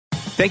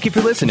Thank you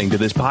for listening to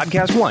this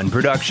Podcast One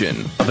production.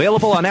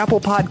 Available on Apple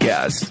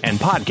Podcasts and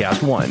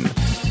Podcast One.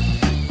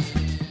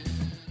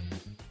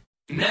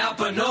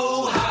 Napa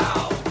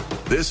know-how.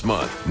 This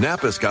month,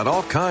 Napa's got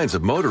all kinds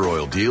of motor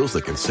oil deals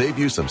that can save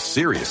you some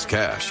serious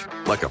cash.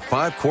 Like a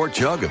 5-quart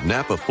jug of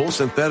Napa full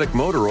synthetic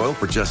motor oil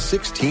for just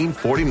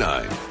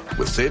 $16.49.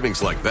 With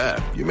savings like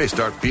that, you may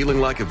start feeling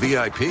like a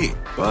VIP.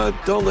 But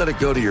don't let it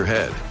go to your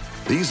head.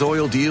 These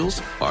oil deals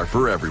are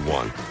for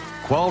everyone.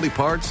 Quality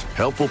parts,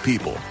 helpful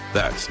people.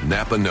 That's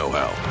Napa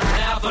know-how.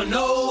 Napa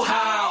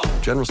know-how.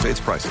 General States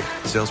pricing.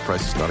 Sales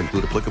prices not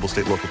include applicable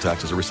state, local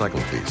taxes, or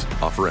recycling fees.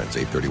 Offer ends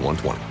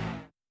 8/31/20.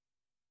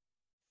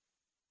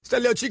 It's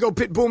that little Chico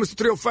Pitbull, Mr.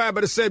 305,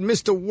 but it said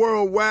Mr.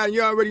 Worldwide.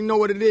 You already know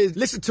what it is.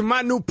 Listen to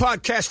my new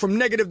podcast, From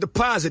Negative to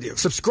Positive.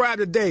 Subscribe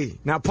today.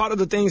 Now, part of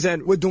the things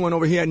that we're doing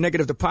over here at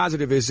Negative to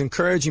Positive is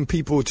encouraging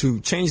people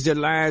to change their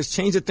lives,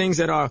 change the things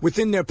that are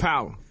within their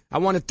power. I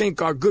want to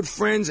thank our good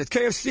friends at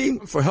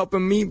KFC for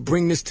helping me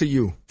bring this to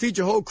you. Feed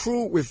your whole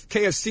crew with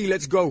KFC.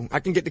 Let's go. I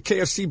can get the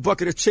KFC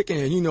bucket of chicken,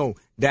 and you know,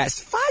 that's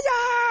fire.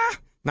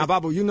 Now,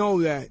 Babu, you know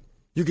that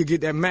you could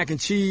get that mac and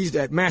cheese,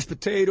 that mashed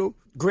potato,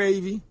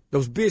 gravy,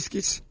 those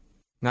biscuits.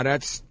 Now,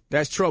 that's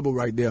trouble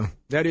right there.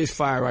 That is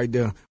fire right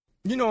there.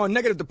 You know, on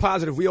Negative to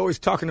Positive, we always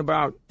talking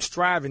about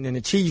striving and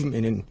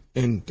achievement,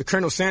 and the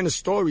Colonel Sanders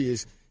story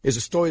is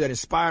a story that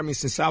inspired me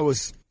since I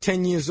was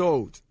 10 years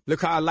old.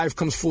 Look how life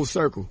comes full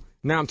circle.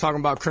 Now I'm talking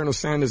about Colonel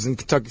Sanders and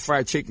Kentucky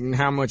Fried Chicken and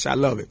how much I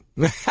love it.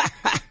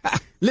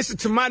 Listen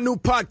to my new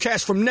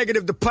podcast, From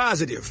Negative to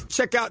Positive.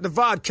 Check out the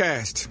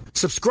vodcast.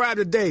 Subscribe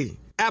today.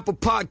 Apple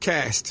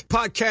Podcast,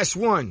 Podcast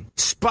One,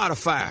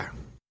 Spotify.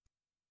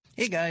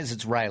 Hey guys,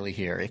 it's Riley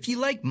here. If you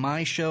like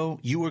my show,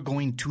 you are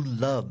going to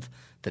love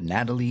the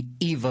Natalie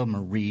Eva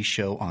Marie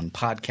Show on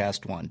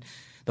Podcast One.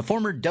 The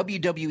former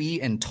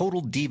WWE and Total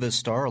Divas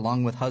star,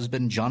 along with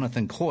husband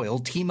Jonathan Coyle,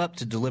 team up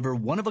to deliver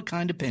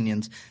one-of-a-kind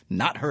opinions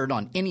not heard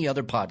on any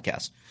other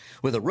podcast.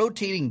 With a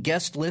rotating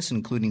guest list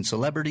including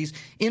celebrities,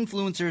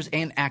 influencers,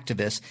 and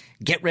activists,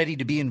 get ready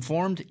to be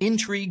informed,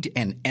 intrigued,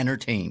 and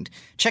entertained.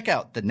 Check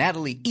out the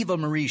Natalie Eva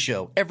Marie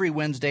Show every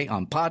Wednesday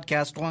on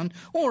Podcast One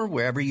or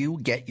wherever you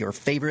get your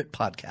favorite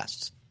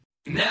podcasts.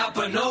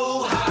 Napa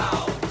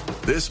know-how.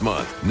 This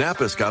month,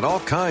 Napa's got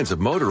all kinds of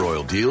motor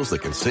oil deals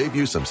that can save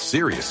you some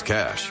serious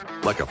cash.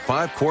 Like a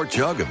 5-quart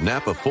jug of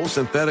Napa full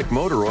synthetic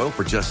motor oil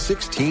for just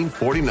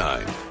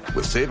 $16.49.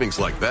 With savings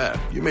like that,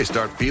 you may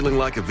start feeling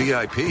like a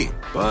VIP.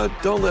 But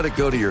don't let it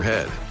go to your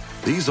head.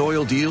 These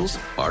oil deals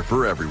are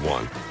for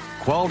everyone.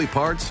 Quality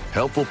parts,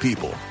 helpful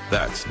people.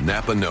 That's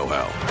Napa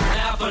know-how.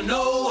 Napa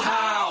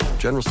know-how.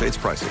 General States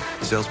pricing.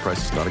 Sales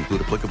prices not include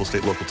applicable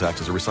state, local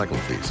taxes, or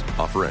recycling fees.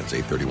 Offer ends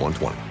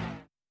 8/31/20.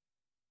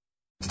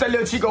 It's that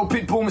little Chico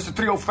Pitbull, Mr.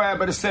 305,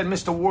 but it said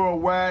Mr.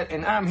 Worldwide,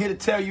 and I'm here to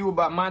tell you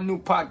about my new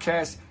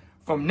podcast,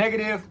 From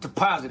Negative to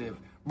Positive,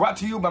 brought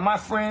to you by my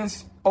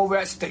friends over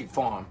at State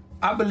Farm.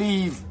 I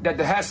believe that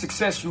to have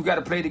success, you got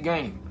to play the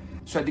game,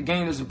 so that the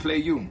game doesn't play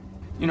you.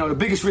 You know, the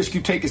biggest risk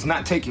you take is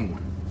not taking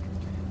one.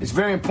 It's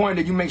very important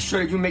that you make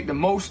sure that you make the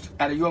most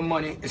out of your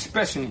money,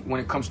 especially when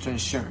it comes to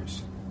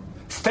insurance.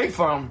 State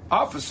Farm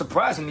offers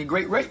surprisingly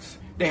great rates.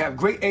 They have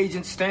great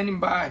agents standing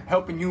by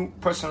helping you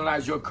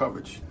personalize your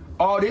coverage.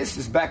 All this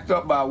is backed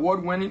up by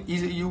award-winning,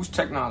 easy-to-use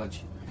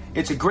technology.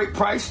 It's a great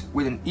price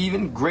with an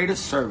even greater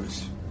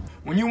service.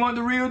 When you want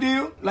the real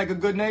deal, like a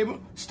good neighbor,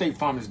 State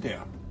Farm is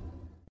there.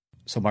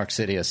 So, Mark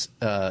Sidious,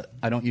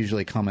 I don't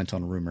usually comment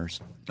on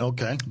rumors.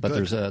 Okay, but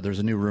good. there's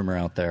a new rumor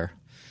out there.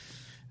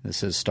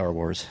 This is Star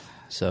Wars,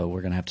 so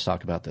we're going to have to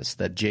talk about this.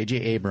 That J.J.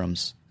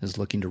 Abrams is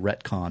looking to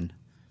retcon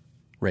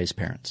Rey's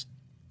parents,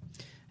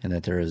 and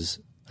that there is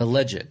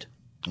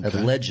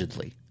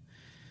allegedly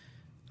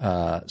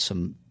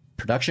some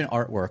production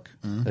artwork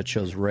that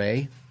shows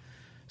Rey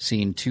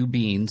seeing two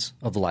beings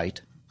of light,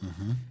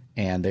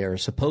 and they are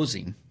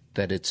supposing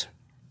that it's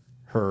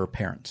her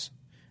parents,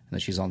 and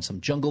that she's on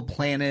some jungle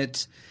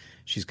planet.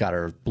 She's got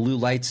her blue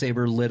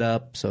lightsaber lit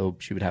up, so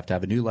she would have to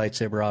have a new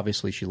lightsaber.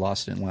 Obviously, she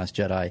lost it in Last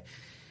Jedi,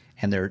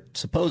 and they're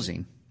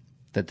supposing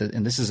that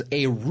and this is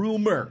a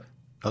rumor,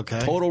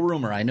 total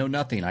rumor. I know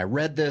nothing. I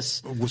read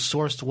this.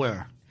 Sourced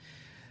where?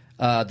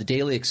 The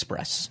Daily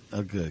Express.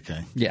 Oh, good.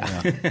 Okay.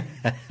 Yeah.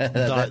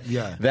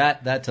 Yeah.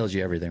 That tells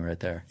you everything right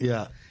there.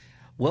 Yeah.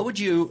 What would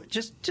you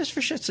just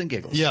for shits and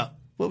giggles? Yeah.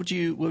 What would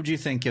you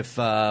think if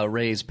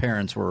Rey's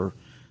parents were,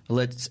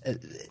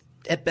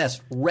 at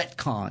best,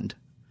 retconned?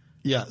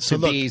 Yeah. So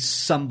to be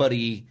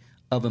somebody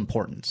of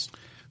importance.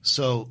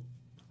 So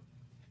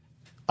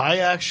I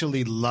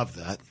actually love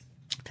that.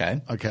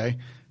 Okay. Okay.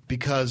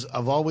 Because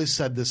I've always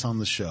said this on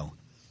the show.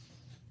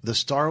 The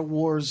Star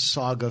Wars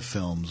saga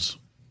films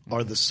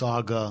are the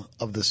saga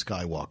of the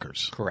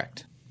Skywalkers.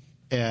 Correct.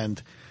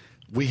 And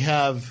we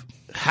have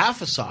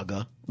half a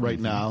saga right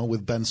now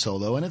with Ben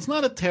Solo, and it's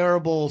not a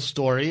terrible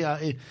story.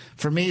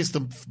 For me, it's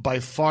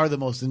by far the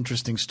most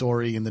interesting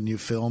story in the new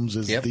films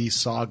is the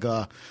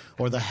saga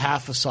or the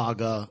half a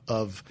saga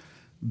of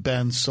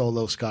Ben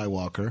Solo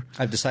Skywalker.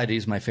 I've decided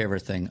he's my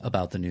favorite thing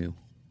about the new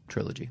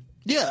trilogy.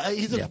 Yeah,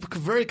 he's a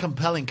very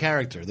compelling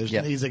character.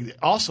 He's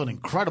also an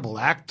incredible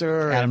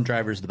actor. Adam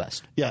Driver's the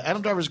best. Yeah,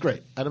 Adam Driver's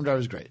great.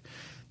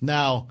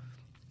 Now,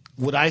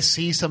 would I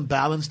see some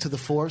balance to the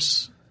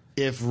Force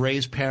if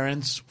Rey's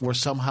parents were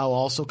somehow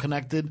also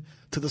connected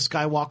to the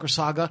Skywalker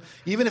saga?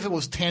 Even if it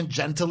was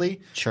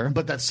tangentially, sure,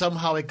 but that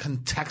somehow it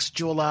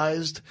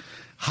contextualized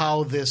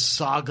how this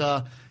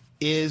saga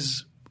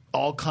is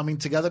all coming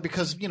together.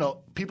 Because,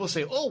 people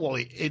say, oh, well,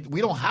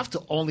 we don't have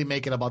to only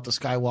make it about the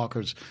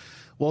Skywalkers.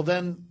 Well,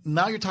 then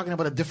now you're talking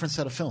about a different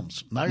set of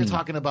films. Now you're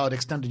talking about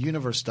extended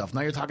universe stuff.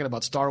 Now you're talking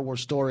about Star Wars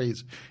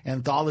stories,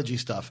 anthology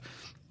stuff.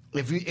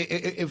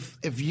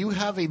 If you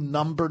have a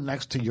number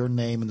next to your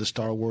name in the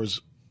Star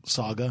Wars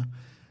saga,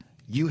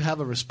 you have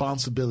a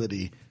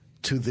responsibility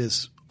to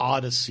this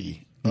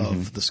odyssey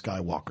of the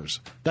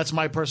Skywalkers. That's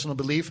my personal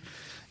belief.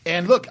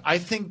 And look, I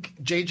think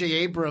J.J.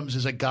 Abrams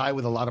is a guy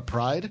with a lot of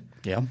pride.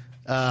 Yeah.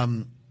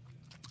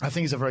 I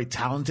think he's a very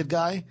talented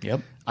guy.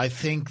 Yep. I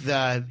think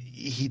that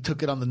he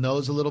took it on the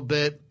nose a little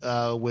bit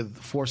with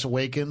Force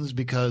Awakens,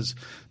 because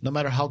no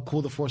matter how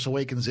cool The Force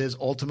Awakens is,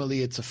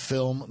 ultimately it's a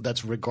film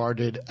that's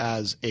regarded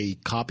as a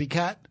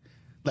copycat.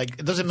 Like,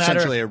 it doesn't matter.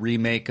 Essentially a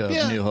remake of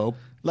New Hope.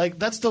 Like,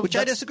 which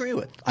I disagree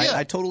with. Yeah,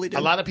 I totally do.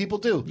 A lot of people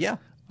do. Yeah.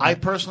 I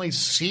personally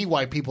see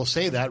why people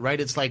say that, right?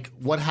 It's like,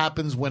 what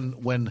happens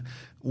when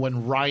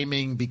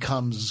rhyming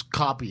becomes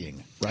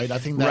copying, right? I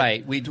think that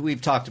right. We've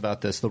talked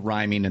about this, the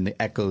rhyming and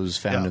the echoes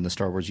found in the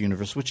Star Wars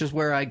universe, which is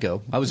where I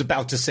go. I was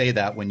about to say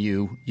that when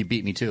you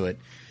beat me to it.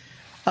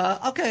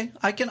 Okay,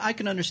 I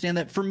can understand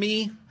that. For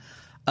me,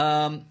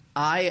 I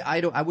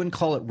wouldn't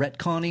call it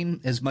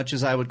retconning as much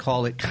as I would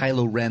call it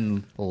Kylo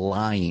Ren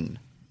lying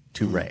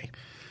to Rey,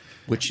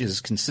 which is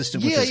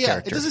consistent with his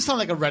character. It doesn't sound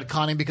like a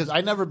retconning, because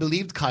I never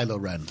believed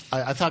Kylo Ren.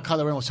 I thought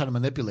Kylo Ren was trying to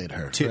manipulate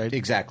her. Right?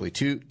 Exactly.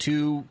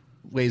 Two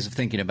ways of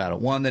thinking about it.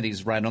 One, that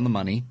he's right on the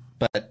money,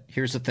 but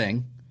here's the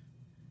thing.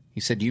 He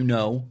said,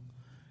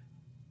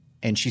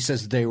 and she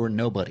says they were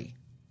nobody.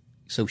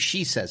 So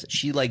she says it.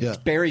 She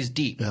buries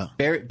deep. Yeah.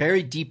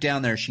 Buried deep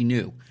down there, she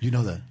knew. You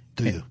know that,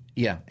 do you?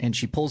 Yeah, and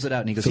she pulls it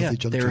out and he goes,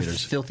 they were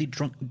filthy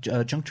junk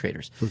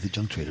traders. Filthy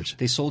junk traders.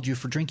 They sold you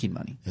for drinking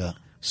money. Yeah.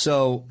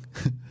 So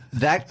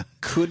that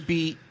could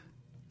be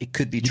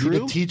true. You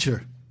need a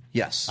teacher.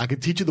 Yes. I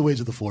could teach you the ways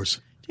of the Force.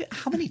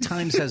 How many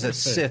times has a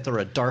Sith or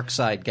a dark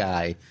side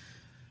guy,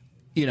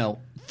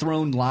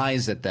 thrown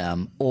lies at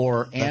them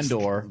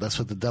that's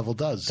what the devil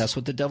does. That's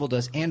what the devil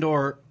does,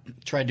 or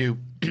tried to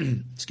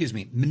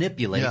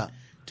manipulate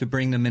to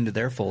bring them into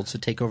their folds to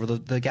take over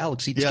the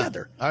galaxy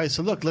together. All right,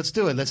 so look, let's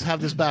do it. Let's have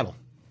this battle.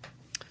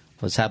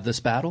 Let's have this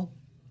battle.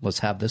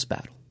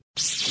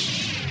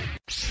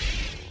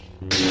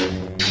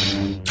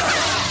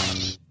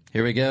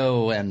 Here we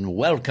go, and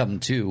welcome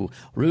to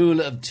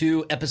Rule of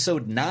Two,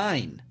 Episode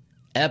 9.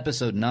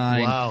 Episode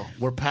 9. Wow,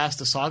 we're past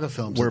the saga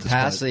films. We're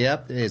past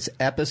it's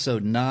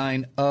Episode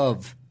 9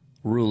 of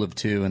Rule of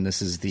Two, and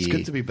this is the... It's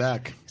good to be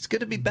back. It's good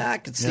to be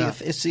back. It's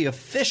the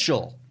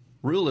official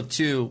Rule of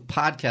Two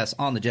podcast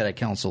on the Jedi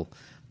Council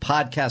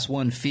Podcast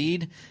One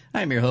feed.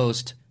 I'm your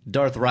host,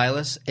 Darth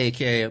Rylas,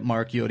 a.k.a.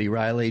 Mark Yodi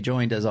Riley,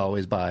 joined as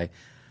always by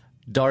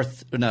Mark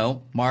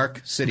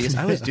Sidious.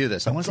 I always do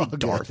this. I want to say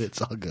Darth.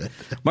 It's all good.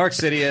 Mark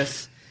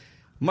Sidious.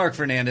 Mark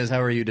Fernandez,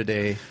 how are you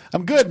today?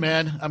 I'm good,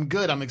 man. I'm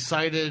good. I'm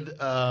excited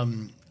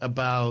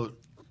about,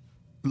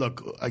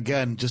 look,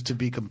 again, just to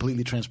be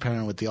completely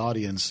transparent with the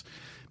audience,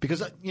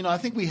 because, I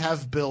think we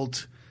have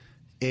built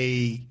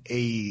a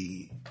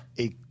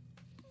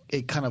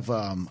kind of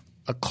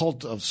a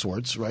cult of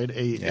sorts, right?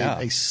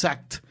 A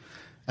sect,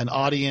 an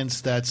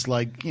audience that's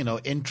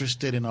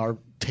interested in our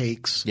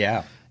takes.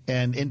 Yeah.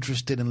 And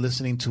interested in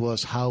listening to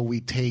us, how we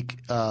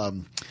take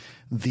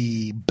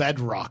the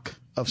bedrock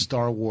of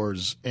Star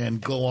Wars and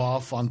go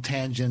off on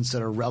tangents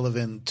that are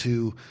relevant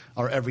to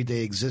our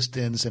everyday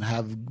existence and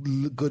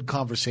have good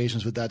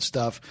conversations with that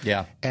stuff.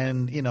 Yeah.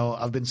 And,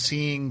 I've been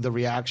seeing the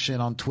reaction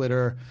on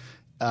Twitter,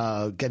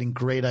 getting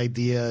great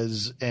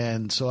ideas.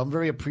 And so I'm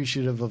very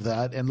appreciative of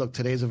that. And look,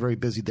 today's a very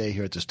busy day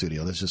here at the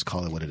studio. Let's just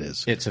call it what it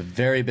is. It's a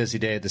very busy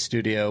day at the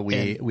studio.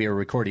 We are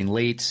recording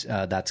late.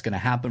 That's going to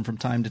happen from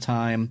time to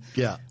time.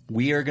 Yeah.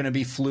 We are going to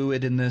be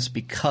fluid in this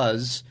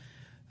because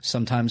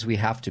sometimes we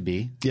have to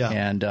be. Yeah.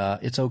 And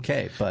it's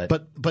okay.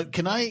 But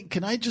can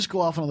I just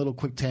go off on a little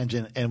quick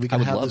tangent, and we can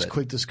have this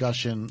quick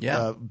discussion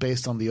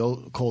based on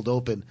the cold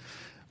open,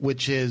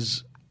 which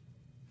is,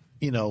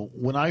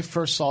 when I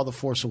first saw The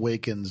Force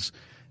Awakens,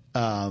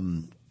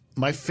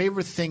 my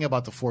favorite thing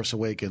about The Force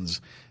Awakens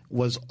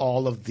was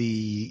all of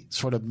the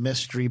sort of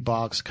mystery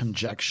box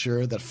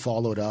conjecture that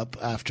followed up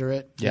after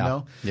it.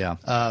 Yeah.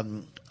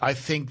 I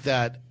think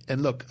that,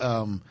 and look,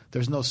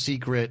 there's no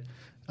secret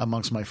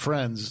amongst my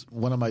friends,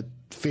 one of my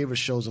favorite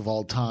shows of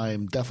all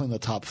time, definitely in the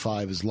top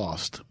 5, is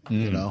Lost.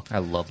 I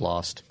love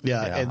Lost.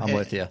 Yeah, I'm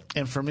with you.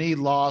 And for me,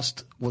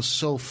 Lost was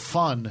so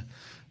fun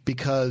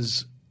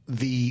because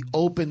the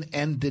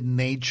open-ended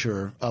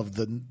nature of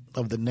the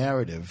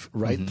narrative,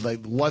 right? Mm-hmm.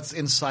 Like what's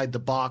inside the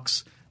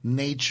box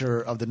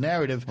nature of the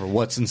narrative, or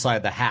what's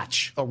inside the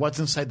hatch,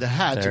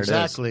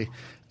 exactly.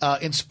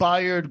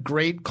 inspired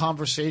great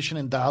conversation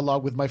and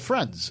dialogue with my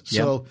friends.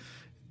 So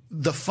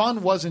the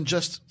fun wasn't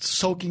just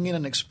soaking in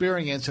an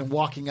experience and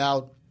walking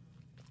out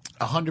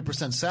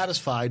 100%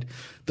 satisfied.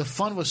 The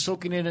fun was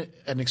soaking in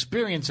an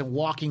experience and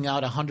walking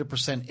out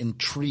 100%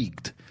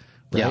 intrigued.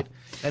 Right?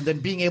 Yeah. And then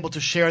being able to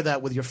share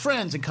that with your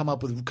friends and come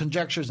up with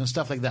conjectures and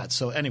stuff like that.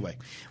 So anyway.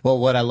 Well,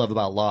 what I love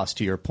about Lost,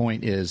 to your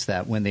point, is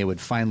that when they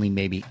would finally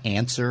maybe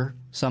answer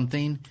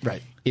something,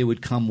 right, it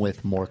would come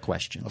with more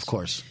questions. Of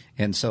course.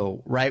 And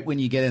so right when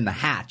you get in the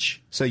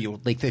hatch, so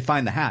they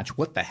find the hatch,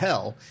 what the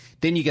hell?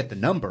 Then you get the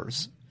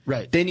numbers.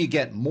 Right. Then you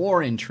get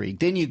more intrigue.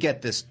 Then you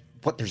get this,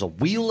 there's a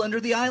wheel under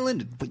the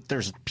island?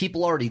 There's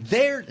people already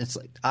there? It's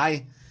like,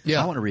 I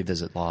want to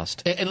revisit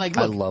Lost. And like,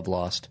 I look, love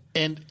Lost.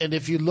 And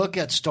if you look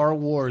at Star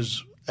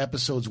Wars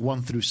episodes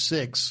 1 through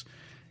 6,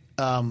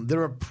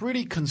 they're a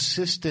pretty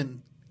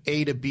consistent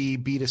A to B,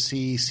 B to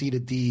C, C to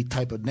D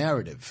type of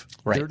narrative.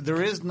 Right.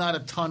 There is not a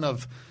ton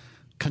of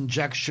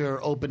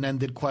conjecture,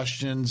 open-ended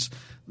questions.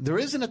 There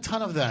isn't a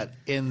ton of that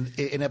in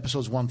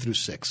episodes 1 through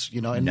 6,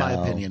 in my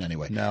opinion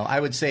anyway. No, I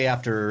would say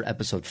after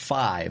episode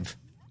 5,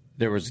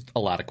 there was a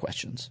lot of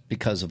questions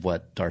because of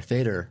what Darth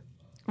Vader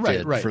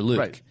did for Luke.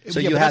 Right. So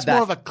you had that's that.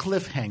 more of a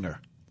cliffhanger.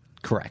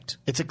 Correct.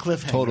 It's a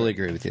cliffhanger. Totally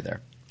agree with you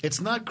there. It's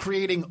not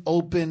creating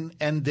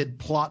open-ended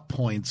plot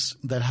points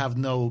that have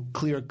no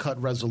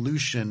clear-cut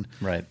resolution,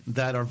 right,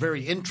 that are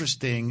very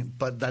interesting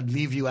but that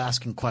leave you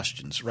asking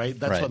questions, right?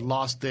 That's what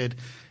Lost did.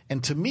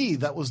 And to me,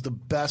 that was the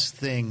best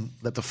thing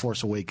that The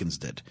Force Awakens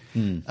did.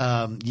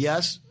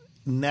 Yes,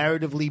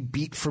 narratively,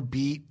 beat for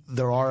beat,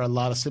 there are a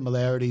lot of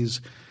similarities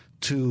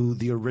to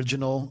the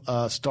original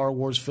Star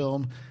Wars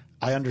film.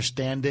 I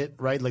understand it,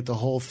 right? Like the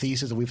whole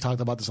thesis, and we've talked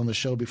about this on the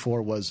show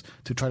before, was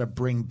to try to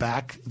bring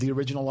back the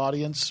original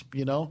audience,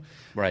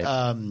 Right.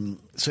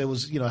 So it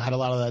was, had a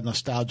lot of that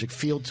nostalgic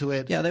feel to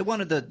it. Yeah, they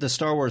wanted the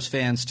Star Wars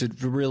fans to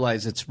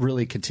realize it's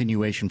really a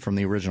continuation from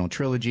the original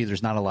trilogy.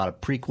 There's not a lot of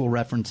prequel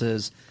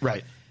references.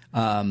 Right.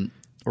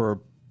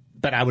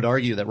 But I would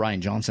argue that Rian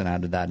Johnson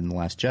added that in The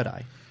Last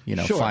Jedi.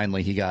 Sure.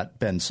 Finally he got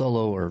Ben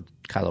Solo or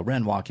Kylo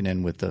Ren walking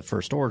in with the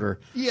First Order.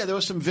 Yeah, there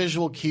was some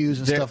visual cues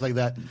and stuff like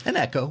that. An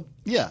echo.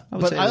 Yeah,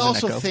 but I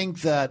also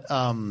think that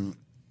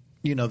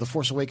The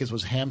Force Awakens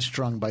was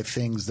hamstrung by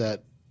things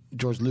that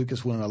George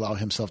Lucas wouldn't allow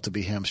himself to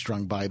be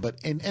hamstrung by. But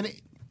in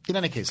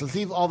any case, let's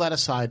leave all that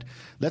aside.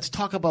 Let's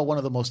talk about one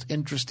of the most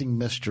interesting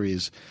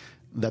mysteries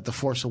that The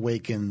Force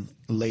Awakens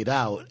laid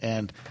out.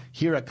 And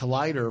here at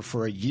Collider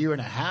for a year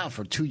and a half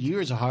or 2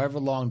 years or however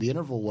long the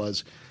interval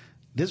was,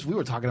 we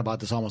were talking about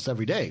this almost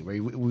every day.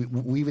 Right?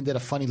 We even did a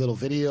funny little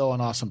video on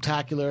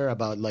Awesometacular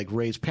about like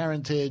Rey's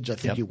parentage. I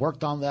think you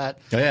worked on that.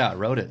 Oh, yeah, I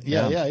wrote it.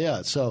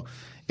 Yeah. So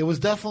it was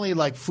definitely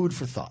like food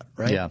for thought,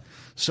 right? Yeah.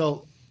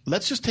 So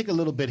let's just take a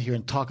little bit here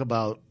and talk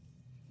about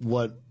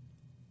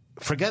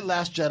forget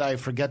Last Jedi,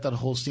 forget that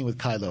whole scene with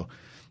Kylo.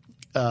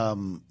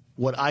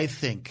 What I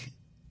think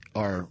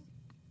are,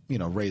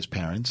 Rey's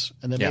parents.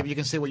 And then maybe you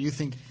can say what you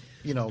think,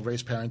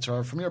 Rey's parents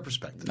are from your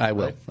perspective. I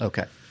will. Right?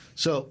 Okay.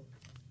 So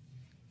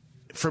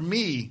for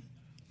me,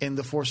 in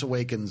The Force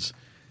Awakens,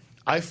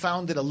 I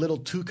found it a little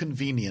too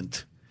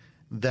convenient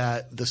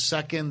that the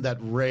second that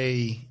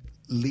Rey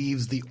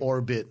leaves the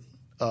orbit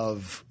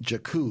of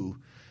Jakku,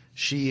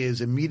 she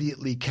is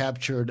immediately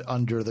captured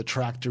under the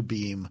tractor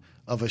beam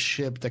of a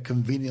ship that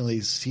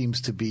conveniently seems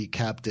to be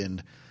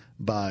captained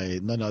by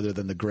none other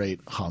than the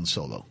great Han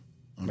Solo.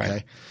 Okay?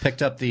 Right.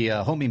 Picked up the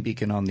homing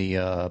beacon on the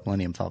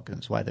Millennium Falcon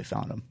is why they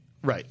found him.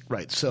 Right.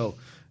 So,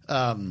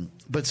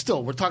 but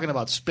still, we're talking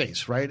about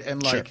space, right?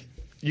 And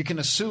you can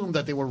assume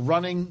that they were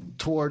running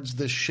towards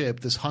this ship,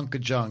 this hunk of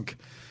junk,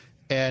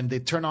 and they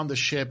turn on the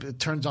ship. It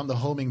turns on the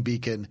homing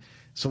beacon.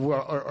 So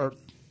are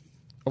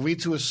we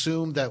to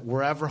assume that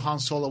wherever Han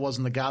Solo was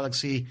in the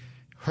galaxy,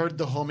 heard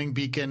the homing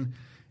beacon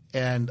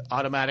and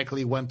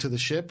automatically went to the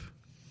ship?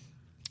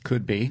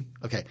 Could be.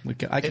 Okay.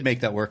 I could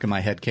make that work in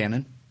my head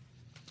canon.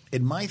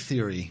 In my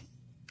theory,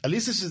 at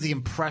least this is the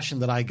impression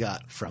that I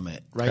got from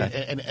it, right?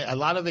 Okay. And a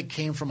lot of it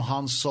came from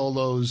Han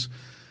Solo's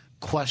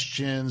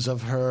questions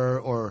of her,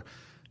 or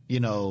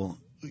even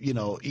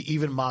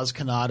Maz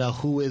Kanata,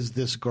 who is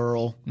this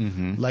girl?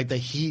 Mm-hmm. Like that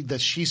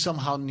she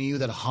somehow knew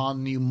that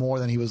Han knew more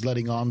than he was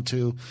letting on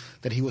to,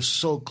 that he was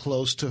so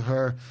close to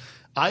her.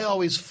 I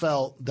always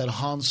felt that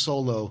Han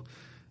Solo,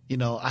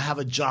 I have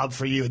a job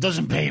for you. It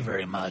doesn't pay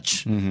very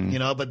much,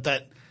 but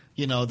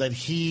that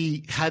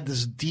he had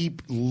this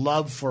deep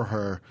love for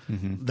her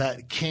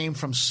that came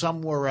from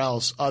somewhere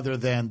else other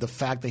than the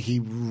fact that he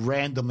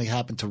randomly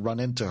happened to run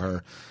into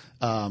her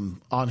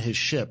on his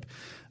ship.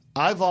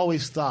 I've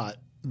always thought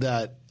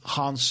that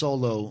Han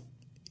Solo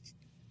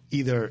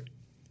either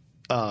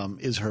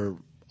is her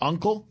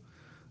uncle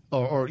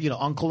or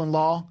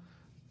uncle-in-law,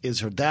 is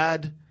her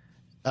dad.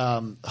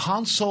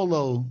 Han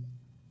Solo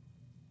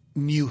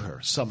knew her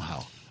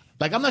somehow.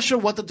 Like, I'm not sure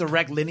what the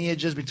direct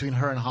lineage is between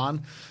her and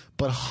Han,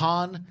 but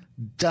Han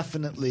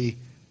definitely,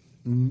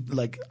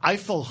 I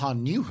felt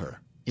Han knew her.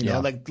 You know,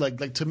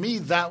 like to me,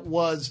 that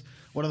was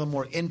one of the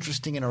more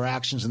interesting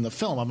interactions in the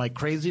film. Am I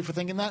crazy for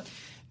thinking that?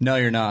 No,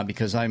 you're not,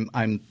 because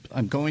I'm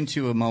going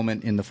to a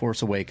moment in The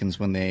Force Awakens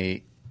when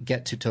they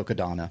get to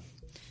Takodana,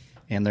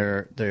 and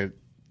they're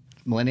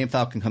Millennium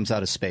Falcon comes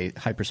out of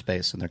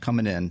hyperspace, and they're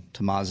coming in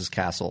to Maz's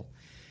castle,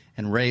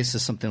 and Rey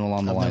says something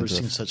along the lines of, I've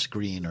never seen such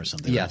green or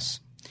something. Yes.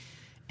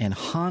 And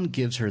Han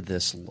gives her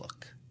this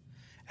look.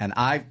 And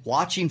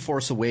watching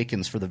Force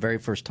Awakens for the very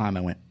first time,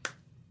 I went,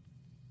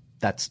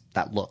 that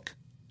look.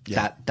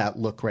 Yeah. That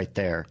look right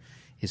there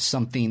is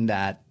something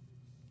that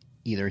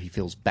either he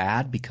feels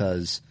bad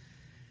because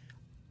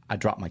I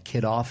dropped my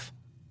kid off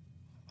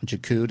on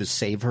Jakku to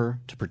save her,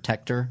 to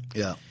protect her.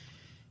 Yeah.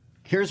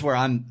 Here's where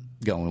I'm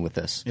going with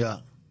this. Yeah.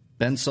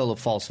 Ben Solo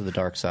falls to the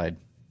dark side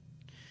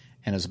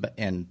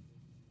and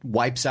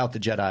wipes out the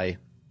Jedi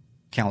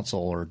Council,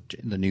 or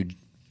the new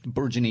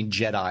burgeoning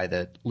Jedi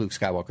that Luke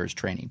Skywalker is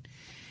training.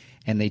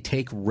 And they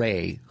take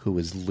Rey, who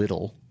is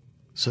little.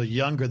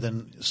 Younger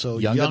than Ben Solo.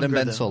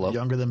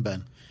 Younger than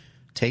Ben.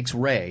 Takes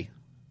Rey,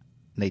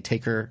 and they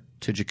take her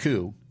to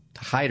Jakku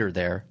to hide her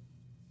there,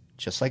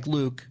 just like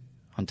Luke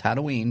on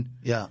Tatooine.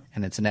 Yeah.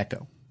 And it's an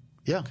echo.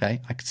 Yeah.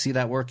 Okay? I could see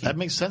that working. That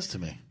makes sense to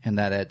me. And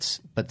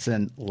but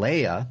then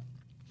Leia's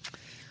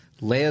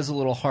a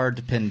little hard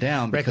to pin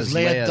down, because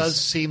Leia does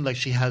seem like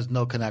she has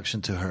no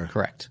connection to her.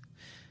 Correct.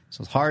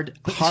 So it's hard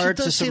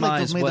to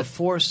surmise may the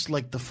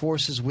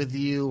Force is with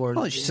you, or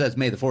well, she says,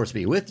 "May the Force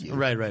be with you."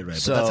 Right.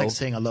 So, but that's like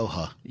saying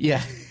aloha.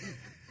 Yeah.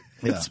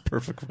 That's a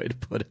perfect way to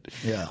put it.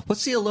 Yeah.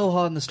 What's the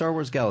aloha in the Star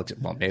Wars galaxy?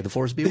 Well, may the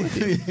Force be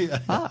with you.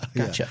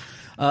 Gotcha.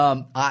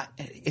 Yeah.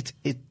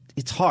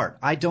 It's hard.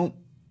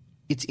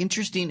 It's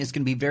interesting. It's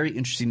going to be very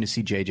interesting to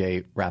see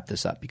JJ wrap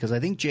this up, because I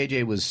think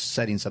JJ was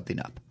setting something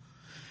up.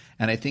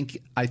 And I think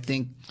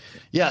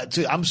yeah,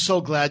 I'm so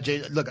glad.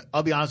 Look,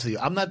 I'll be honest with you.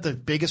 I'm not the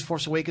biggest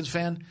Force Awakens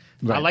fan.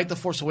 Right. I like The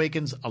Force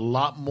Awakens a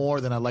lot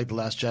more than I like The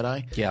Last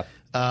Jedi. Yeah.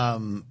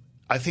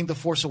 I think The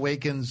Force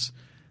Awakens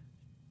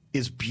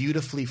is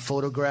beautifully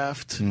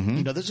photographed. Mm-hmm.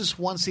 You know, there's just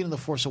one scene in The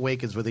Force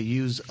Awakens where they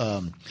use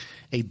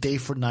a day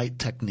for night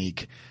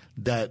technique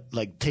that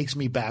like takes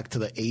me back to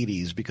the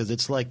 80s, because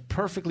it's like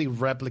perfectly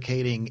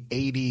replicating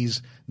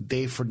 80s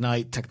day for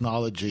night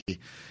technology.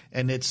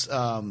 And it's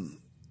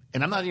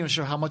and I'm not even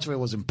sure how much of it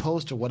was in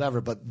post or whatever,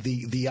 but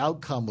the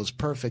outcome was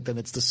perfect. And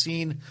it's the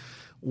scene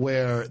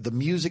where the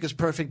music is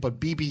perfect, but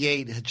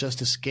BB-8 had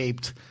just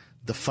escaped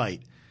the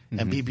fight. Mm-hmm.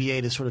 And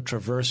BB-8 is sort of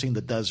traversing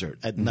the desert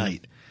at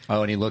night.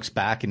 Oh, and he looks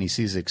back and he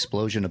sees the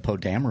explosion of Poe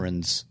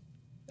Dameron's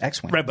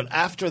X-Wing. Right, but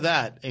after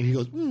that, and he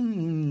goes,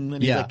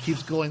 and he like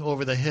keeps going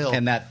over the hill.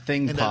 And that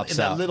thing pops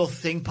out. And that little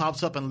thing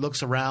pops up and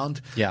looks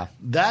around. Yeah.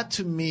 That,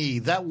 to me,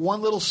 that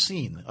one little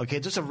scene, okay,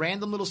 just a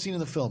random little scene in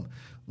the film,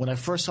 when I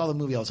first saw the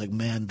movie, I was like,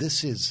 man,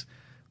 this is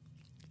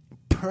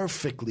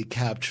perfectly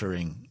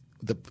capturing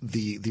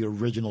the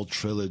original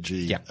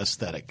trilogy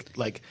aesthetic.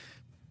 Like,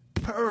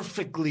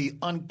 perfectly,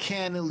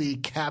 uncannily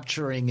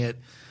capturing it.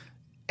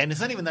 And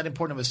it's not even that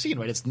important of a scene,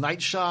 right? It's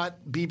night shot,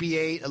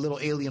 BB-8, a little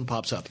alien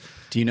pops up.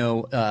 Do you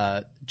know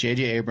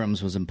J.J.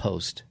 Abrams was in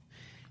post,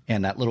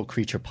 and that little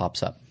creature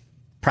pops up.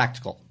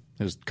 Practical.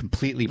 It was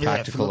completely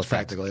practical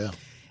effect. Practical, yeah.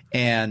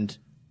 And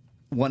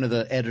one of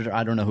the editor,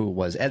 I don't know who it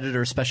was,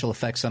 editor, special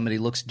effects, somebody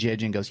looks at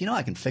J.J. and goes,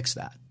 I can fix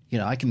that.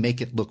 I can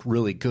make it look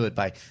really good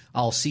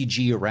I'll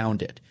CG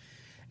around it.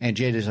 And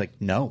J.J.'s like,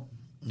 no.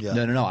 Yeah.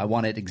 No. I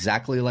want it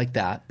exactly like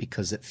that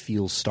because it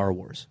feels Star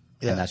Wars.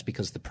 Yeah. And that's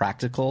because the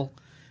practical,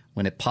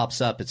 when it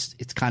pops up, it's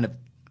kind of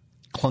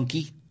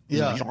clunky.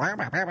 Yeah.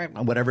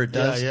 Whatever it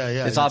does.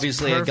 Yeah. It's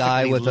obviously a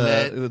guy with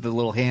a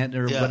little hand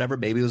or whatever.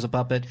 Maybe it was a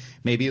puppet.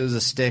 Maybe it was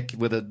a stick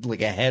with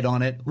a head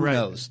on it. Who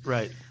knows?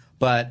 Right.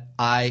 But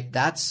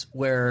that's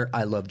where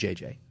I love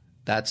JJ.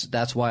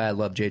 That's why I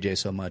love JJ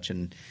so much,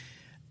 and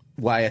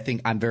why I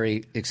think I'm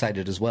very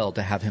excited as well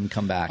to have him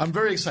come back. I'm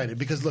very excited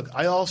because, look,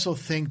 I also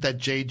think that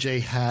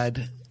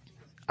JJ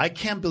I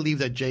can't believe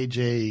that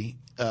JJ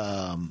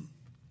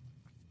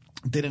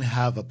didn't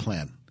have a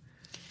plan.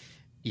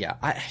 Yeah,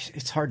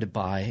 it's hard to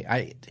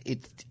buy.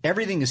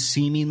 Everything is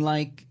seeming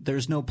like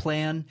there's no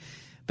plan,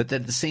 but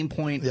at the same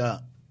point,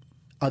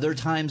 other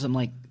times I'm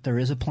like, there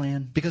is a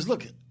plan. Because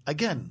look,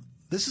 again,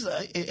 this is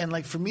and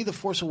like for me, The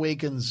Force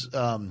Awakens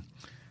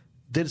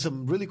did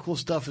some really cool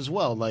stuff as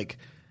well. Like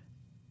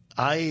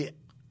I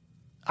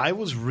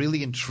was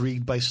really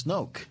intrigued by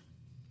Snoke.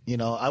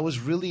 I was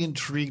really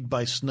intrigued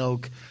by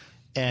Snoke.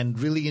 And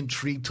really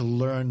intrigued to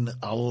learn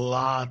a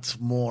lot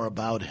more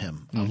about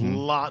him. Mm-hmm. A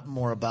lot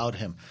more about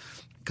him.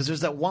 Because there's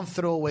that one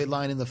throwaway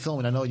line in the film,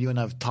 and I know you and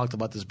I have talked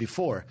about this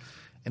before,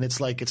 and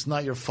it's like, it's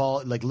not your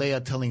fault. Like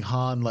Leia telling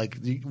Han, like,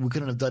 we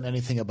couldn't have done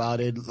anything about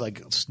it. Like,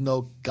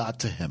 Snoke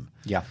got to him.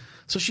 Yeah.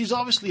 So she's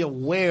obviously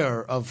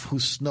aware of who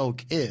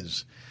Snoke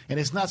is. And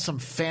it's not some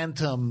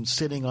phantom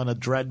sitting on a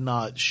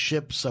dreadnought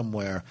ship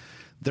somewhere.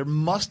 There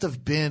must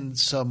have been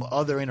some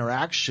other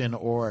interaction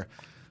or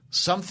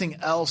something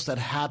else that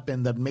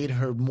happened that made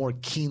her more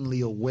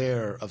keenly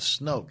aware of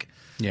Snoke.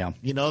 Yeah.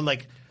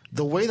 Like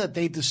the way that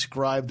they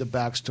described the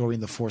backstory in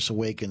The Force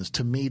Awakens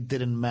to me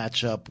didn't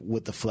match up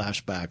with the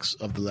flashbacks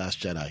of The Last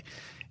Jedi,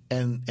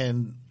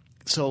 and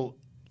so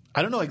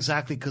I don't know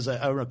exactly because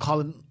I remember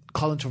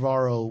Colin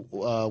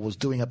Trevorrow was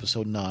doing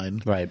Episode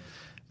 9, Right.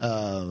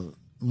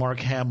 Mark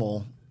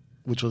Hamill,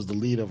 which was the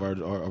lead of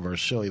our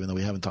show, even though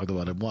we haven't talked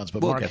about it once,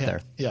 but We'll get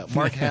there. Yeah,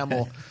 Mark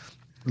Hamill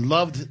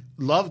loved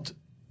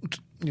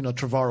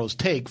Trevorrow's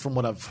take from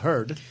what I've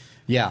heard.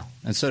 Yeah,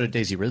 and so did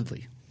Daisy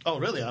Ridley. Oh,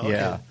 really? Okay.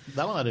 Yeah.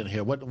 That one I didn't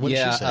hear. What did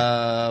she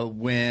say?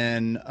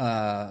 When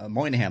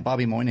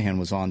Bobby Moynihan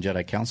was on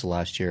Jedi Council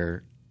last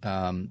year,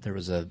 there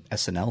was a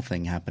SNL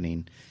thing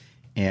happening,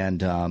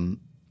 and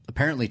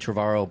apparently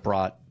Trevorrow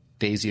brought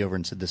Daisy over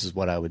and said, "This is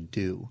what I would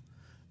do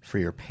for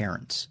your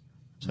parents."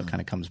 So it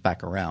kind of comes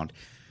back around,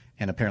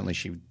 and apparently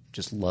she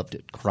just loved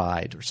it,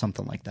 cried, or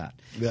something like that.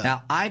 Yeah.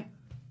 Now,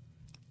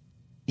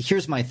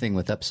 here's my thing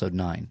with Episode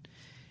 9.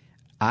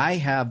 I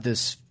have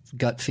this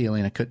gut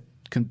feeling. I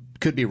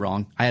could be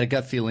wrong. I had a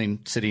gut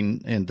feeling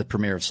sitting in the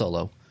premiere of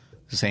Solo,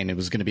 saying it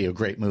was going to be a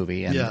great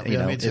movie, and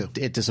me too.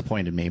 It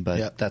disappointed me.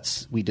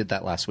 But we did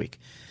that last week.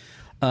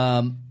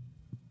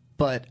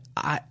 But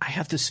I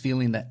have this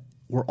feeling that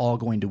we're all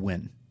going to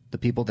win. The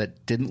people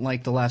that didn't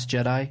like The Last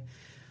Jedi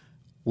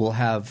will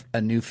have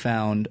a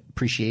newfound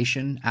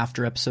appreciation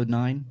after Episode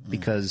 9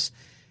 because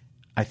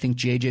I think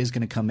JJ is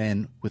going to come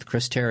in with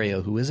Chris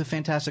Terrio, who is a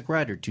fantastic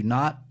writer. Do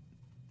not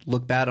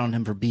look bad on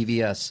him for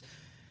BVS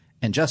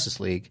and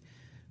Justice League,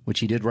 which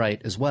he did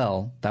write as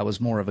well. That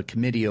was more of a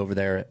committee over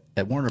there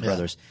at Warner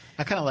Brothers.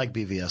 I kind of like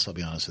BVS, I'll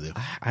be honest with you.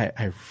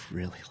 I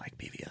really like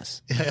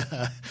BVS.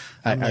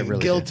 I'm I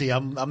really guilty. do.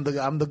 I'm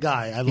the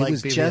guy. I It like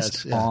was BVS.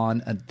 just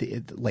on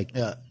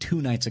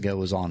 2 nights ago. It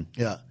was on.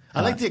 Yeah.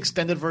 I like the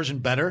extended version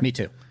better. Me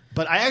too.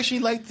 But I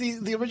actually like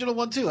the original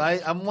one too.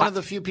 I'm one of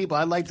the few people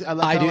I like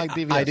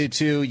BVS. I do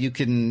too. You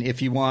can,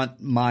 if you want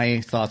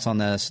my thoughts on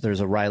this, there's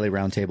a Riley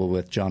roundtable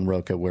with John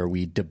Roca where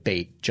we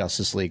debate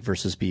Justice League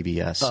versus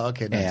BVS. Oh,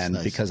 okay, nice, and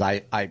nice. because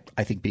I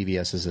think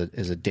BVS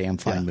is a damn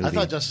fine movie. I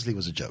thought Justice League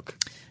was a joke.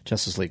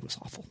 Justice League was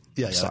awful.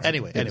 Yeah. Sorry.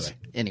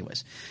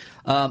 Anyways,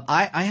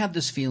 I have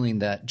this feeling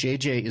that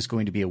JJ is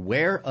going to be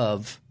aware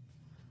of.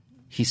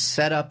 He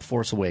set up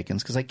Force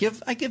Awakens because I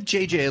give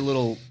JJ a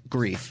little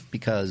grief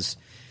because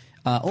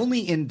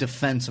only in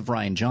defense of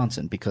Rian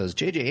Johnson, because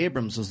JJ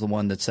Abrams was the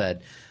one that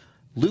said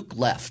Luke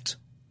left.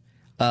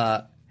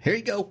 Here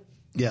you go.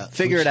 Yeah,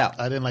 figure it out.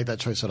 I didn't like that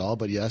choice at all,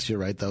 but yes, you're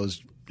right. That was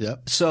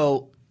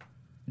So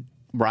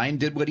Ryan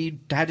did what he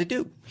had to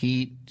do.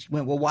 He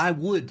went, well, why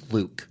would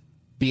Luke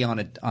be on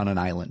an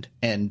island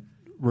and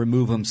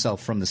remove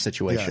himself from the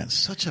situation? Yeah, it's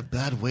such a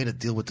bad way to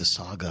deal with the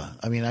saga.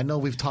 I mean, I know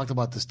we've talked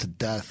about this to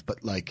death,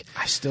 but like,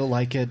 I still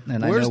like it,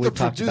 and where's I know the we've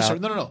talked producer?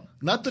 about. No,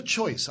 not the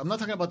choice. I'm not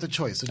talking about the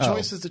choice. The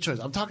choice is the choice.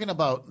 I'm talking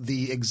about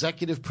the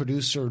executive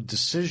producer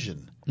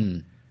decision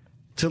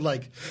to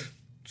like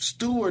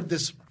steward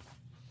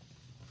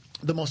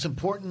the most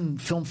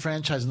important film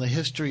franchise in the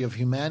history of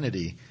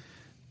humanity,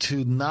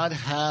 to not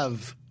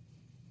have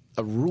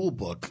a rule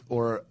book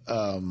or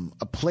a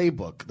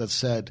playbook that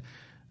said,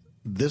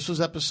 this was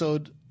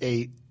episode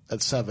 8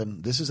 at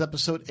 7, this is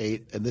episode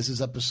 8, and this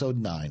is episode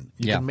 9.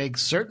 You can make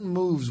certain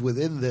moves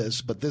within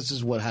this, but this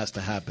is what has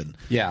to happen.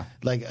 Yeah.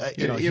 Like,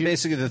 you're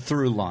basically the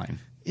through line.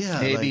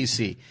 Yeah. A, like, B,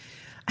 C.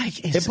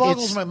 It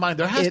boggles my mind.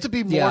 There has to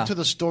be more to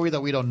the story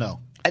that we don't know.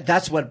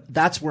 That's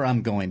where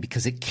I'm going,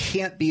 because it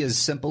can't be as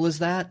simple as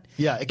that.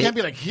 Yeah, it can't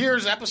be like,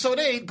 here's episode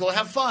 8, go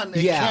have fun.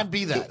 It can't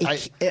be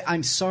that.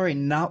 I'm sorry,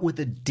 not with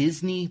a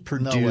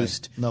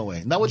Disney-produced No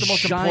way. Not with the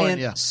most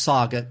giant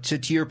saga.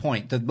 To your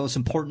point, the most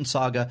important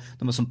saga,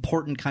 the most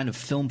important kind of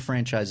film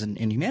franchise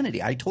in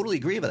humanity. I totally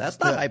agree with that. That's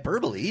not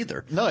hyperbole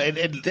either. No,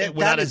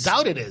 without a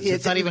doubt it is.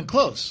 It's not even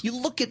close. You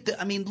look at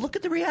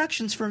the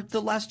reactions for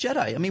The Last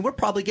Jedi. I mean, we're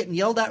probably getting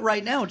yelled at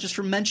right now just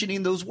for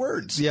mentioning those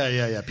words.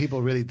 Yeah.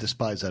 People really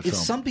despise that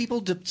film. Some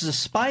people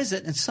despise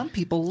it, and some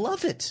people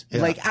love it.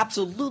 Like,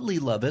 absolutely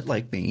love it,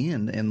 like me.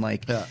 And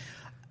like,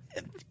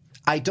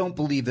 I don't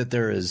believe that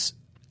there is.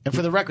 And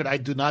for the record, I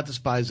do not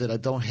despise it. I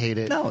don't hate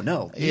it.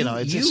 No.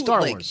 It's Star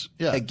Wars.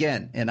 Yeah.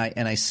 Again, and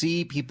I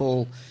see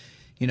people,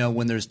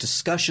 when there's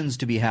discussions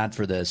to be had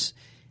for this,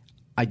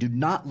 I do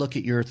not look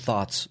at your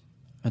thoughts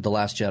of The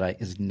Last Jedi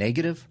as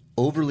negative,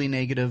 overly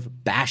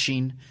negative,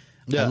 bashing.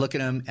 Yeah. I look at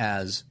them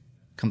as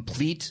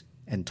complete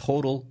and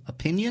total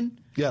opinion.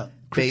 Yeah.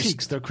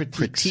 Critiques. They're critiques.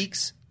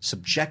 Critiques,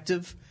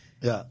 subjective.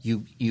 Yeah.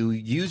 You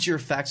use your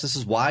facts. This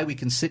is why we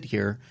can sit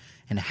here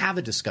and have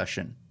a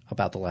discussion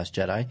about The Last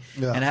Jedi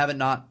and have it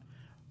not,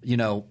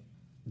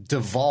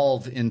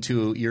 devolve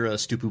into you're a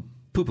stupid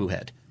poo-poo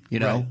head,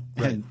 Right.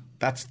 And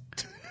that's,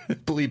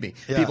 believe me,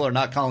 people are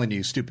not calling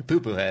you stupid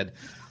poo-poo head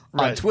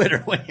on Twitter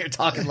when you're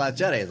talking Last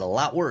Jedi. It's a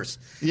lot worse.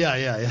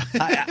 Yeah.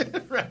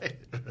 Right.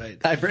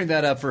 I bring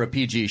that up for a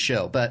PG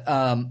show. But,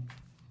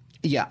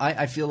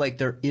 I feel like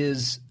there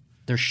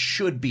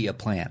should be a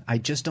plan. I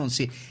just don't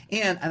see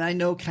it. And I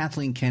know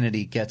Kathleen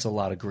Kennedy gets a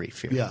lot of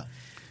grief here. Yeah.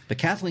 But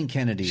Kathleen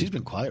Kennedy... She's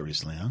been quiet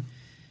recently, huh?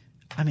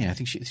 I mean, I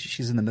think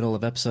she's in the middle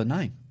of episode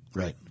 9.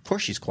 Right. Of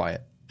course she's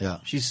quiet. Yeah.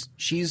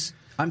 She's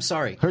I'm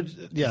sorry.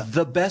 Yeah.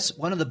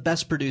 One of the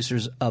best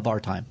producers of our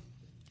time.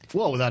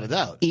 Well, without a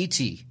doubt.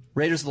 E.T.,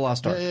 Raiders of the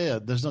Lost Ark. Yeah.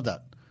 There's no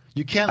doubt.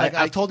 You can't, like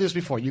I've told you this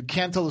before, you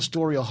can't tell the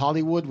story of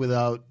Hollywood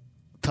without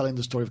telling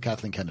the story of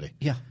Kathleen Kennedy.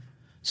 Yeah.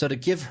 So to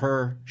give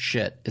her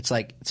shit, it's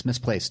like, it's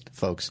misplaced,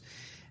 folks.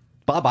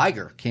 Bob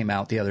Iger came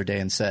out the other day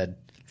and said,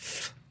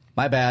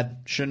 my bad,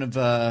 shouldn't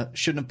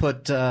have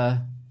put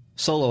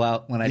Solo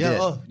out when I did.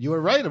 Oh, you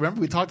were right.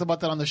 Remember, we talked about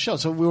that on the show.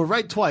 So we were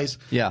right twice.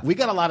 Yeah. We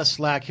got a lot of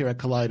slack here at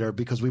Collider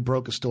because we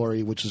broke a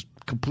story which is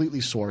completely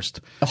sourced.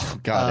 Oh,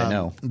 God, I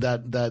know.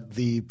 That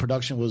the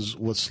production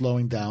was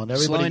slowing down.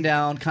 Slowing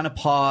down, kind of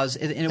pause.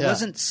 And it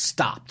wasn't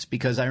stopped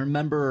because I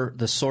remember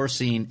the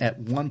sourcing at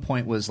one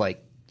point was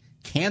like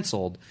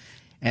canceled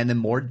and then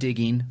more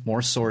digging,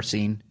 more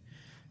sourcing,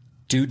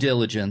 due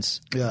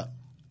diligence. Yeah.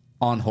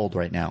 On hold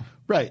right now.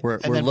 Right. We're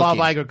then looking. Bob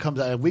Iger comes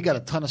out, and we got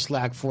a ton of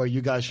slack for it.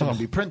 You guys shouldn't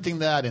be printing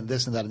that and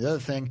this and that and the other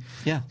thing.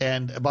 Yeah.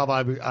 And Bob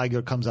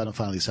Iger comes out and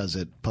finally says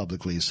it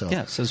publicly. So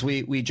yeah, says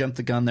we jumped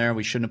the gun there.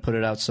 We shouldn't have put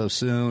it out so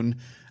soon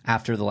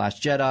after The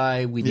Last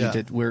Jedi. We need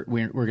to. We're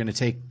going to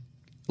take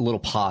a little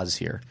pause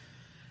here.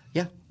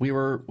 Yeah, we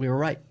were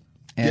right.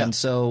 And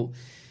so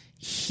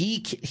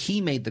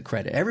he made the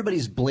credit.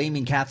 Everybody's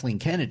blaming Kathleen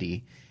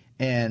Kennedy,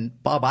 and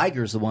Bob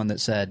Iger's the one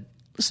that said,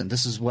 listen,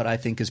 this is what I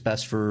think is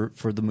best for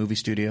the movie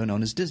studio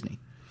known as Disney.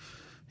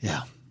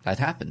 Yeah. That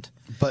happened.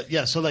 But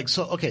yeah, so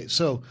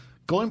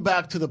going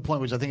back to the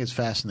point, which I think is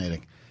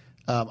fascinating,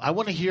 I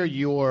want to hear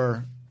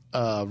your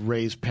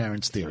Rey's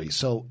parents theory.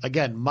 So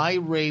again, my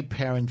Rey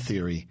parent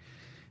theory,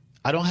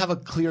 I don't have a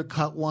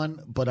clear-cut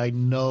one, but I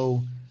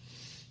know,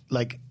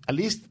 like, at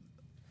least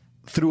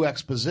through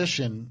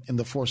exposition in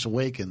The Force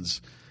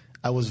Awakens,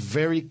 I was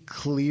very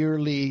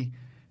clearly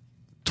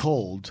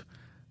told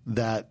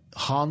that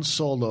Han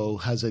Solo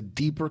has a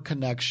deeper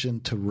connection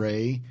to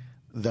Rey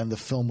than the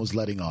film was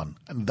letting on.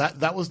 And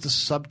that was the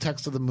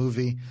subtext of the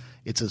movie.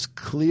 It's as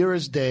clear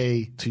as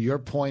day, to your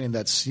point, in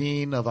that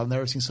scene of I've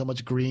never seen so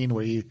much green,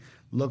 where he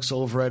looks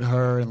over at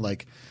her and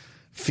like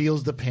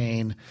feels the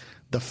pain.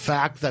 The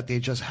fact that they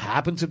just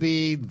happen to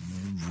be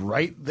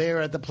right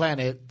there at the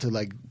planet to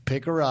like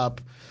pick her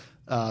up,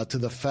 to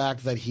the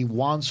fact that he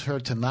wants her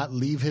to not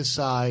leave his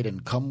side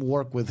and come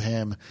work with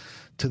him,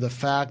 to the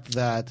fact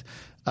that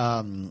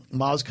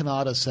Maz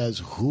Kanata says,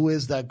 "Who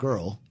is that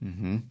girl?"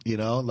 Mm-hmm. You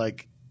know,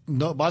 like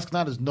no, Maz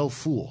Kanata is no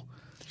fool.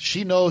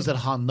 She knows that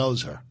Han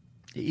knows her.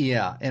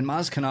 Yeah, and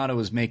Maz Kanata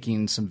was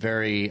making some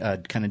very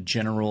kind of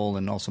general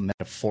and also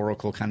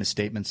metaphorical kind of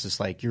statements. It's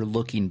like you're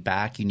looking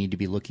back, you need to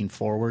be looking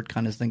forward,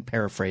 kind of thing.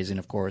 Paraphrasing,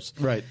 of course.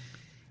 Right.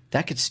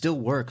 That could still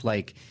work.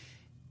 Like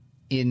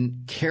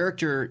in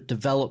character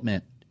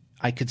development,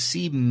 I could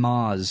see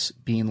Maz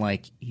being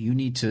like, "You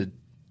need to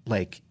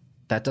like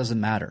that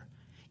doesn't matter."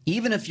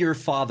 Even if your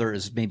father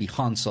is maybe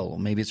Han Solo,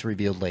 maybe it's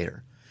revealed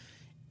later.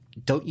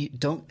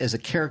 Don't as a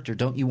character,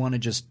 don't you want to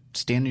just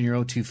stand on your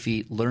own 2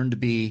 feet, learn to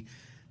be,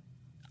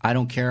 I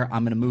don't care,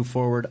 I'm going to move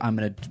forward, I'm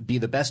going to be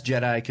the best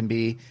Jedi I can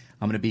be,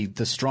 I'm going to be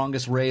the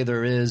strongest Rey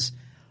there is,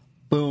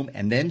 boom,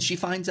 and then she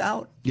finds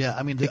out? Yeah,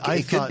 I mean,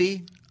 it could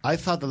be. I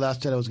thought The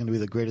Last Jedi was going to be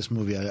the greatest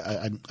movie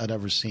I'd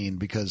ever seen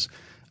because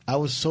I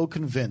was so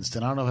convinced,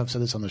 and I don't know if I've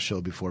said this on the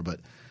show before, but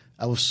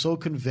I was so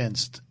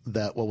convinced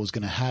that what was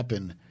going to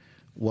happen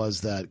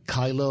was that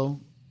Kylo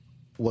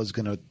was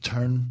going to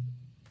turn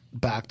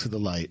back to the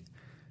light,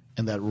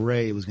 and that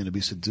Rey was going to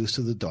be seduced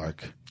to the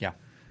dark. Yeah,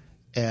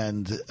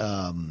 and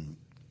that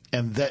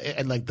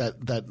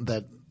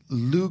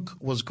Luke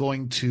was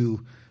going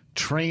to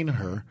train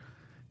her,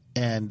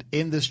 and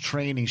in this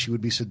training she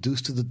would be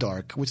seduced to the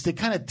dark, which they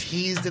kind of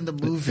teased in the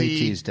movie. They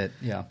teased it,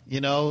 yeah.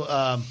 You know,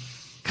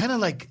 kind of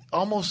like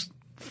almost.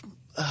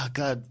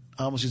 God.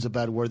 I almost used a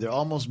bad word there.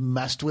 Almost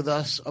messed with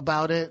us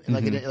about it,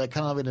 like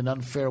kind of in an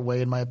unfair way,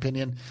 in my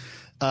opinion.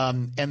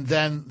 And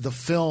then the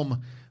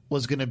film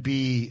was going to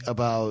be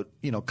about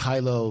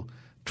Kylo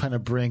trying to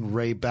bring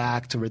Rey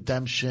back to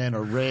redemption,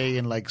 or Rey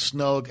and like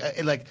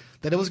Snoke, like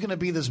that. It was going to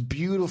be this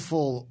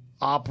beautiful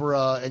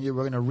opera, and you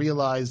were going to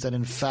realize that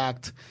in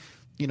fact,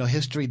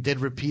 history did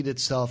repeat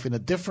itself in a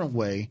different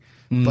way,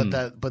 but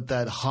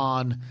that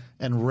Han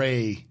and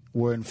Rey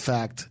were in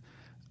fact.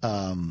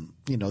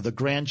 The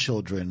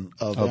grandchildren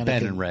of Anakin.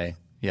 Ben and Rey.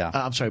 Yeah.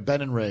 I'm sorry,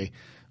 Ben and Rey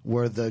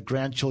were the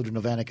grandchildren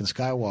of Anakin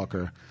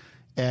Skywalker.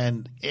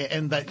 And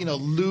that,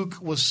 Luke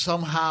was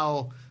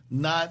somehow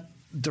not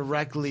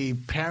directly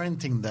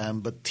parenting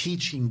them, but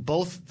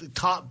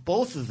taught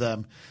both of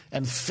them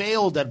and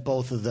failed at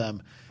both of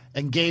them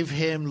and gave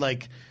him I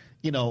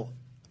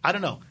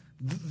don't know.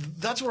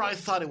 That's where I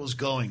thought it was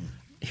going.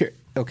 Here,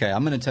 okay,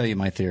 I'm going to tell you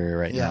my theory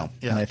right now.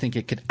 Yeah. And I think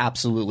it could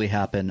absolutely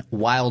happen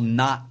while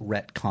not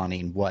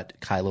retconning what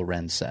Kylo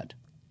Ren said.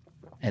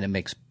 And it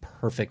makes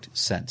perfect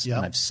sense. Yeah.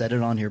 And I've said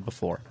it on here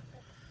before.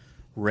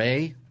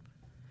 Rey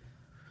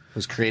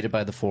was created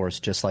by the Force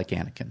just like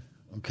Anakin.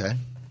 Okay.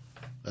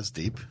 That's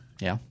deep.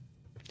 Yeah.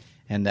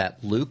 And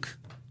that Luke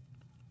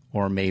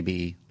or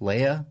maybe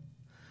Leia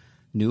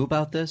knew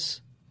about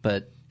this,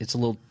 but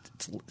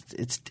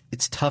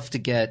it's tough to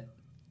get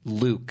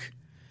Luke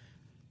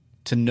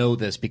to know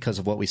this because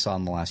of what we saw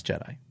in The Last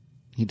Jedi.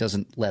 He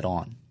doesn't let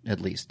on, at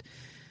least.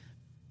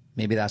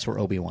 Maybe that's where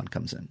Obi-Wan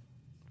comes in.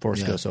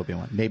 Force Ghost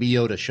Obi-Wan. Maybe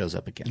Yoda shows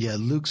up again. Yeah,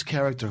 Luke's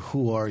character,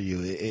 who are you?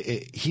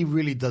 He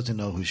really doesn't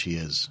know who she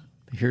is.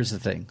 Here's the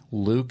thing.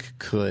 Luke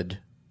could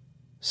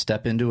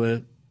step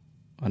into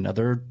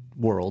another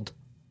world.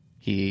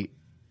 He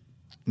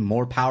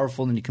more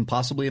powerful than you can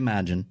possibly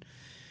imagine.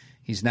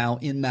 He's now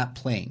in that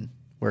plane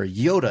where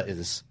Yoda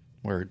is,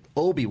 where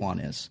Obi-Wan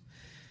is.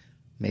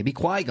 Maybe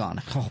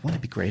Qui-Gon. Oh, wouldn't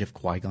it be great if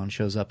Qui-Gon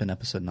shows up in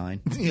Episode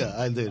 9? Yeah,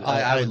 I did.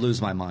 I would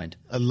lose my mind.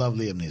 I love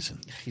Liam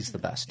Neeson. He's the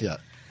best. Yeah.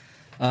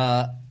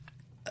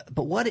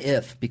 But what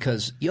if,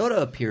 because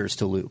Yoda appears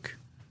to Luke,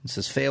 and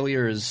says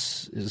failure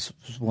is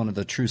one of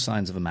the true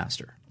signs of a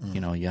master. You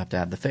know, you have to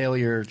have the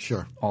failure,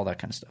 Sure, all that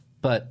kind of stuff.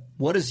 But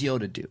what does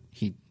Yoda do?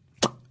 He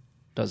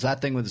does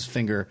that thing with his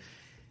finger,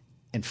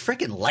 and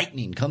frickin'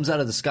 lightning comes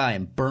out of the sky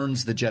and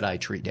burns the Jedi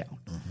tree down.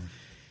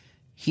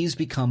 He's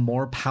become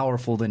more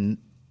powerful than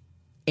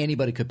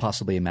anybody could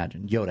possibly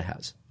imagine. Yoda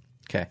has.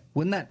 Okay.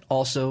 Wouldn't that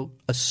also,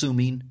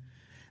 assuming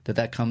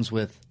that comes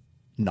with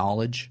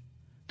knowledge,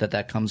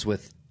 that comes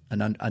with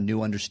a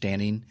new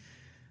understanding,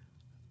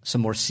 some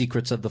more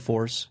secrets of the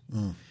Force?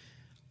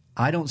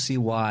 I don't see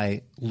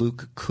why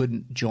Luke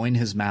couldn't join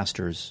his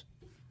masters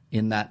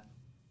in that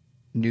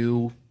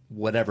new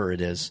whatever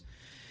it is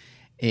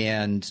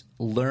and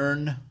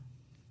learn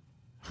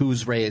who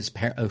Rey's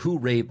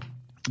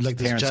Like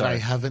this parents Jedi are.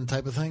 heaven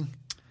type of thing?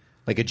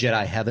 Like a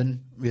Jedi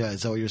heaven? Yeah,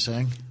 is that what you're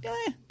saying?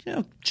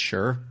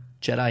 Sure.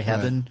 Jedi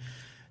heaven.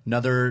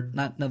 Not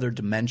another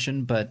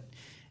dimension, but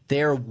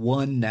they're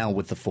one now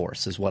with the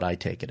Force is what I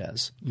take it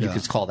as. You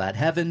could call that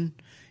heaven.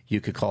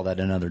 You could call that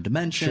another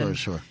dimension.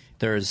 Sure.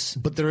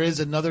 But there is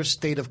another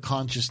state of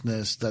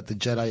consciousness that the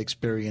Jedi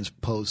experience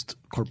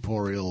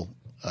post-corporeal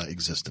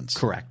existence.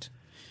 Correct.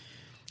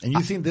 And you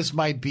think this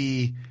might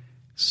be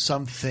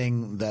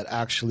something that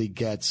actually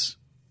gets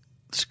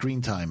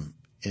screen time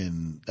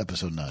in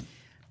Episode 9?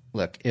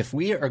 Look, if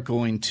we are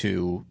going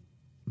to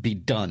be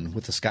done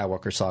with the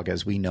Skywalker saga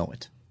as we know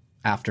it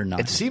after 9.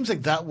 It seems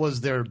like that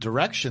was their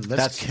direction.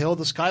 Let's kill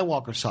the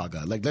Skywalker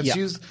saga. Like let's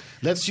use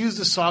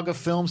the saga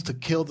films to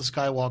kill the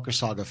Skywalker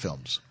saga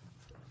films.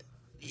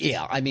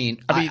 Yeah,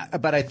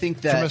 but I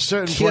think that from a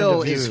certain kill point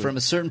of view, is from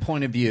a certain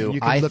point of view.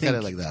 You can look at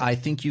it like that. I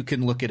think you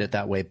can look at it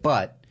that way,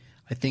 but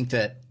I think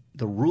that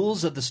the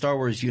rules of the Star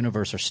Wars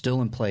universe are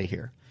still in play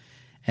here,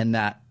 and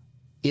that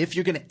if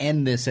you're going to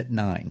end this at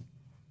 9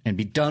 and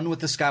be done with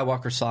the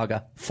Skywalker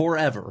saga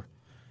forever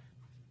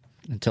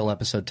until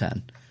Episode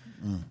 10,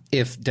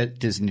 if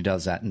Disney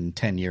does that in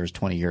 10 years,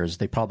 20 years,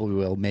 they probably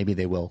will. Maybe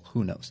they will.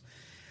 Who knows?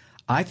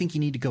 I think you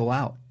need to go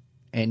out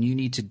and you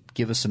need to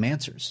give us some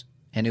answers.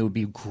 And it would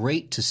be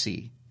great to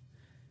see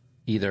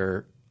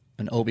either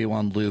an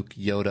Obi-Wan, Luke,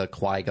 Yoda,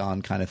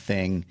 Qui-Gon kind of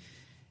thing,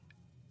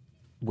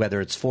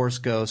 whether it's Force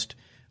Ghost,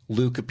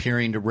 Luke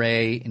appearing to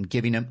Rey and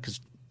giving him, because,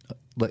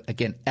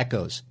 again,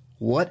 echoes.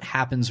 What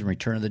happens in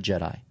Return of the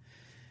Jedi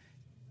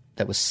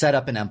that was set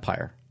up in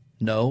Empire?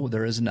 No,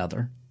 there is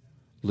another.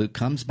 Luke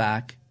comes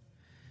back.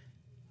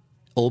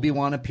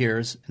 Obi-Wan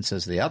appears and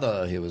says, the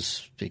other he was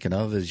speaking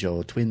of is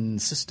your twin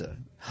sister,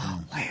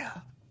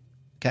 Leia.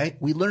 Okay?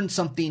 We learned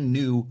something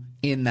new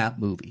in that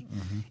movie.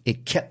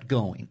 It kept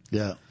going.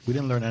 Yeah. We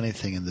didn't learn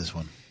anything in this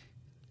one.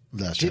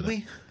 Did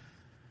we?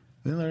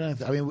 We didn't learn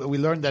anything. I mean, we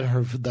learned that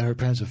her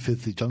parents are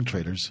filthy junk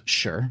traders.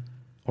 Sure.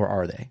 Or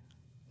are they?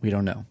 We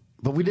don't know.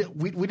 But we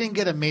didn't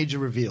get a major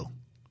reveal.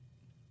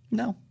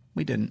 No,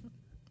 we didn't.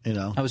 You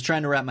know, I was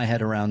trying to wrap my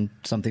head around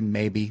something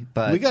maybe,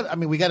 but we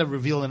got a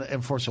reveal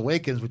in Force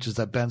Awakens, which is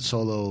that Ben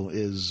Solo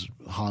is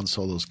Han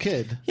Solo's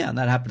kid. Yeah, and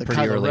that happened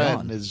pretty Kylo early Ren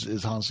on.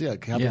 Is Han's? Yeah,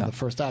 it happened in the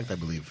first act, I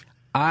believe.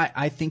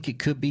 I think it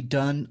could be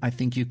done. I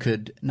think you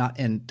could not.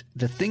 And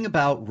the thing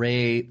about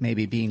Rey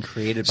maybe being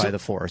created by the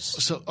Force.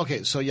 So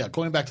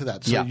going back to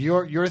that. So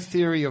your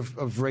theory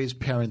of Rey's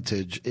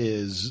parentage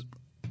is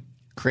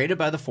created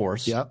by the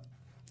Force. Yep.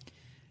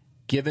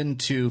 Given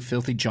to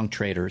filthy junk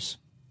traders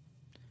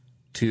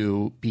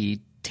to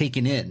be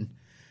taken in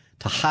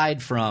to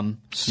hide from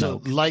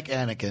Snoke. So like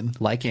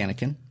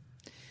Anakin.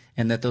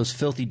 And that those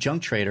filthy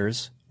junk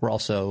traders were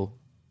also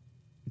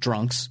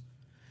drunks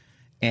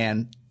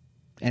and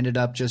ended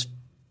up just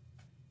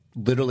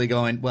literally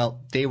going, well,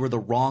 they were the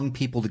wrong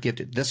people to give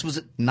to. This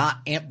was not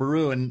Aunt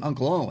Beru and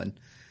Uncle Owen.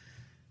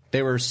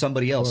 They were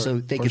somebody else. So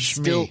they could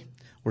still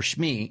 – or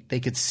Shmi. They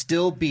could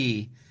still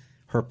be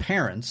her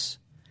parents.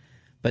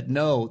 But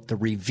no, the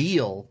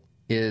reveal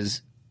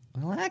is,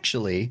 well,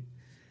 actually –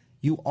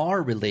 you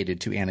are related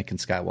to Anakin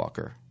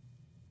Skywalker.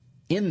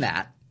 In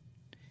that,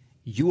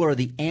 you are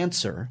the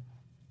answer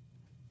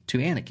to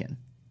Anakin,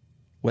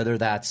 whether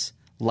that's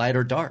light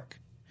or dark.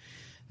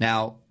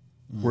 Now,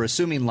 we're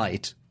assuming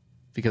light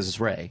because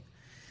it's Rey.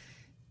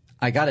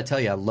 I got to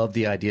tell you, I love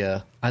the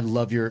idea. I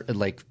love your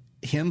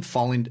him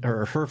falling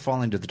or her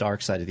falling to the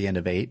dark side at the end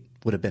of 8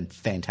 would have been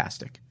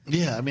fantastic.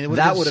 Yeah, I mean,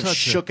 that would have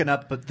shooken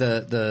up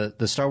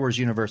the Star Wars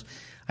universe.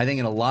 I think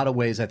in a lot of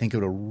ways, it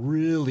would have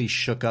really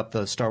shook up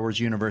the Star Wars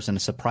universe in a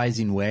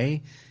surprising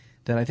way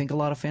that I think a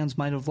lot of fans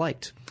might have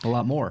liked a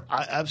lot more.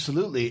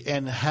 Absolutely.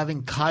 And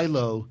having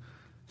Kylo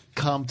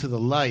come to the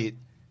light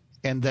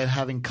and then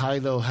having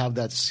Kylo have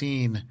that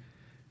scene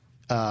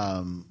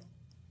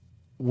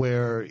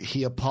where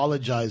he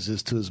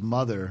apologizes to his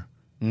mother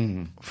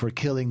for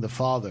killing the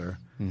father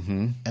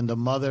and the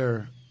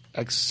mother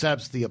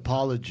accepts the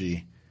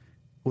apology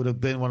would have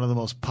been one of the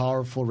most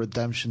powerful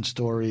redemption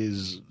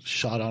stories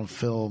shot on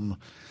film,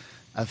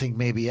 I think,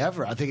 maybe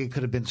ever. I think it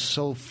could have been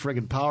so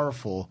friggin'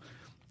 powerful.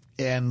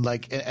 And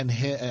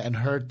and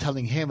her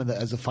telling him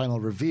as a final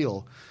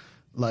reveal,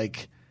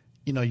 like,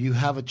 you know, you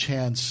have a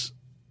chance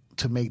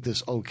to make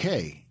this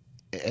okay.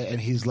 And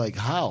he's like,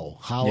 how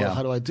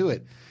do I do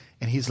it?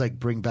 And he's like,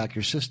 bring back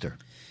your sister.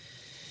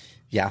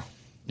 Yeah.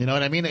 You know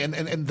what I mean?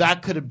 And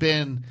that could have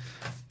been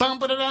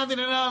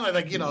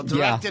like, you know,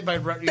 directed by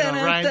Ryan.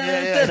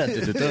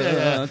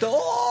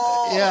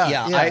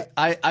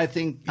 I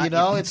think, you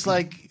know, it's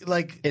like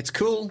it's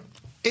cool.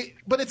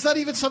 But it's not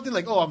even something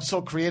like, oh, I'm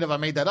so creative, I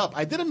made that up.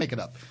 I didn't make it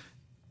up.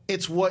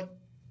 It's what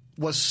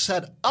was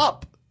set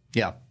up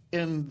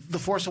in The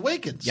Force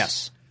Awakens.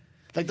 Yes.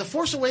 Like The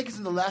Force Awakens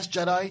and The Last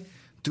Jedi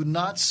do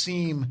not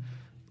seem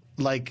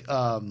like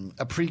a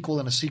prequel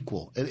and a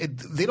sequel.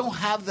 They don't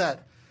have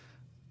that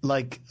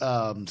like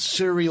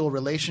serial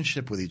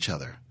relationship with each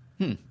other.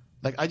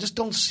 Like I just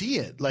don't see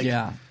it. Like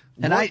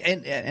and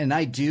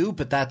I do,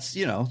 but that's,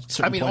 you know,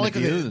 I mean, only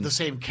because the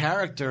same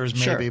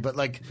characters maybe, but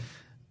like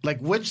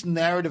which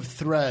narrative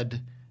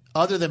thread,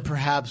 other than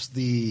perhaps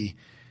the,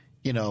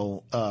 you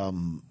know,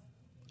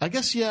 I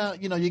guess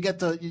you know, you get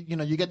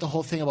the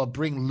whole thing about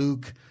bring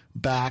Luke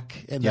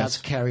back, and that's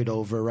carried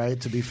over, right?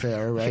 To be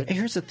fair, right?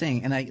 Here's the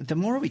thing, and the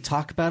more we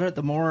talk about it,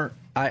 the more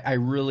I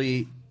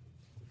really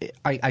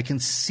can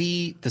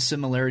see the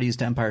similarities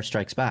to Empire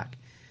Strikes Back.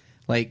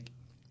 Like,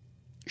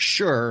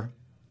 sure,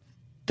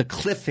 the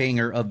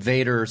cliffhanger of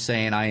Vader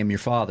saying "I am your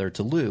father"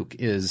 to Luke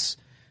is.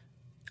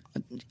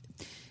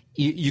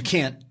 You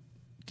can't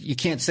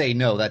say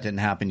no, that didn't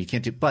happen. You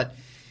can't do, but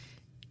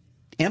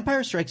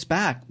Empire Strikes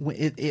Back.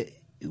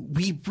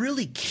 We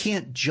really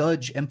can't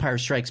judge Empire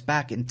Strikes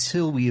Back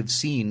until we have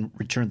seen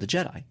Return of the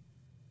Jedi.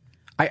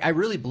 I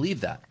really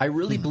believe that. I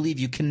really believe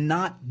you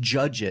cannot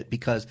judge it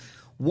because,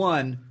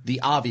 one,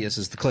 the obvious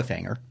is the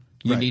cliffhanger.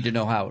 You need to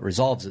know how it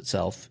resolves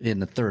itself in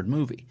the third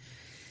movie.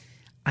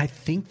 I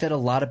think that a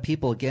lot of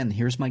people, again,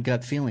 here's my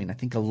gut feeling. I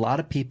think a lot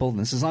of people, and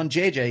this is on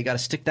JJ, you got to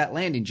stick that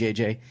landing,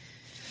 JJ.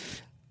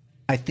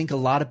 I think a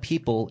lot of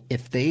people,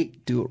 if they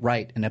do it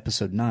right in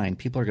episode 9,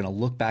 people are going to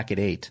look back at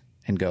 8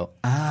 and go,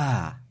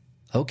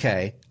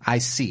 okay, I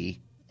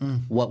see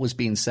what was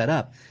being set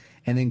up.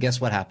 And then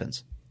guess what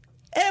happens?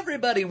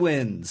 Everybody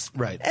wins.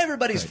 Right.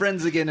 Everybody's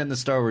friends again in the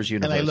Star Wars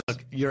universe. And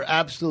look, you're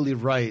absolutely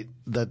right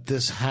that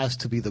this has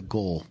to be the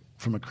goal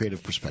from a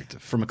creative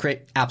perspective.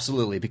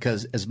 Absolutely,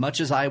 because as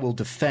much as I will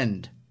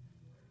defend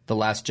The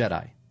Last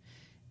Jedi,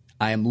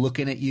 I am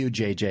looking at you,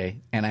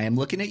 JJ, and I am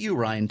looking at you,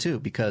 Ryan, too,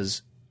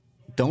 because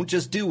don't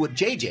just do what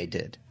JJ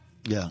did.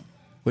 Yeah.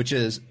 Which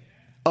is,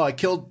 I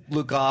killed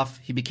Luke off.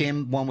 He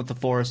became one with the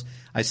Force.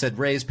 I said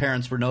Rey's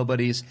parents were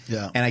nobodies.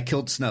 Yeah. And I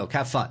killed Snoke.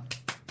 Have fun.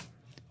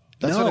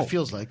 That's what it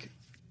feels like.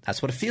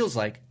 That's what it feels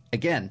like.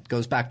 Again,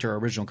 goes back to our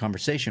original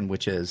conversation,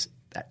 which is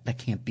that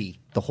can't be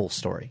the whole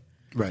story.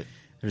 Right.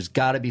 There's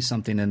got to be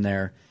something in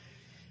there.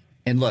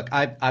 And look,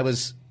 I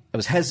was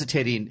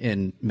hesitating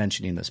in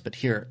mentioning this, but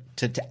here,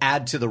 to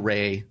add to the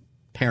Rey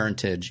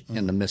parentage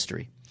and the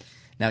mystery.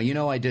 Now, you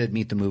know I did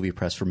Meet the Movie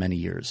Press for many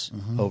years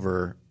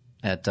over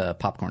at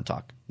Popcorn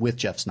Talk with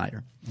Jeff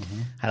Snyder.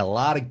 Had a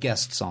lot of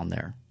guests on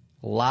there,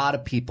 a lot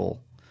of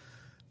people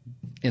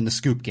in the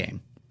scoop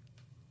game.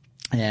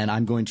 And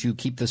I'm going to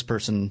keep this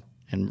person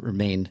and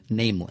remain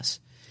nameless.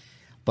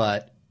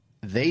 But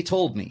they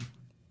told me,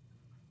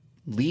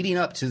 leading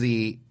up to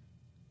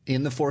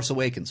in The Force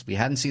Awakens, we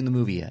hadn't seen the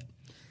movie yet,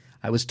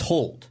 I was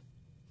told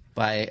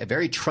by a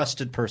very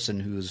trusted person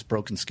who's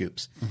broken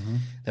scoops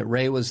that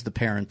Rey was the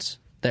parent,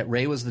 that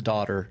Rey was the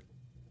daughter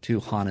to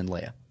Han and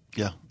Leia.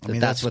 Yeah. I mean,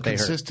 that's what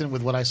consistent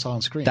with what I saw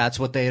on screen. That's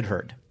what they had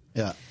heard.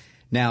 Yeah.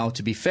 Now,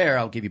 to be fair,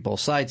 I'll give you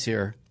both sides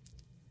here.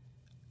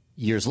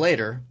 Years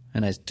later,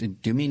 and I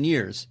do mean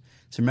years.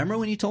 So remember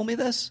when you told me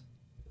this?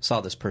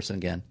 Saw this person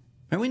again.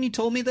 Remember when you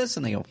told me this?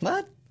 And they go,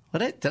 what?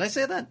 Did I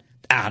say that?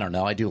 I don't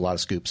know. I do a lot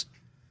of scoops.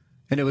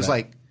 And it was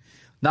like,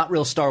 not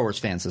real Star Wars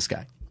fans, this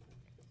guy.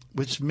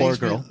 Which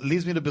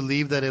leads me to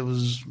believe that it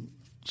was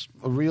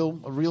a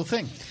real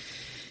thing.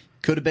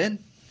 Could have been.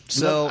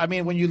 So, I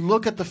mean, when you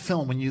look at the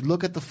film, when you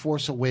look at The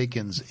Force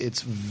Awakens,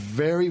 it's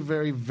very,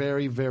 very,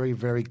 very, very,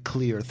 very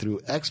clear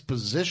through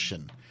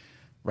exposition,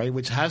 right,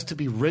 which has to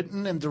be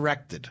written and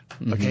directed,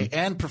 okay,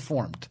 and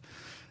performed,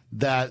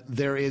 that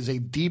there is a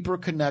deeper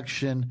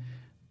connection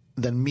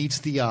than meets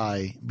the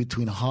eye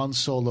between Han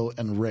Solo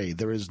and Rey.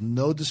 There is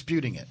no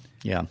disputing it.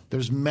 Yeah.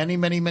 There's many,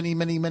 many, many,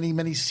 many, many,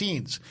 many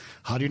scenes.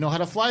 How do you know how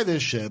to fly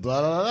this ship?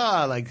 Blah, blah,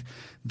 blah. Like,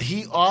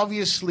 he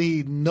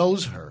obviously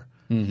knows her.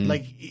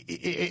 Like,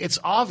 it's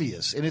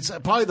obvious. And it's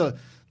probably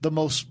the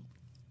most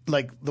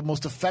like the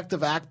most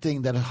effective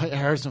acting that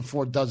Harrison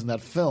Ford does in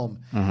that film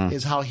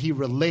is how he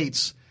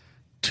relates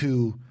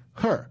to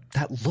her.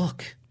 That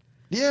look.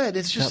 Yeah, and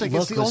it's just That like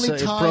it's look the only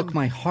was, time. It broke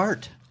my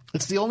heart.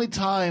 It's the only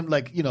time,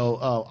 like,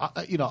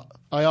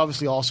 I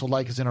obviously also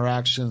like his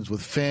interactions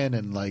with Finn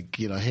and, like,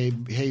 hey,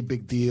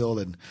 big deal,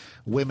 and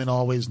women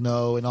always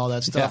know and all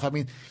that stuff. Yeah. I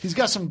mean, he's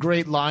got some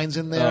great lines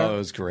in there. Oh, it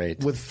was great.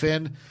 With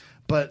Finn,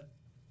 but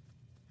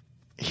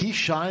he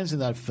shines in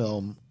that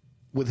film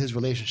with his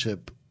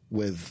relationship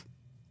with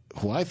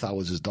who I thought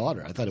was his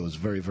daughter. I thought it was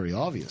very, very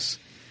obvious.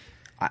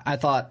 I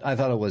thought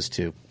it was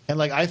too. And,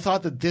 like, I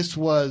thought that this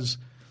was...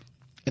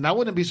 And I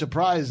wouldn't be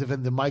surprised if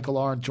in the Michael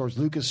Arndt, George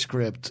Lucas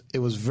script, it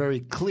was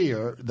very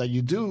clear that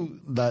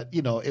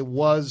it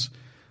was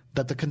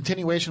that the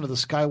continuation of the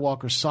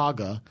Skywalker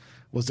saga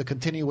was the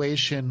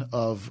continuation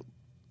of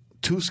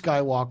two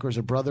Skywalkers,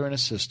 a brother and a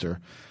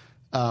sister,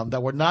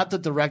 that were not the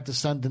direct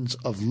descendants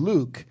of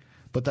Luke,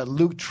 but that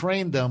Luke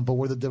trained them, but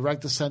were the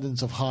direct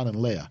descendants of Han and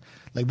Leia.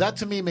 Like, that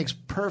to me makes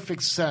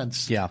perfect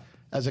sense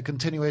as a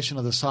continuation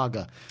of the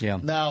saga. Yeah.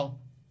 Now,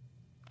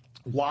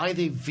 why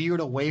they veered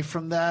away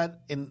from that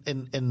in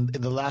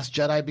The Last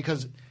Jedi,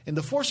 because in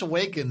The Force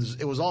Awakens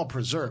it was all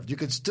preserved. You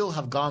could still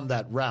have gone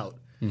that route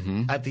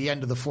at the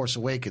end of The Force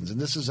Awakens.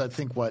 And this is, I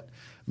think, what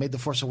made The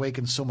Force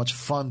Awakens so much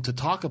fun to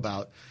talk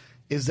about,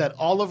 is that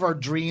all of our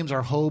dreams,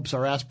 our hopes,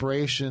 our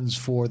aspirations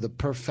for the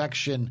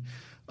perfection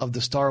of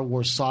the Star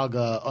Wars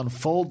saga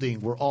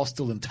unfolding were all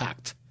still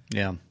intact.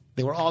 Yeah.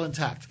 They were all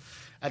intact.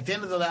 At the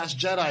end of The Last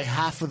Jedi,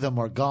 half of them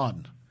are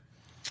gone.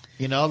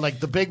 Like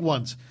the big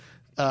ones.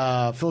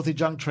 Filthy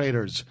junk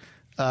traders,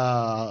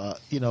 Kylo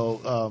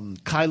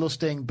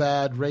staying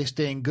bad, Rey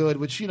staying good,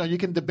 which, you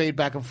can debate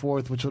back and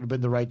forth, which would have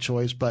been the right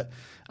choice, but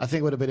I think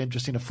it would have been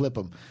interesting to flip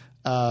them.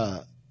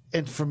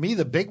 And for me,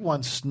 the big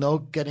one,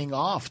 Snoke getting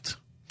offed.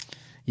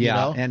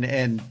 Yeah,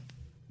 and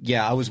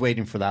I was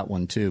waiting for that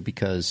one too,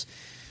 because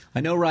I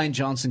know Rian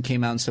Johnson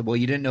came out and said, well,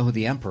 you didn't know who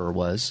the Emperor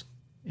was,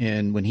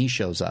 and when he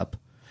shows up,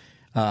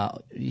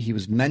 he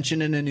was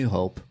mentioned in A New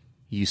Hope,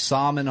 you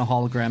saw him in a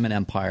hologram in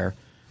Empire,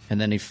 and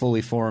then he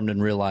fully formed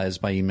and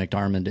realized by Ian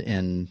McDiarmid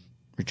in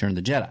Return of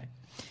the Jedi.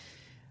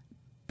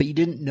 But you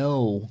didn't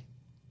know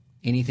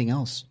anything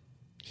else.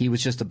 He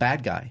was just a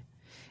bad guy.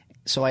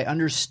 So I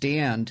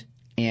understand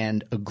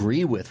and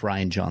agree with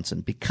Rian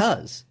Johnson,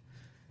 because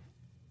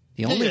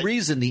the only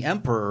reason the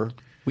Emperor,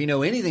 we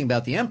know anything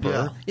about the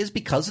Emperor, is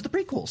because of the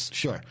prequels.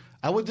 Sure.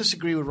 I would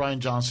disagree with Rian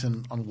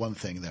Johnson on one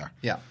thing there.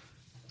 Yeah.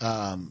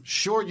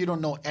 Sure, you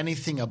don't know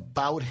anything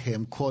about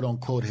him, quote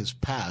unquote, his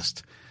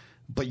past,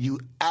 but you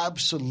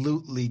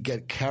absolutely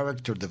get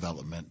character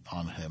development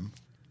on him.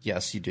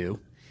 Yes, you do.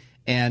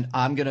 And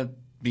I'm gonna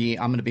be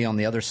on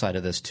the other side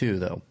of this too,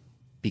 though,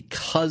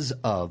 because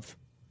of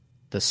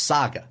the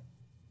saga,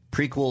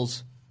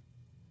 prequels,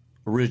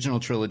 original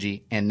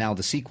trilogy, and now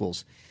the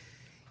sequels.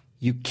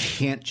 You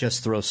can't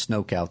just throw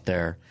Snoke out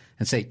there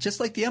and say,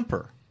 just like the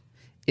Emperor.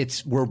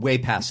 We're way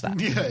past that.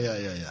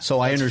 Yeah. So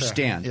I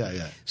understand. Fair.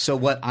 Yeah. So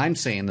what I'm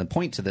saying, the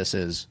point to this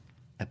is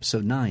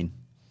Episode 9.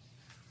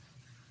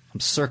 I'm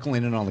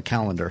circling it on the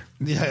calendar.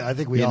 Yeah, I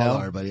think we all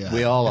are, but yeah.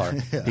 We all are.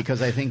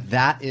 Because I think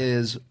that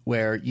is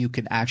where you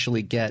can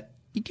actually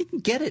you can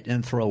get it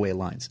in throwaway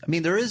lines. I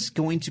mean, there is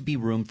going to be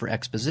room for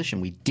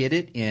exposition. We did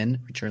it in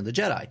Return of the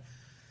Jedi.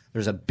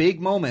 There's a big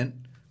moment,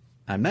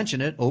 I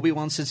mentioned it,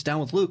 Obi-Wan sits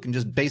down with Luke and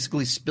just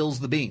basically spills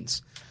the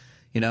beans.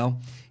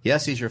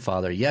 Yes, he's your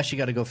father. Yes, you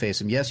got to go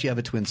face him. Yes, you have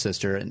a twin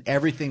sister. And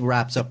everything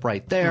wraps up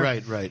right there.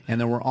 Right.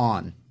 And then we're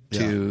on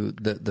to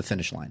the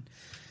finish line.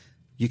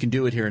 You can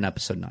do it here in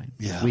Episode 9.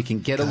 Yeah. We can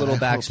get a little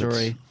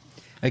backstory.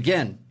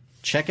 Again,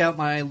 check out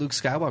my Luke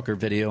Skywalker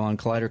video on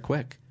Collider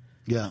Quick.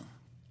 Yeah.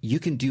 You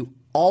can do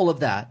all of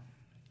that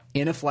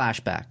in a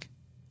flashback,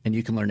 and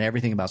you can learn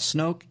everything about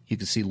Snoke. You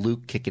can see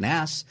Luke kicking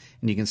ass,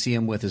 and you can see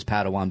him with his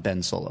Padawan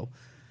Ben Solo.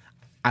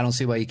 I don't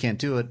see why you can't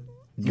do it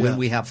when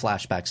we have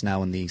flashbacks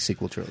now in the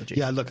sequel trilogy.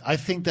 Yeah, look, I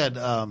think that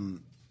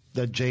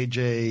that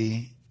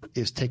JJ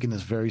is taking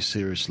this very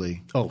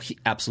seriously. Oh, he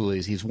absolutely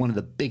is. He's one of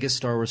the biggest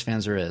Star Wars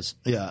fans there is.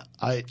 Yeah,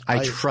 I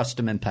trust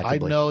him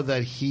impeccably. I know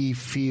that he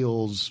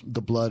feels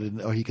the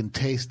blood, or he can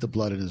taste the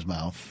blood in his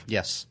mouth.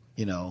 Yes.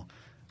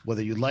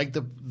 Whether you like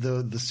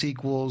the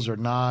sequels or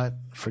not,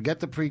 forget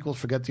the prequels,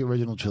 forget the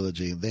original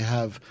trilogy. They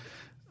have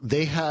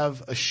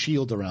a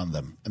shield around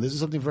them, and this is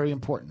something very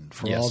important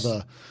for all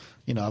the.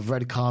 I've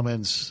read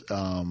comments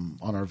on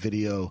our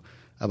video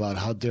about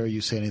how dare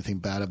you say anything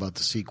bad about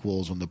the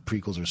sequels when the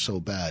prequels are so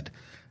bad.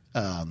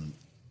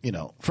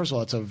 First of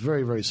all, it's a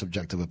very, very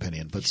subjective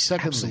opinion. But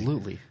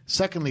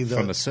secondly,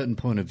 from a certain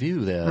point of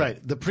view,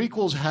 the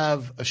prequels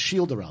have a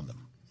shield around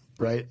them,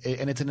 right?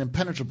 And it's an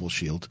impenetrable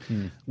shield,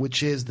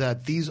 which is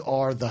that these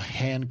are the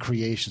hand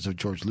creations of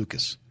George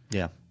Lucas.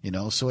 Yeah,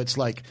 so it's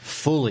like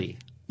fully.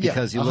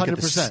 Because you look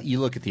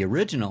 100%. At the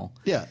original,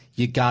 yeah,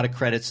 you got to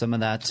credit some of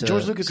that to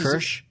George Lucas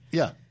Kirsch.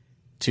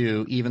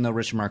 To even though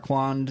Richard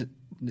Marquand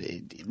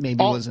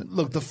maybe wasn't.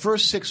 Look, the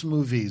first 6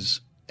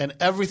 movies and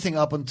everything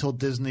up until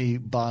Disney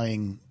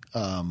buying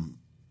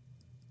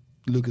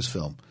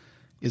Lucasfilm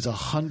is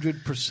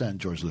 100%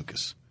 George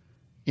Lucas.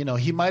 You know,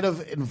 he might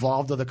have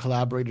involved other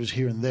collaborators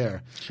here and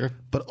there. Sure.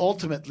 But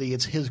ultimately,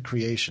 it's his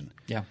creation.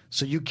 Yeah.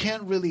 So you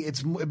can't really –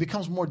 it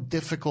becomes more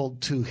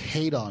difficult to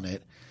hate on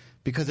it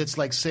because it's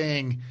like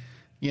saying,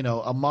 you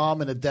know, a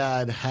mom and a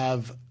dad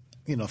have,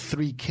 you know,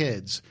 3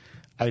 kids.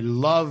 I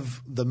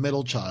love the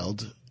middle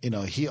child. You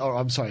know,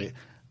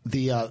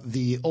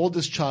 the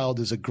oldest child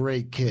is a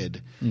great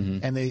kid,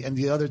 and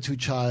the other two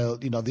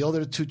the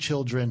other 2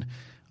 children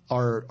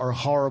are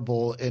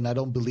horrible, and I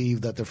don't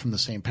believe that they're from the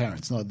same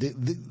parents. No,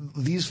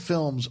 these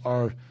films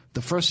are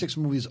the first 6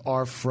 movies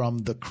are from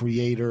the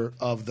creator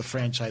of the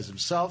franchise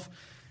himself.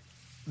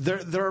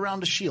 They're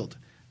around a shield.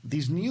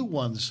 These new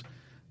ones,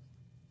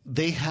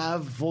 they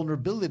have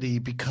vulnerability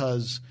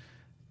because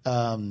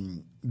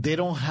they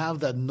don't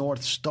have that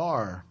North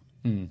Star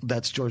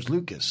that's George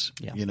Lucas.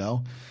 Yeah. You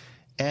know.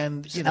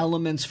 And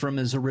elements from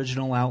his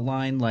original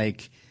outline,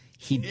 like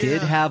he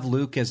did have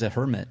Luke as a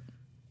hermit.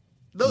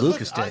 No,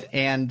 Lucas look, did,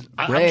 and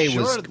I'm Rey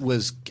sure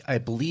was I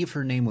believe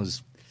her name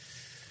was.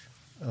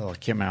 Oh, I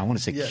can't remember. I want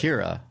to say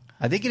Kira.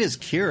 I think it is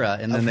Kira,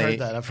 and then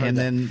I've heard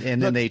that.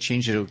 Then they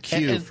changed it to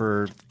Q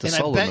for the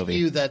solo movie. And I bet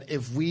you that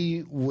if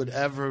we would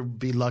ever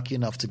be lucky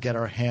enough to get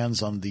our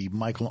hands on the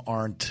Michael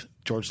Arndt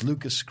George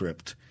Lucas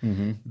script,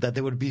 that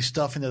there would be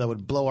stuff in there that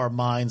would blow our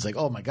minds. Like,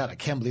 oh my god, I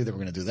can't believe they were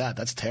going to do that.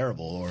 That's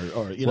terrible.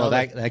 Or you know,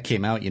 that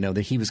came out. You know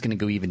that he was going to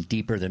go even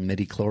deeper than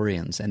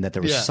midichlorians, and that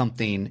there was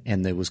something,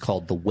 and it was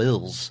called the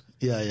Wills.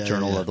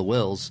 Journal of the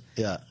Wills.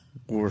 Yeah.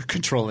 Were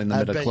controlling the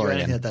midichlorian. I bet you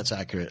anything that's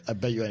accurate. I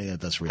bet you anything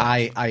that's real.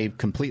 I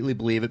completely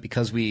believe it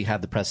because we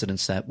have the precedent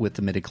set with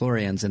the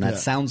midichlorians, and that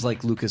sounds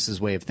like Lucas's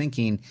way of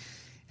thinking.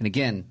 And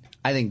again,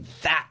 I think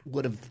that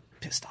would have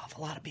pissed off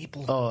a lot of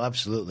people. Oh,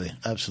 absolutely.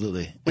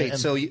 Absolutely. Wait,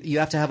 so you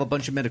have to have a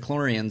bunch of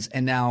midichlorians,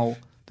 and now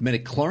the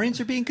midichlorians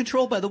are being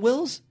controlled by the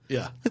Wills?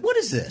 Yeah. Like, what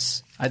is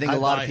this? I think a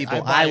lot of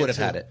people, I would have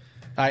had it.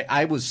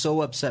 I was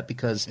so upset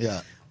because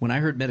when I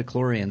heard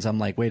midichlorians, I'm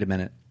like, wait a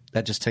minute.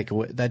 That just took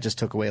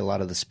away a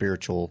lot of the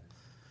spiritual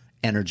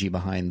energy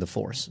behind the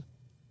Force.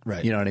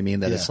 Right. You know what I mean?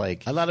 That it's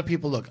like a lot of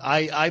people look.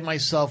 I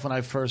myself, when I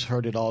first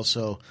heard it,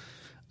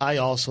 I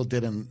also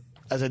didn't.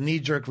 As a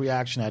knee-jerk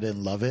reaction, I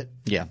didn't love it.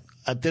 Yeah.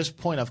 At this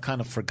point, I've kind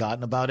of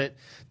forgotten about it.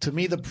 To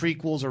me, the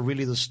prequels are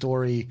really the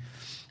story.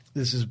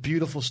 This is a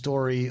beautiful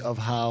story of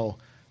how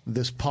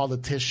this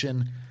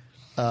politician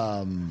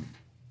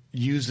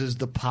uses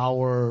the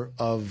power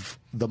of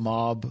the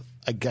mob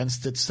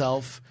against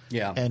itself.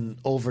 Yeah. And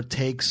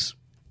overtakes,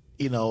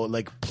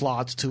 like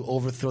plots to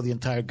overthrow the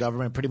entire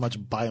government pretty much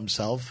by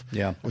himself.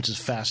 Yeah. Which is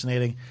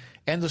fascinating.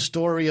 And the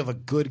story of a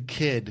good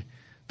kid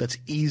that's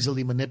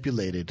easily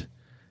manipulated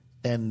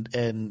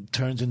and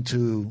turns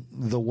into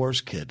the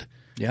worst kid.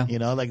 Yeah.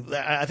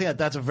 I think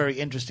that's a very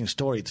interesting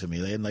story to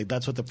me. And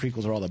that's what the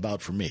prequels are all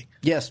about for me.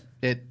 Yes,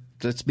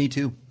 that's me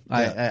too.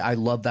 Yeah. I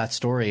love that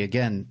story.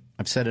 Again,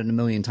 I've said it a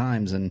million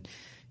times, and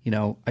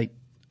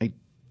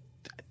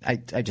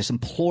I just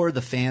implore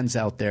the fans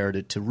out there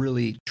to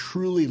really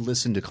truly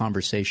listen to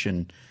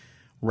conversation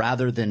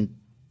rather than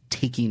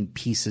taking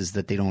pieces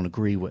that they don't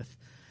agree with.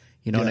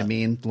 You know what I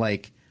mean?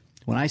 Like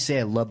when I say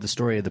I love the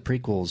story of the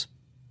prequels,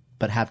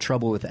 but have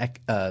trouble with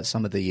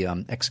some of the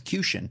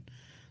execution,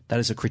 that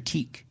is a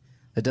critique.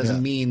 That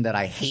doesn't mean that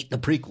I hate the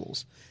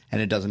prequels, and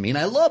it doesn't mean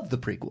I love the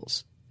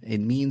prequels. It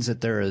means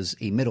that there is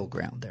a middle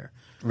ground there.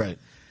 Right.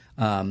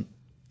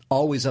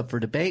 Always up for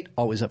debate,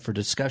 always up for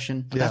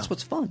discussion. But that's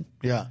what's fun.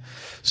 Yeah.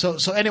 So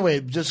anyway,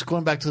 just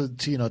going back to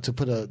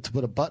put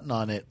a button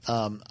on it.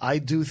 I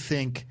do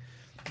think,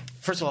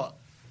 first of all,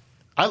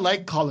 I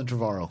like Colin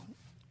Trevorrow.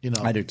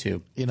 I do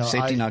too.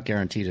 Safety Not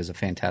Guaranteed is a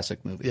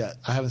fantastic movie. Yeah,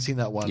 I haven't seen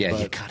that one. Yeah,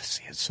 but you got to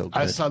see it. It's so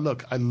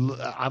good.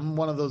 I'm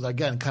one of those,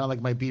 again, kind of like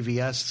my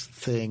BVS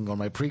thing or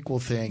my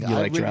prequel thing. You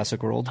like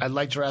Jurassic World? I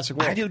like Jurassic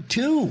World. I do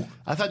too.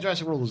 I thought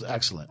Jurassic World was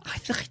excellent. I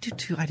do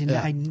too.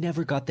 I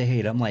never got the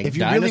hate. I'm like, if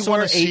you dinosaur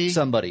really ate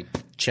somebody.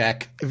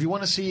 Check. If you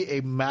want to see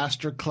a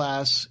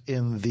masterclass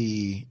in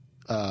the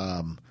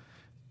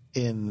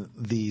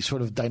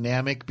sort of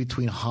dynamic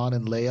between Han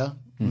and Leia,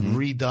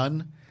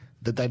 redone,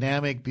 the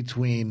dynamic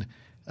between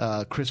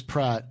Chris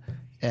Pratt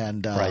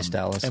and Bryce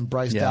Dallas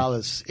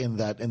Dallas in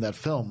that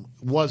film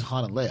was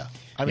Han and Leia.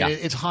 I mean,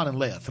 it's Han and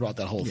Leia throughout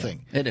that whole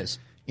thing. It is,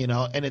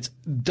 and it's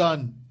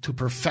done to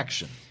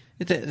perfection.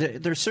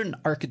 There's certain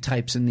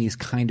archetypes in these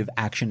kind of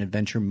action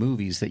adventure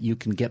movies that you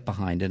can get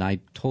behind, and I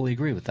totally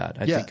agree with that.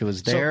 I think it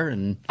was there,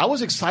 and I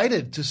was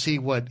excited to see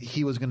what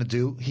he was going to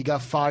do. He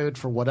got fired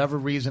for whatever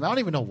reason. I don't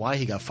even know why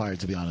he got fired,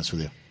 to be honest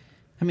with you.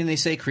 I mean, they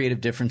say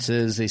creative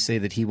differences. They say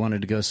that he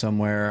wanted to go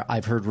somewhere.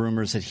 I've heard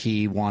rumors that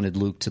he wanted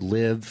Luke to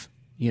live,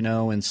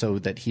 and so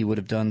that he would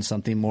have done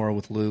something more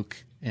with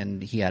Luke,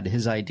 and he had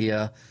his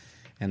idea,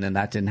 and then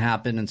that didn't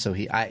happen, and so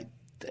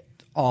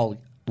all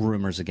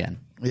rumors again.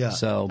 Yeah.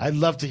 So I'd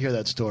love to hear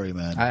that story,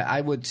 man. I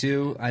would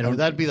too.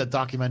 That'd be the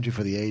documentary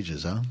for the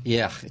ages, huh?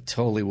 Yeah, it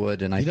totally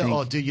would. And I think,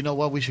 oh, dude, you know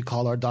what? We should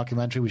call our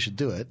documentary. We should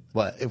do it.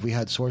 What? If we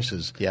had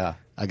sources? Yeah.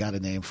 I got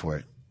a name for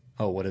it.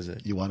 Oh, what is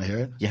it? You want to hear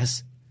it?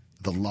 Yes.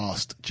 The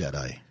Lost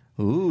Jedi.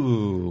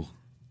 Ooh,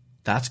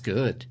 that's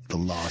good. The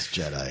Lost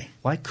Jedi.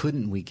 Why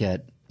couldn't we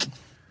get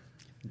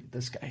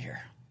this guy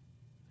here.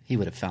 He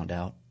would have found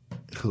out.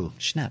 Who?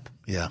 Schnepp.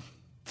 Yeah.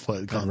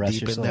 What, gone Rest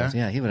deep your in souls. there?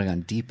 Yeah, he would have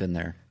gone deep in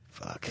there.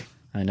 Fuck.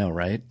 I know,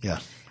 right? Yeah.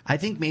 I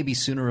think maybe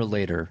sooner or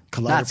later.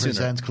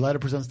 Collider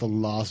presents The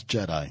Lost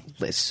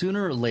Jedi.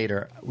 Sooner or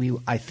later,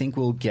 I think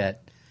we'll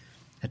get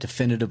a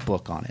definitive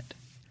book on it.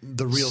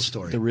 The real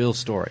story. The real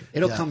story.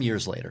 It'll Yeah. come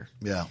years later.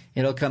 Yeah.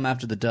 It'll come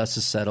after the dust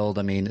is settled.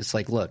 I mean, it's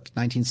like, look,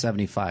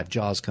 1975,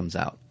 Jaws comes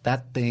out.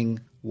 That thing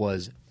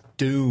was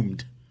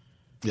doomed.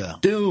 Yeah.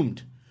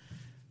 Doomed.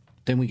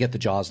 Then we get the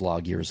Jaws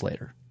log years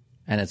later.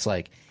 And it's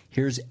like,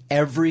 here's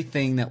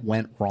everything that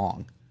went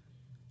wrong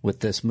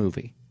with this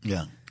movie.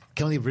 Yeah.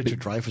 Can't believe Richard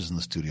Dreyfuss was in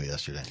the studio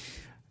yesterday.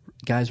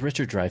 Guys,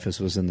 Richard Dreyfuss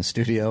was in the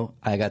studio.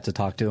 I got to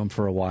talk to him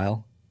for a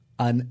while.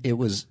 It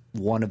was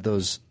one of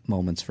those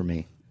moments for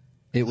me.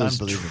 It was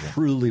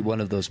truly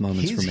one of those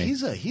moments for me.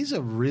 He's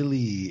a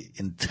really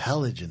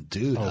intelligent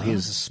dude. Oh,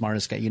 he's the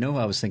smartest guy. You know who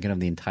I was thinking of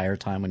the entire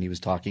time when he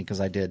was talking?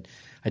 Because I did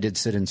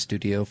sit in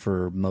studio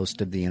for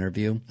most of the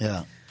interview.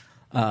 Yeah.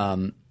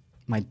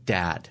 My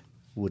dad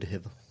would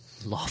have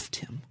loved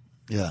him.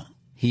 Yeah.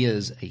 He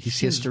is a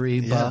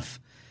history buff.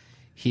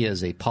 He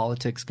is a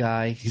politics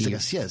guy. He's like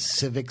a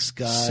civics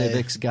guy.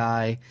 Civics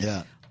guy.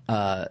 Yeah.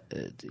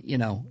 You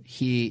know,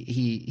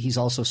 he's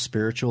also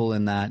spiritual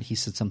in that he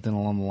said something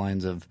along the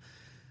lines of,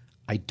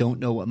 I don't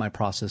know what my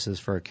process is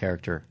for a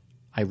character.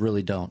 I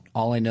really don't.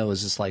 All I know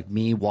is it's like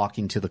me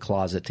walking to the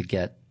closet to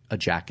get a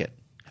jacket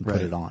and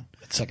put it on.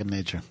 It's second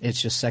nature.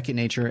 It's just second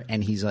nature.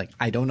 And he's like,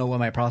 I don't know what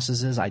my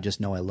process is. I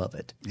just know I love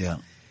it. Yeah.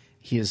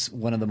 He is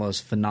one of the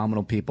most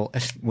phenomenal people.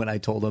 When I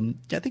told him,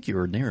 I think you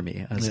were near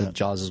me. I said,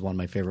 Jaws is one of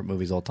my favorite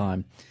movies all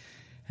time.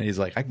 And he's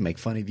like, I can make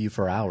fun of you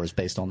for hours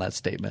based on that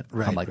statement.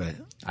 Right, I'm like, right.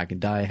 I can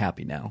die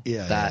happy now.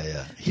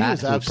 Yeah. He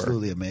was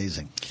absolutely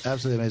amazing.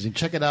 Absolutely amazing.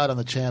 Check it out on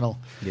the channel.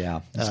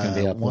 Yeah, it's going to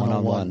be up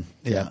one-on-one.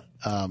 Yeah.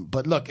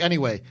 But look,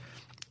 anyway,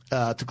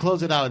 to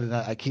close it out, and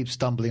I keep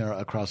stumbling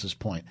across this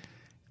point,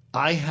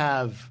 I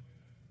have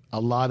a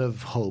lot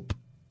of hope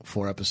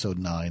for Episode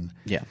 9.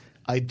 Yeah.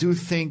 I do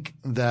think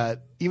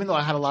that even though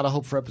I had a lot of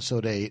hope for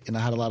Episode 8 and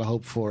I had a lot of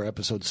hope for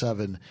Episode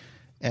 7,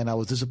 and I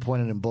was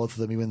disappointed in both of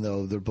them, even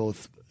though they're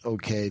both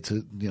okay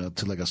to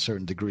like a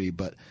certain degree,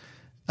 but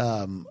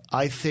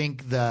I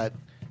think that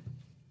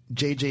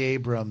J.J.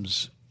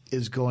 Abrams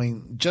is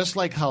going just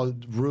like how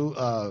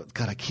God,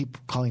 I keep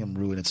calling him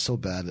Ruin. It's so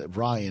bad.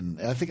 Ryan.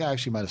 I think I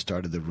actually might have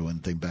started the Ruin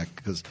thing back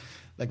because,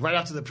 like, right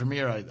after the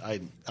premiere, I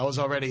was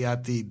already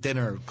at the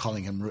dinner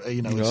calling him.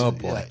 Oh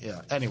boy.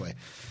 Yeah. Anyway,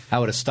 I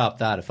would have stopped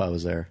that if I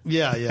was there.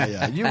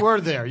 Yeah. You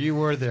were there.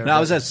 No, I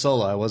was at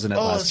Solo. I wasn't at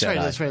Last Jedi.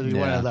 That's right. We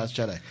weren't at Last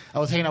Jedi. I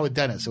was hanging out with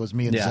Dennis. It was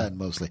me and Zen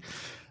mostly.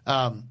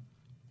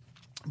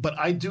 But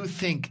I do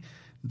think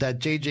that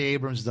J.J.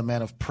 Abrams is a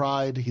man of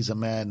pride. He's a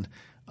man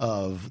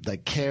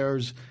that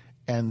cares,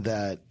 and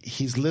that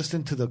he's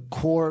listened to the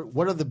core.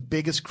 What are the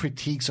biggest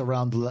critiques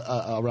around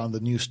the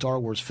new Star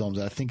Wars films?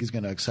 I think he's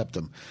going to accept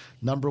them.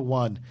 Number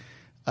one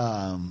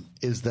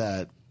is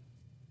that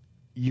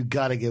you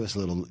got to give us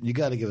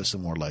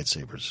some more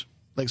lightsabers.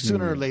 Like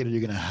sooner or later,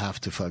 you're going to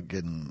have to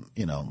fucking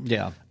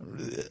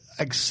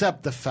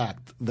accept the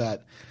fact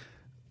that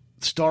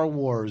Star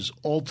Wars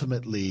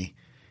ultimately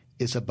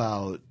is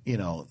about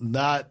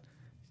not.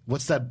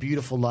 What's that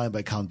beautiful line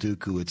by Count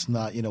Dooku? It's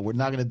not, we're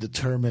not going to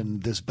determine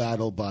this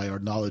battle by our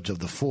knowledge of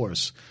the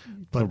Force,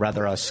 but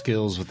rather our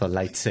skills with the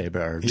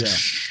lightsaber.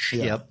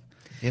 Yeah.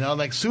 Yep.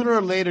 Like sooner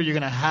or later, you're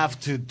going to have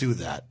to do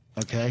that.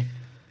 Okay.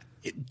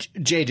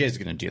 JJ's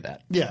going to do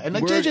that. Yeah, and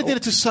like JJ did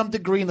it to some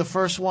degree in the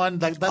first one.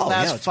 Like that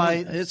last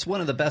fight, it's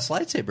one of the best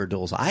lightsaber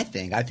duels. I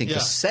think the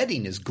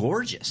setting is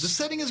gorgeous. The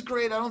setting is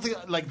great. I don't think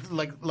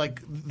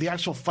like the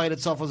actual fight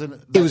itself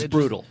wasn't. It was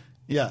brutal.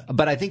 Yeah,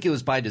 but I think it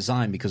was by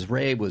design because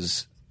Rey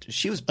was.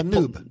 She was a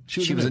noob.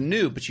 She was a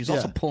noob, but she was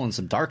also pulling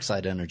some dark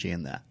side energy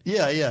in that.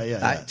 Yeah.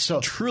 I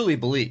truly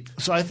believe.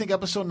 So I think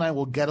Episode 9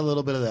 will get a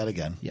little bit of that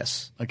again.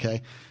 Yes.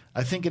 Okay.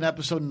 I think in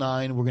Episode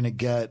 9 we're going to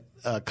get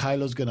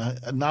Kylo's going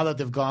to, now that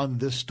they've gone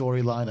this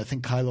storyline, I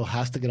think Kylo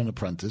has to get an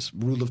apprentice.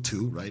 Rule of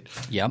 2, right?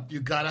 Yep. You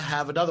got to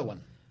have another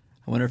one.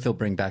 I wonder if he'll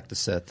bring back the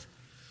Sith.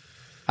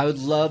 I would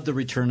love the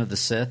Return of the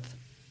Sith.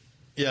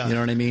 Yeah. You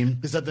know what I mean?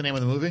 Is that the name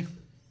of the movie?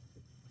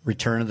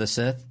 Return of the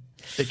Sith?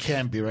 It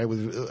can be, right?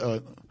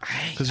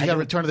 Because you got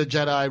Return of the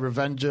Jedi,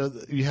 Revenge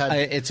of... You had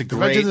it's a great...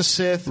 Revenge of the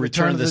Sith,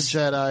 Return of the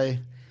Jedi,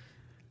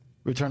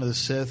 Return of the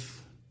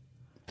Sith.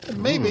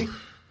 Maybe.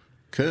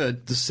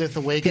 Could. The Sith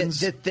Awakens.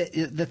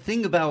 The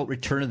thing about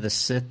Return of the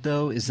Sith,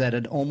 though, is that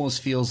it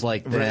almost feels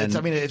like then...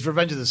 it's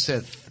Revenge of the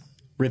Sith.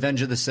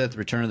 Revenge of the Sith,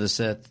 Return of the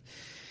Sith.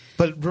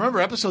 But remember,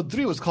 Episode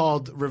 3 was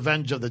called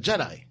Revenge of the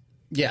Jedi.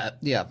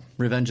 Yeah.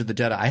 Revenge of the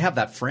Jedi. I have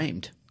that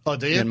framed. Oh,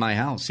 do you? In my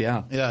house,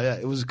 yeah. Yeah.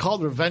 It was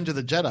called Revenge of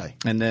the Jedi.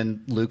 And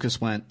then Lucas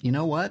went, you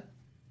know what?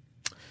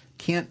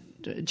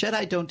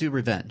 Jedi don't do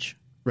revenge.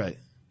 Right.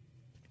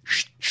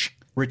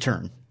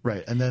 Return.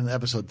 Right. And then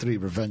Episode 3,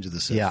 Revenge of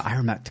the Sith. Yeah, I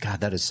remember. God,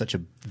 that is such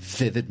a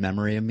vivid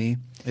memory of me.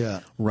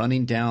 Yeah.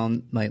 Running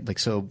down,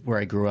 where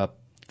I grew up,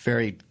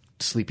 very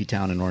sleepy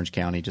town in Orange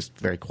County, just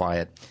very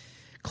quiet.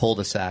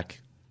 Cul-de-sac,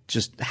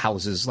 just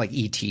houses, like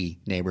E.T.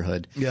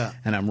 neighborhood. Yeah.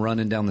 And I'm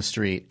running down the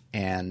street,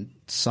 and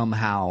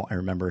somehow I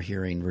remember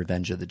hearing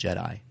Revenge of the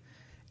Jedi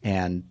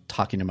and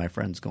talking to my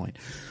friends going,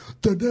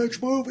 the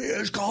next movie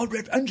is called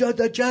Revenge of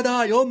the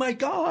Jedi. Oh, my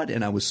God.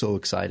 And I was so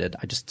excited.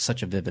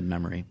 Such a vivid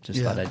memory. Just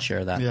thought I'd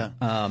share that.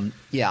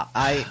 Yeah.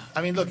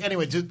 I mean, look,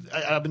 anyway,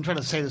 I've been trying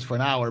to say this for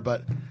an hour,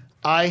 but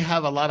I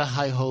have a lot of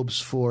high hopes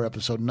for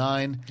Episode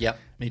 9. Yep,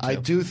 me too. I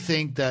do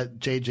think that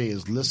JJ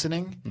is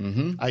listening.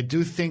 Mm-hmm. I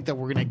do think that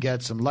we're going to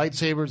get some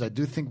lightsabers. I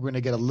do think we're going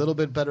to get a little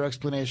bit better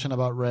explanation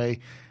about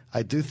Rey.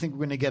 I do think we're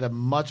going to get a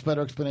much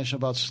better explanation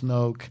about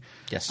Snoke.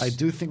 Yes. I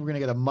do think we're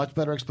going to get a much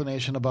better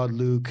explanation about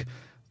Luke.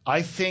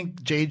 I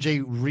think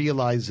JJ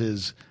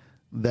realizes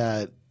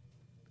that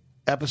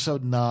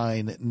Episode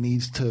 9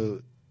 needs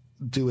to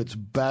do its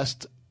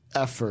best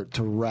effort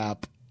to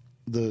wrap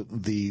the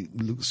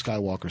Luke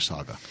Skywalker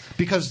saga.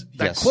 Because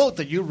that quote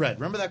that you read,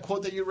 remember that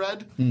quote that you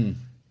read? Mm.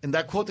 And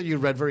that quote that you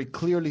read very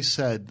clearly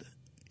said,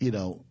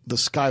 the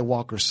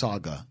Skywalker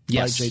saga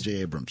by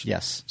J.J. Abrams.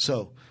 Yes.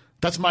 So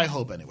that's my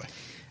hope anyway.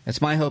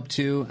 It's my hope,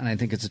 too, and I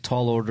think it's a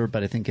tall order,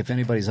 but I think if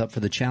anybody's up for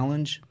the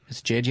challenge, it's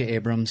J.J.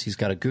 Abrams. He's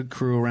got a good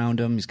crew around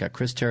him. He's got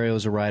Chris Terrio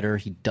as a writer.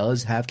 He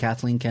does have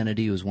Kathleen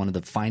Kennedy, who's one of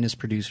the finest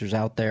producers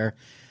out there,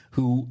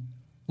 who,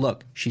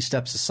 look, she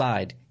steps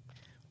aside.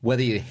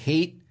 Whether you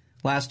hate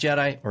Last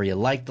Jedi or you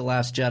like The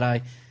Last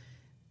Jedi,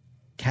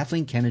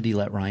 Kathleen Kennedy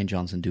let Rian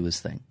Johnson do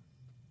his thing.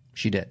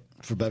 She did.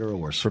 For better or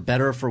worse. For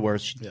better or for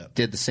worse. She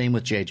did the same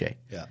with JJ.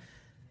 Yeah.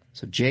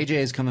 So JJ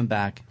is coming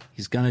back.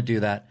 He's going to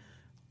do that.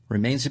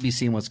 Remains to be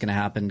seen what's going to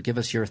happen. Give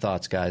us your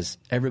thoughts, guys.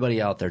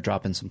 Everybody out there,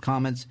 drop in some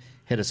comments.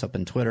 Hit us up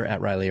on Twitter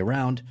at Riley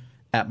Around,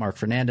 at Mark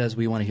Fernandez.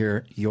 We want to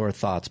hear your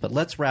thoughts. But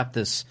let's wrap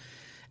this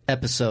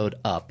episode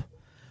up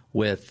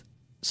with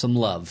some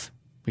love.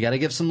 We got to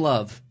give some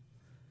love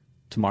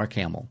to Mark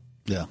Hamill.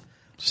 Yeah.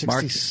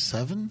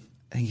 67?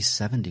 I think he's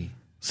 70.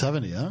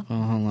 70, huh?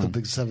 Oh, hold on. The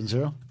big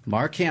 7-0?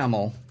 Mark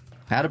Hamill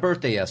had a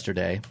birthday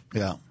yesterday.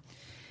 Yeah.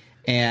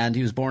 And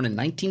he was born in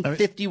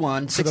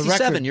 1951.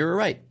 67, you were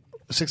right.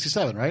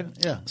 67, right?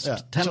 Yeah.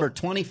 September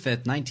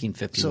 25th,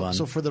 1951.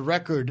 So for the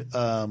record,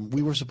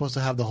 we were supposed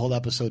to have the whole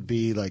episode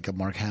be like a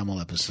Mark Hamill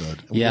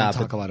episode. We didn't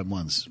talk about him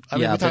once.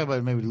 We talked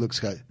about maybe Luke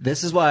Skywalker.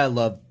 This is why I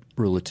love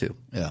Rule of Two.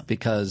 Yeah.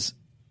 Because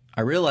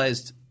I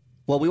realized,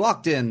 we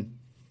walked in,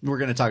 we're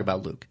going to talk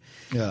about Luke.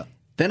 Yeah.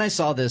 Then I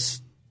saw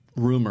this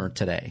rumor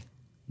today.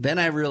 Then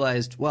I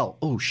realized,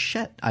 oh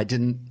shit, I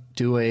didn't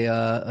do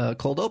a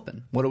cold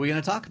open. What are we going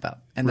to talk about?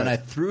 And then I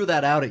threw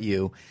that out at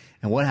you.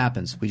 And what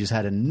happens? We just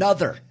had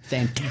another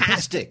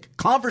fantastic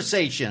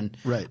conversation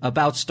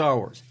about Star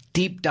Wars.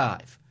 Deep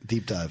dive.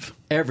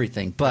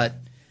 Everything. But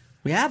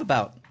we have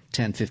about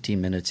 10,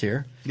 15 minutes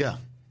here. Yeah.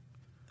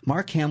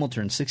 Mark Hamill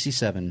turned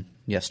 67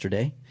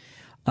 yesterday.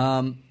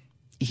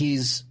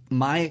 His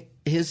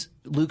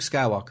Luke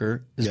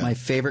Skywalker is my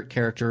favorite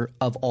character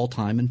of all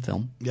time in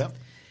film. Yep.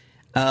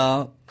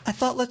 I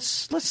thought let's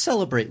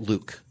celebrate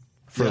Luke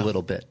for a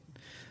little bit.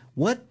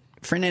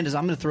 Fernandez,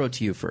 I'm going to throw it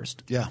to you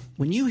first. Yeah.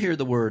 When you hear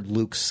the word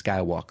Luke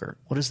Skywalker,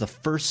 what is the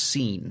first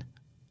scene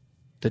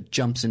that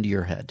jumps into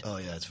your head? Oh,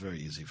 yeah, it's very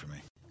easy for me.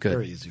 Good.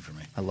 Very easy for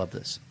me. I love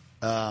this.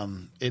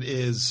 It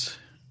is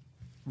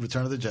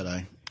Return of the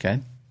Jedi.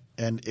 Okay.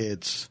 And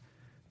it's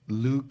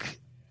Luke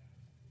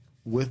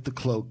with the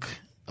cloak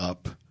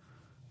up,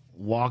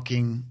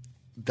 walking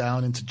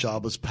down into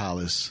Jabba's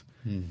palace,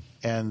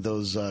 and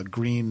those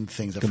green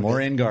things.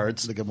 Gamorrean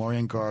guards. The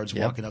Gamorrean guards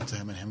walking up to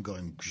him and him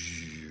going...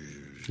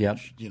 Yep.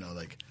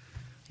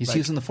 He's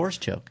using the Force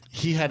choke.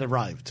 He had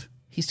arrived.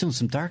 He's doing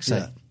some dark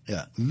side.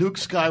 Yeah. Luke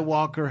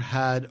Skywalker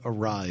had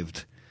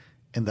arrived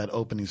in that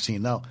opening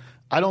scene. Now,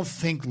 I don't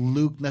think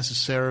Luke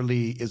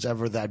necessarily is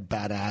ever that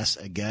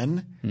badass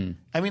again.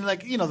 I mean,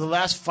 the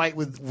last fight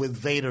with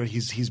Vader,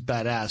 he's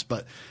badass.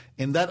 But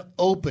in that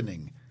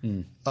opening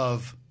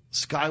of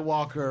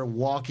Skywalker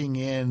walking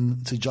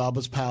in to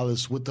Jabba's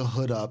palace with the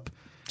hood up,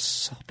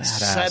 so badass.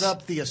 Set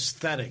up the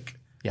aesthetic.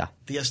 Yeah.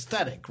 The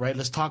aesthetic, right?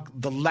 Let's talk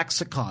the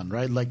lexicon,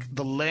 right? Like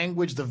the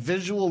language, the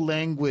visual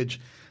language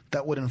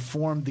that would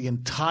inform the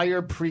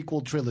entire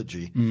prequel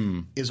trilogy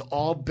is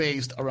all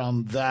based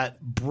around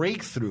that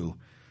breakthrough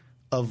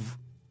of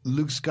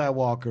Luke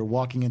Skywalker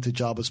walking into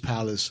Jabba's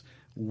palace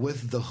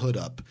with the hood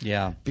up.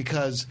 Yeah.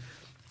 Because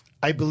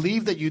I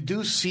believe that you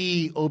do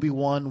see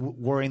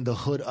Obi-Wan wearing the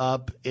hood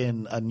up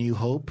in A New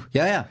Hope.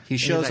 Yeah. He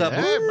shows up.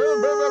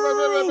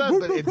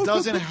 But it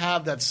doesn't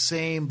have that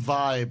same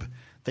vibe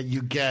that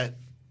you get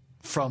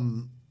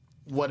from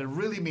what it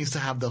really means to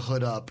have the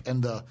hood up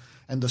and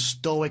the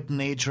stoic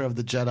nature of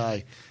the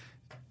Jedi.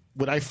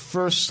 When I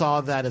first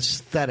saw that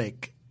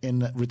aesthetic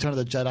in Return of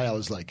the Jedi, I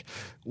was like,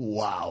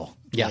 wow.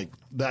 Yeah.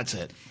 That's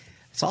it.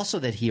 It's also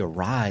that he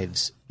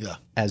arrives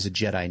as a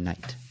Jedi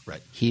Knight.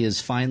 Right. He is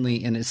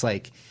finally, and it's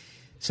like,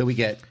 so we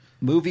get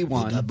movie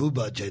one.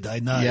 Booba, Jedi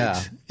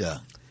Knight. Yeah.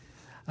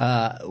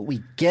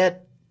 We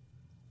get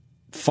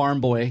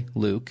Farm Boy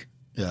Luke.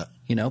 Yeah.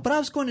 But I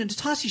was going into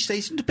Tosche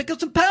Station to pick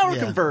up some power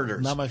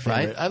converters. Not my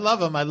favorite. Right? I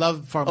love him. I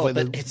love Farm Boy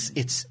but Luke.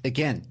 it's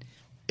again.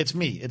 It's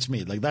me.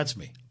 Like, that's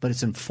me. But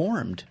it's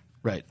informed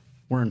Right.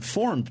 We're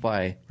informed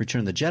by Return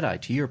of the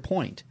Jedi, to your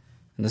point,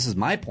 and this is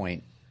my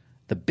point,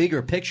 the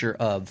bigger picture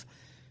of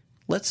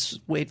let's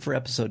wait for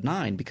Episode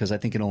 9 because I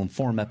think it'll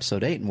inform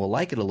Episode 8 and we'll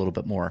like it a little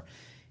bit more.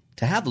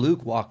 To have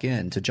Luke walk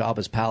in to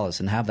Jabba's palace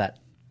and have that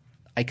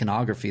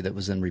iconography that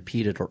was then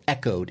repeated or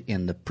echoed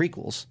in the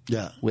prequels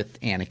with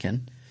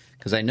Anakin,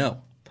 because I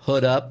know,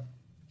 hood up,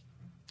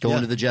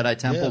 going to the Jedi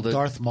Temple. Yeah,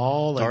 Darth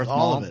Maul, like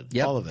all of it.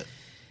 Yep. All of it.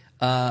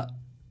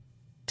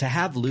 To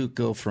have Luke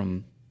go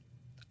from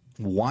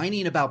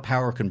whining about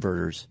power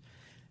converters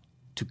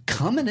to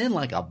coming in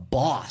like a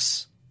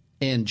boss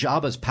in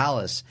Jabba's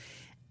palace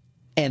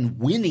and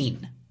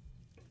winning.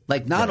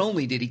 Like, not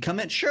only did he come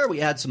in, sure, we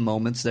had some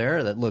moments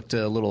there that looked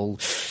a little,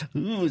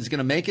 he's going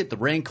to make it. The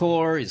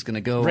Rancor, he's going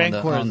to go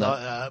Rancor on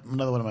the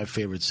another one of my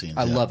favorite scenes.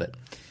 I love it.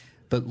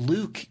 But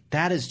Luke,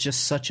 that is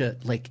just such a,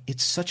 like,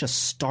 it's such a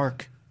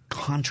stark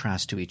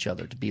contrast to each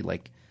other to be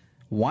like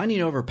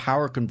whining over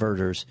power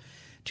converters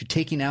to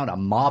taking out a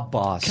mob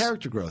boss.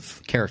 Character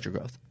growth.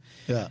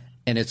 Yeah.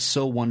 And it's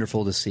so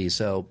wonderful to see.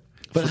 So,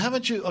 but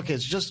haven't you? Okay,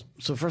 it's just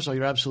so. First of all,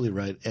 you're absolutely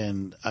right,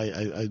 and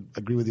I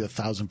agree with you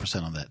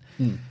 1,000% on that.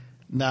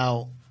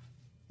 Now,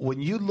 when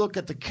you look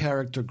at the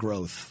character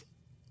growth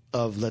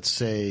of, let's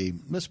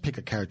pick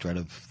a character out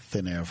of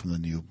thin air from the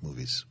new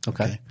movies.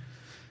 Okay.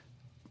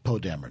 Poe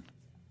Dameron.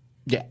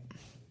 Yeah.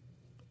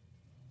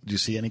 Do you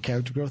see any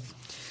character growth?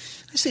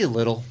 I see a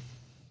little.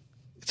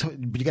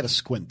 But you got to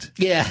squint.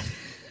 Yeah.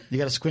 You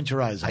got to squint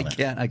your eyes on it.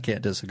 I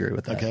can't disagree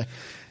with that. Okay.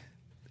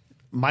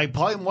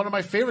 Probably one of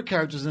my favorite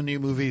characters in the new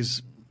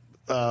movies,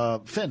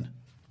 Finn.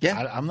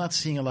 Yeah. I'm not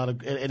seeing a lot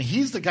of – and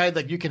he's the guy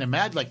that you can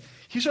imagine. Like,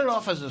 he started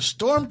off as a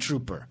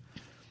stormtrooper,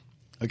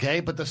 okay?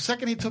 But the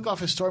second he took off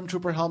his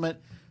stormtrooper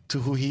helmet to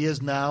who he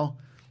is now,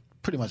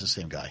 pretty much the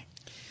same guy.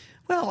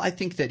 Well, I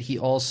think that he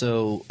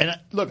also – and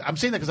look, I'm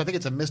saying that because I think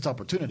it's a missed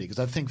opportunity because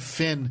I think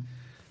Finn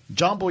 –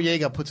 John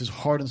Boyega puts his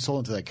heart and soul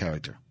into that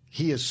character.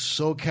 He is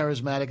so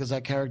charismatic as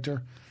that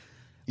character.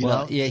 You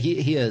know? Yeah,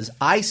 he is.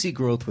 I see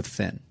growth with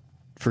Finn.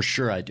 For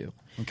sure I do.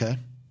 Okay.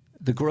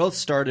 The growth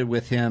started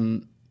with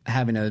him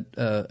having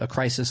a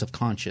crisis of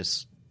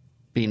conscience,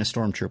 being a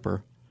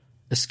stormtrooper,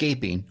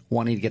 escaping,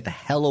 wanting to get the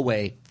hell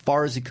away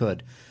far as he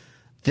could,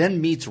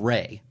 then meets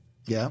Rey.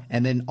 Yeah.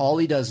 And then all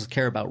he does is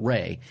care about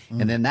Rey.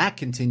 And then that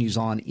continues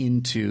on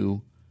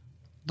into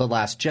The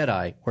Last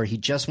Jedi, where he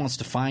just wants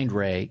to find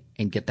Rey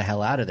and get the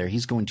hell out of there.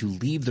 He's going to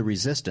leave the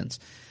Resistance.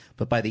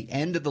 But by the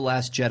end of The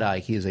Last Jedi,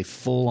 he is a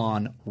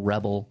full-on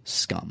rebel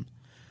scum.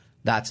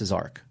 That's his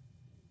arc.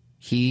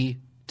 He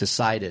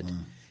decided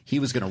he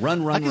was going to run,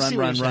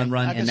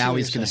 and now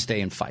he's going to stay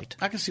and fight.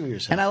 I can see what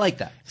you're saying. And I like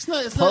that. It's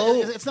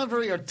not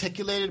very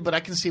articulated, but I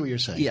can see what you're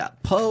saying. Yeah.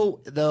 Poe,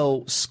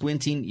 though,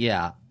 squinting,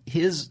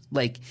 his,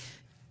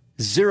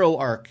 zero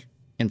arc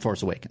in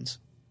Force Awakens.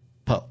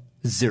 Poe.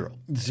 Zero.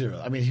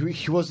 I mean,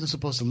 he wasn't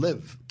supposed to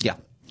live. Yeah.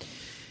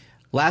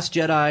 Last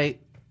Jedi,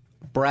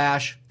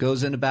 brash,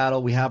 goes into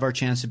battle. We have our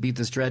chance to beat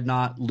this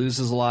dreadnought,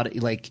 loses a lot of,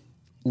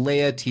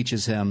 Leia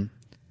teaches him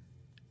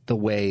the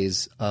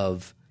ways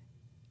of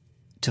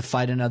to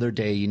fight another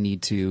day, you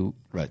need to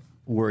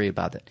worry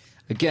about it.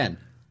 Again,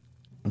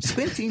 I'm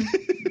squinting.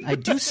 I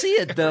do see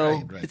it, though.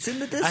 Right. It's in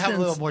the distance. I have a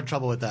little more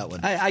trouble with that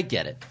one. I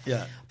get it.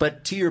 Yeah.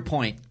 But to your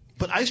point.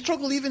 But I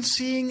struggle even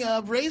seeing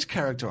Rey's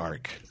character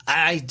arc.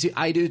 I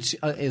do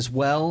as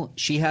well.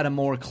 She had a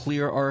more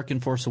clear arc in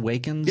Force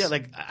Awakens. Yeah,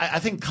 I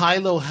think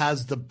Kylo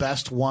has the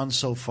best one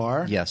so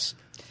far. Yes.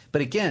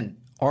 But again,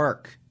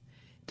 arc.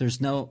 There's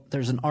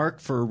an arc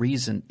for a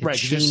reason. It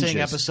right, you're changes. saying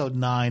Episode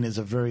 9 is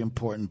a very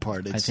important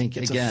part. I think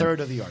it's again, a third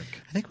of the arc.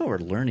 I think what we're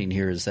learning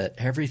here is that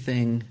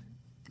everything.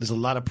 There's a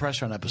lot of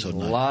pressure on Episode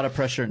 9. A lot of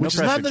pressure, which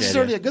is not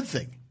necessarily a good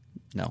thing.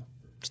 No,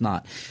 it's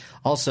not.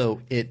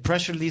 Also,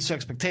 pressure leads to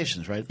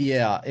expectations, right?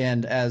 Yeah,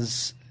 and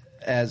as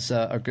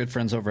our good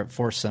friends over at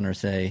Force Center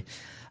say,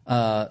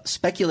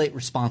 speculate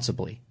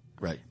responsibly.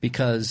 Right.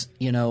 Because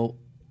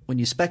when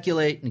you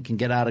speculate and it can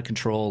get out of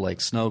control, like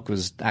Snoke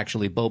was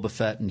actually Boba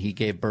Fett and he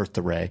gave birth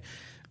to Rey,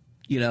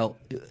 you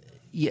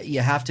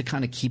have to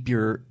kind of keep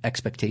your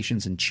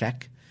expectations in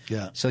check.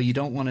 Yeah. So you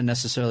don't want to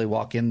necessarily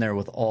walk in there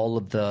with all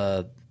of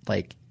the,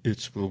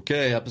 it's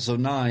okay, Episode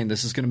 9,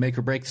 this is going to make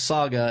or break the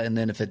saga, and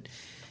then if it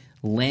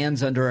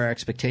lands under our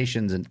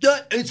expectations and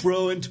it's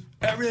ruined,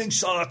 everything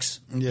sucks.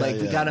 We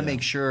got to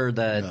make sure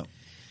that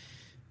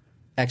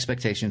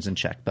expectations in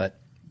check. But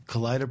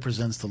Collider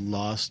presents The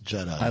Lost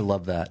Jedi. I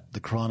love that. The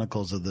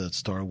chronicles of the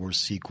Star Wars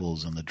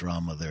sequels and the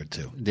drama there,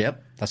 too.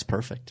 Yep. That's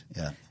perfect.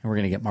 Yeah. And we're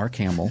going to get Mark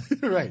Hamill.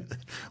 Right.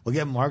 We'll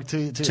get Mark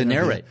to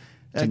narrate.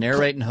 To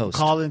narrate and host.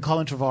 Colin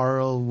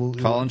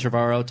Trevorrow. Colin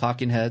Trevorrow,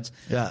 Talking Heads.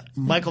 Yeah.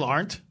 Michael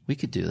Arndt. We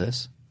could do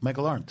this.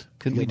 Michael Arndt.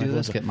 Couldn't we do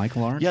this? Get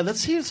Michael Arndt? Yeah,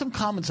 let's hear some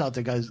comments out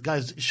there, guys.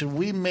 Guys, should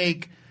we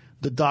make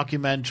the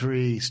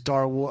documentary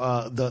Star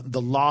Wars,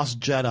 the Lost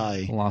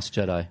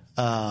Jedi,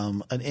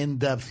 an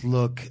in-depth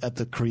look at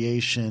the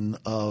creation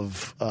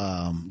of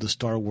the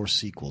Star Wars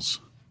sequels?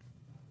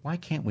 Why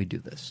can't we do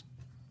this?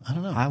 I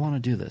don't know. I want to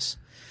do this.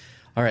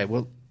 All right.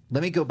 Well,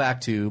 let me go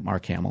back to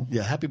Mark Hamill.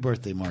 Yeah. Happy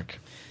birthday, Mark.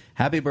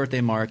 Happy birthday,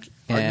 Mark.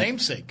 Our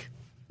namesake.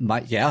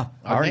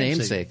 Our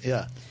namesake.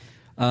 Yeah.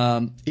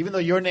 Even though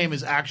your name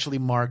is actually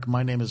Mark,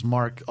 my name is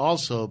Mark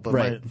also, but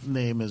Right. my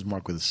name is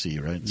Mark with a C,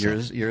 right?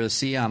 You're a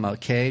C, I'm a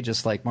K,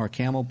 just like Mark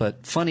Hamill.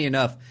 But funny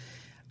enough,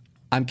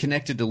 I'm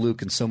connected to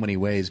Luke in so many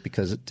ways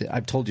because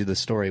I've told you this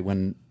story.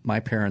 When my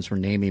parents were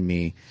naming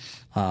me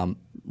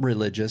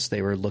religious,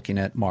 they were looking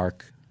at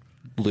Mark,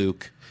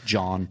 Luke,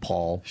 John,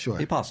 Paul, Sure.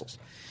 the apostles.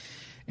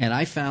 And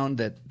I found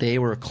that they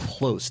were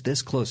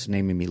this close to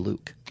naming me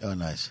Luke. Oh,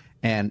 nice.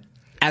 And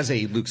as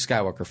a Luke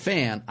Skywalker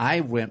fan,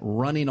 I went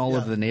running all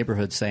over the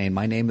neighborhood saying,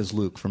 my name is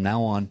Luke. From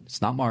now on,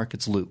 it's not Mark,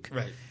 it's Luke.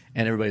 Right.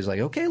 And everybody's like,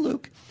 okay,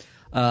 Luke.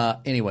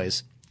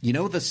 Anyways, you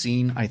know the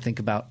scene I think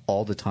about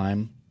all the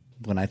time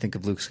when I think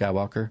of Luke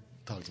Skywalker?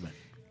 Talk to me.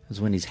 Is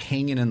when he's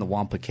hanging in the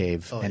Wampa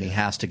Cave and he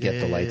has to get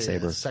the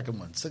lightsaber. Yeah. Second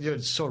one. So you're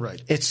so right.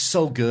 It's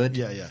so good.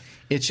 Yeah.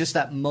 It's just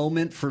that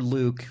moment for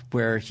Luke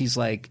where he's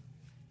like,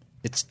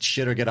 it's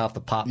shit or get off the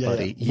pot,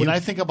 buddy. When I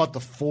think about the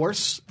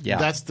Force, Yeah.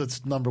 that's the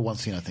number one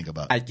scene I think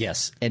about.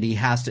 Yes, and he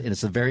has to, and it's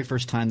the very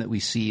first time that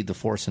we see the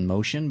Force in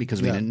motion because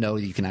we didn't know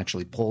you can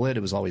actually pull it. It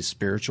was always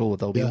spiritual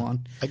with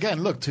Obi-Wan.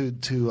 Again, look,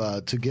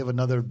 to give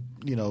another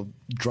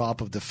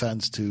drop of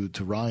defense to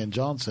Rian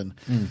Johnson,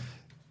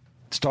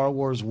 Star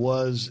Wars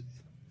was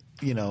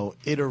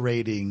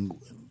iterating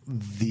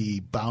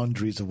the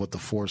boundaries of what the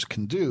Force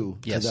can do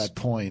Yes. to that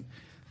point.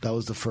 That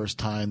was the first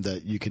time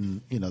that you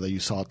can, that you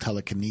saw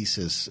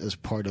telekinesis as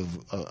part of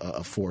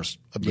a Force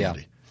ability.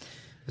 Yeah.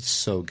 It's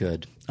so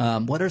good.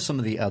 What are some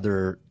of the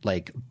other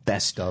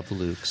best of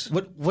Luke's?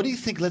 What do you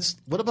think?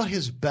 What about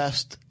his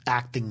best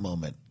acting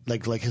moment?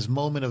 Like his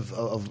moment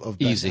of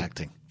best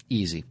acting.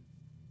 Easy.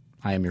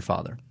 I am your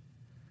father.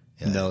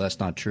 Yeah. No, that's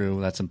not true.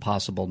 That's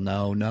impossible.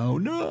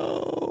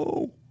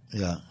 No.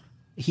 Yeah.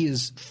 He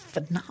is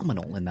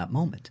phenomenal in that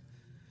moment.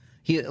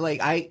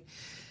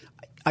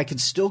 I can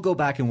still go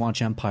back and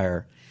watch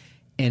Empire,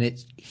 and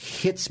it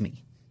hits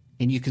me,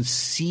 and you can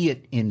see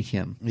it in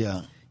him.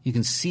 Yeah. You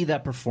can see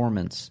that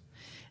performance.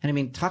 And I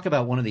mean, talk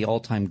about one of the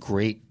all-time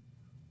great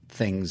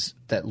things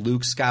that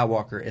Luke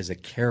Skywalker as a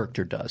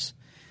character does.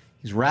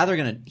 He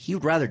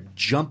would rather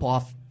jump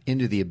off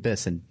into the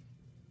abyss and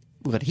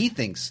what he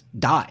thinks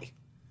die,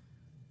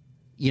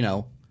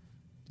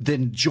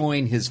 than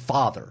join his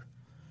father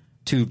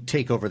to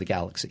take over the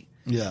galaxy.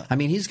 Yeah. I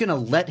mean, he's going to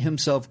let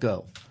himself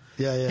go.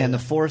 Yeah. And the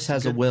Force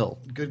has a will.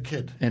 Good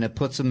kid. And it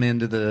puts him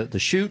into the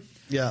chute.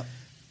 Yeah.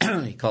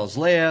 He calls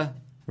Leia.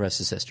 The rest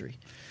is history.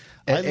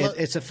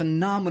 It's a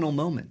phenomenal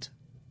moment.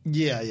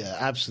 Yeah,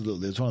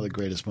 absolutely. It's one of the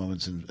greatest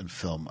moments in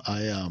film.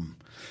 I'm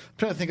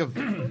trying to think of.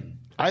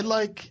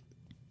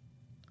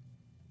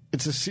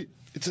 It's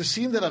a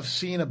scene that I've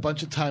seen a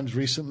bunch of times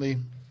recently,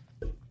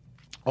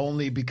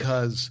 only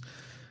because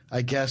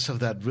I guess of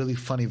that really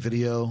funny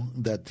video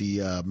that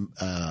the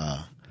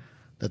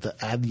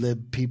ad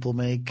lib people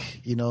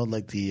make.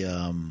 Like the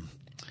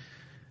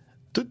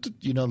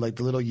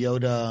little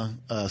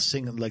Yoda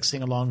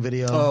sing along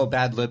video. Oh,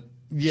 bad lip.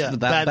 Yeah,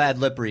 bad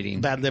lip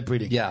reading. Bad lip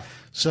reading. Yeah.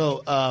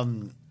 So,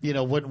 when we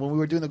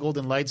were doing the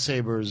Golden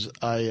Lightsabers,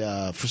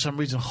 I for some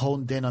reason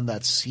honed in on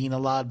that scene a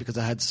lot because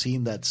I had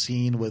seen that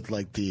scene with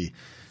the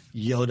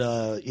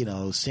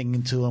Yoda,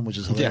 singing to him, which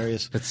is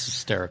hilarious. Yeah, it's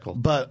hysterical.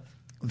 But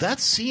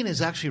that scene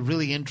is actually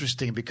really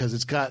interesting because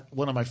it's got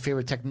one of my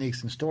favorite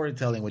techniques in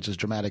storytelling, which is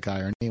dramatic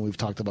irony. And we've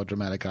talked about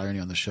dramatic irony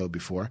on the show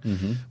before,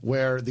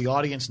 where the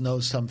audience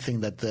knows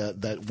something that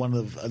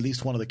at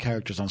least one of the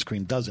characters on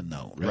screen doesn't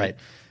know. Right.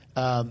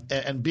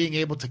 And being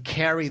able to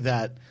carry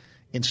that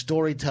in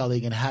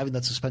storytelling and having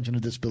that suspension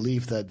of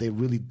disbelief that they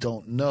really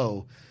don't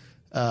know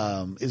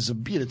it's a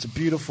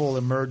beautiful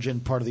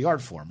emergent part of the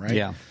art form, right?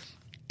 Yeah.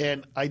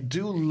 And I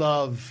do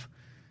love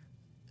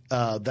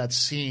that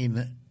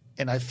scene,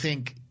 and I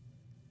think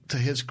to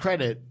his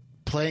credit,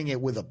 playing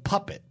it with a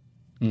puppet.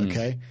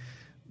 Okay,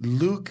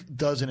 Luke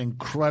does an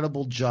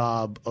incredible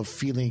job of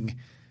feeling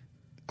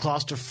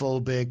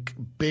claustrophobic,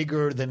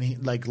 bigger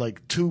than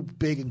like too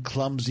big and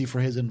clumsy for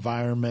his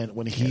environment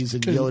when he's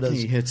in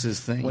Yoda's. He hits his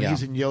thing. When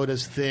he's in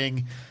Yoda's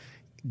thing,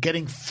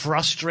 getting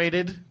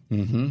frustrated,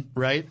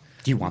 right?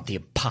 You want the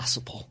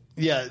impossible.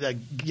 Yeah,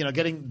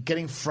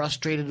 getting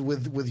frustrated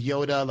with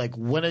Yoda. Like,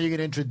 when are you going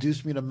to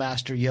introduce me to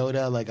Master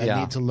Yoda? Like, I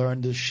need to learn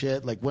this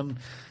shit. Like,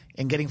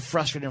 and getting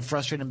frustrated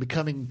and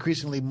becoming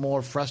increasingly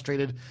more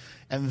frustrated.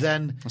 And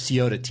then it's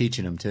Yoda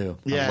teaching him too.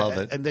 I love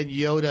it. And then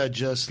Yoda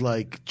just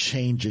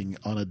changing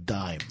on a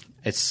dime.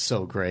 It's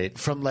so great.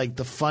 From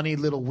the funny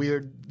little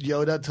weird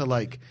Yoda to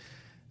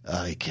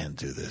I can't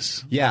do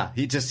this. Yeah,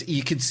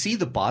 you can see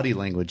the body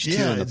language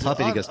too in the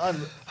puppet. He goes,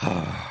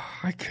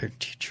 I can't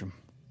teach him.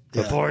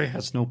 The boy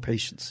has no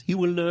patience. He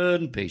will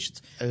learn patience.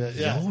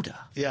 Yoda.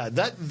 Yeah,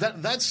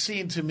 that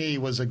scene to me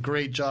was a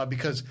great job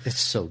because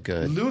it's so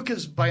good. Luke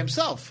is by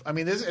himself. I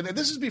mean, this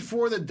is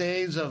before the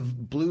days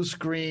of blue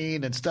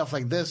screen and stuff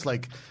like this.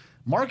 Like,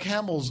 Mark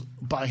Hamill's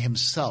by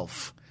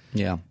himself.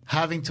 Yeah.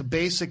 Having to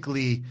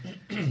basically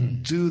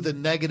do the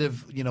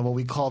negative, what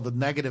we call the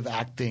negative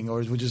acting,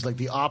 which is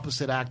the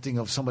opposite acting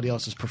of somebody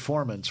else's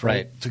performance,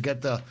 right? To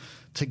get the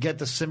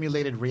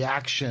simulated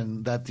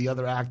reaction that the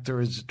other actor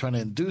is trying to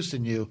induce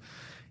in you.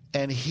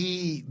 and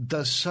he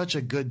does such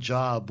a good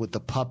job with the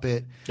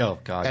puppet. Oh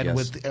God, and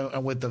yes.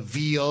 with the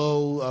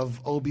VO of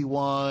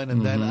Obi-Wan,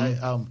 and then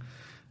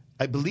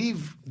I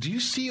believe. Do you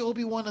see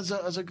Obi-Wan as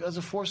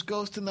a Force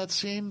ghost in that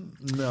scene?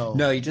 No,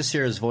 No, you just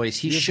hear his voice.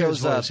 He You just hear his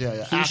shows up. voice,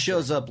 yeah. He After.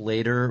 shows up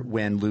later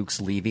when Luke's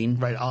leaving.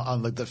 right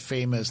on like the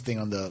famous thing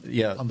on the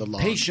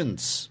lawn.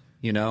 Patience.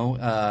 You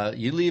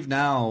you leave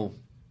now.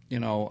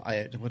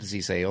 What does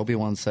he say?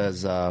 Obi-Wan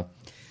says, The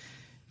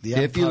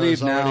 "If you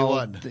Empire's leave now,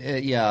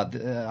 already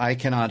won. I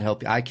cannot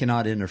help you. I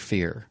cannot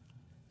interfere."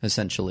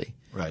 Essentially,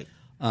 Right.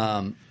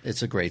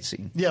 it's a great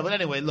scene. Yeah, but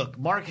anyway, look,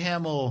 Mark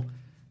Hamill,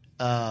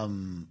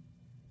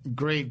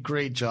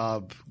 great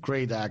job,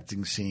 great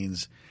acting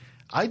scenes.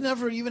 I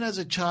never, even as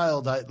a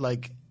child,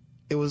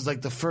 it was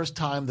like the first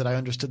time that I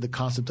understood the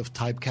concept of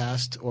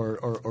typecast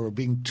or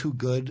being too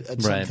good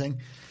at Right. something.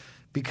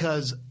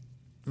 Because,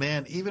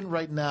 man, even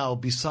right now,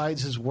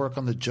 besides his work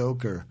on The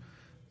Joker,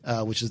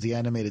 which is the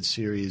animated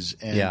series,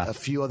 and a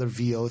few other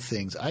VO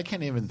things, I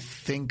can't even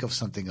think of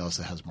something else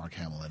that has Mark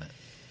Hamill in it.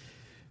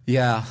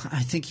 Yeah,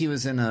 I think he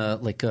was in a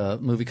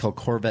movie called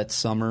Corvette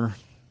Summer.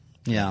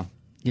 Yeah,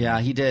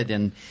 he did.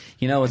 And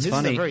it's This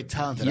funny. is a very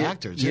talented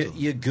actor too.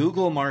 You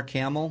Google Mark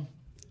Hamill,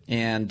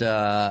 and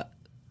the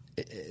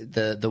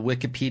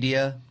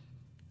Wikipedia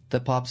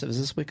that pops up. Is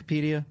this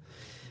Wikipedia?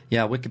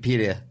 Yeah,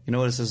 Wikipedia. You know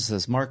what it says? It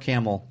says Mark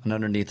Hamill, and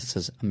underneath it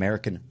says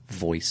American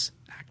voice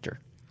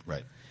actor,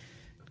 Right.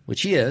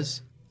 which he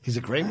is, He's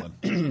a great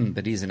one.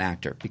 but he's an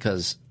actor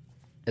because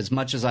as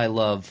much as I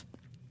love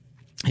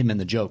him in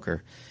The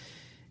Joker,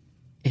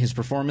 his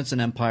performance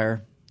in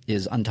Empire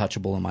is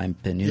untouchable in my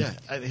opinion. Yeah,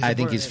 I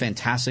think he's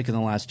fantastic in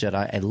The Last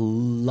Jedi. I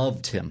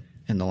loved him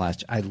in The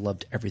Last. I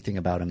loved everything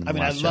about him in The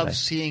Last Jedi. I loved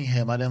seeing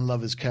him. I didn't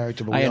love his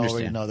character, but we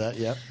already know that.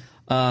 Yep.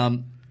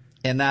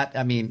 And that,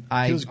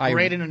 He was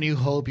great in A New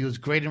Hope. He was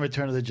great in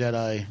Return of the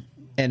Jedi.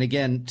 And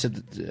again, to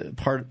the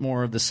part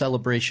more of the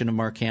celebration of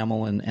Mark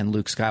Hamill and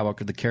Luke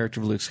Skywalker, the character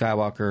of Luke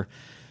Skywalker.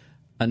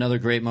 Another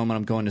great moment.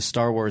 I'm going to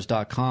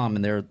StarWars.com,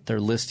 and they're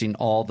listing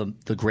all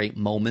the great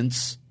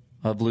moments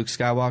of Luke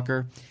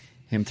Skywalker.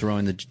 Him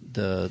throwing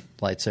the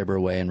lightsaber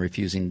away and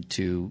refusing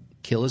to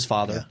kill his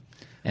father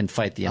and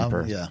fight the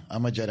Emperor.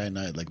 I'm a Jedi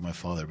Knight like my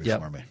father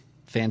before me.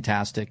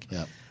 Fantastic.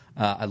 Yep.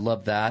 I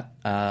love that.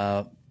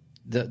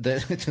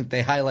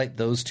 They highlight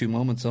those two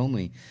moments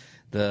only.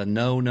 The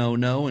no,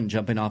 and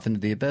jumping off into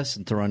the abyss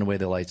and throwing away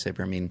the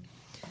lightsaber.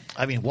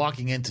 I mean,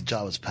 walking into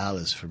Jabba's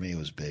palace for me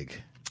was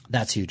big.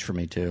 That's huge for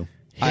me too.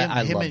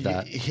 I love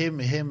that. Him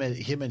at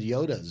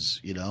Yoda's,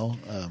 You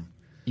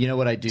know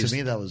what I do? To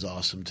me, that was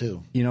awesome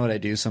too. You know what I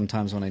do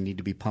sometimes when I need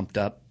to be pumped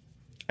up?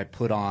 I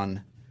put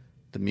on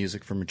the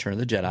music from Return of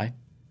the Jedi.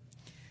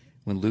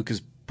 When Luke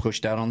is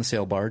pushed out on the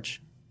sail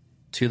barge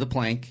to the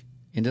plank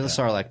into the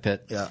Sarlacc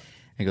pit, and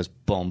he goes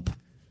bump,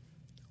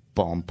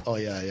 bump. Oh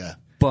yeah,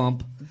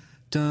 bump.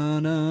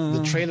 Da-na.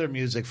 The trailer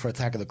music for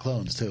Attack of the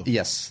Clones too.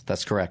 Yes,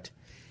 that's correct.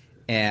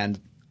 And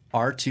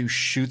R2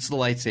 shoots the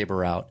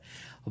lightsaber out.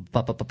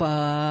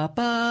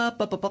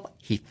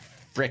 He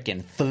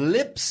frickin'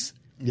 flips.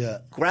 Yeah.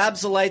 Grabs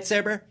the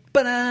lightsaber.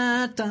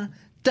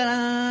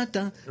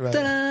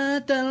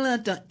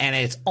 And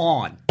it's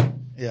on.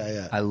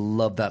 Yeah. I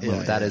love that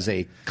moment. That is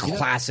a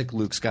classic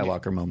Luke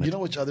Skywalker moment. You know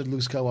which other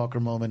Luke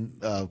Skywalker moment?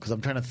 Because I'm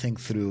trying to think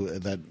through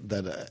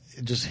that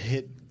just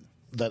hit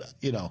that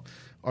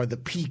are the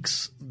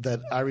peaks that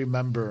I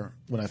remember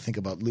when I think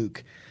about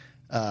Luke.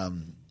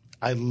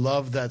 I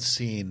love that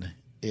scene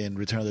in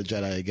Return of the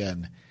Jedi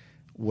again,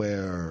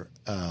 where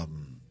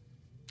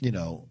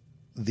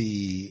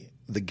the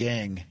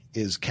gang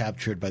is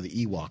captured by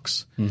the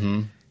Ewoks,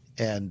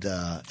 and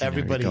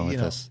everybody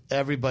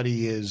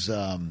is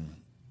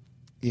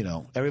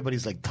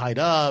everybody's like tied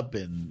up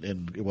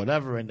and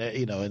whatever, and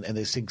they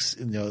think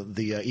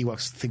the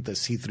Ewoks think that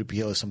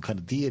C-3PO is some kind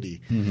of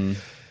deity.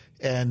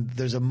 And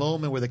there's a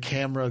moment where the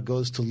camera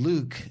goes to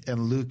Luke,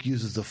 and Luke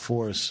uses the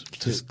Force to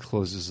just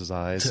closes his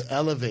eyes to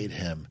elevate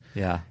him.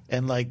 Yeah,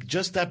 and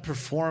just that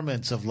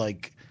performance of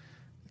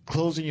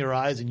closing your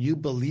eyes and you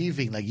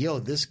believing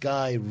this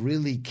guy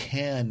really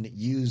can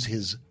use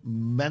his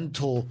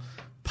mental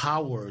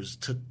powers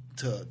to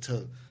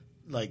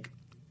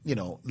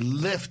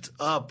lift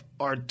up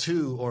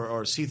R2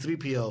 or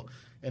C-3PO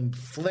and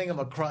fling him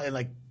across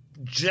and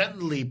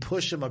gently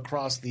push him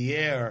across the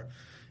air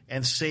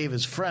and save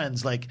his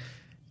friends.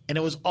 And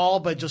it was all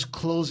by just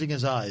closing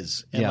his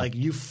eyes. And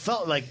you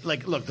felt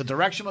look, the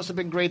direction must have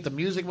been great, the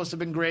music must have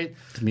been great.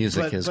 The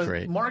music is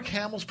great. Mark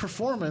Hamill's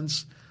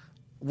performance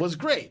was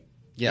great.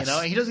 Yes.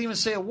 He doesn't even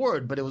say a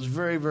word, but it was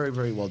very, very,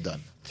 very well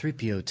done.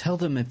 3PO, tell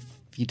them if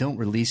you don't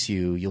release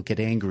you'll get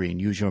angry and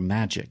use your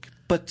magic.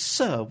 But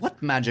sir,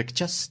 what magic?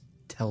 Just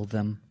tell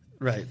them.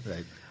 Right.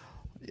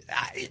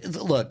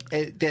 Look,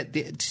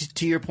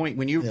 to your point,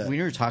 when you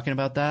were talking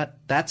about that,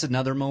 that's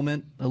another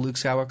moment, a Luke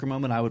Skywalker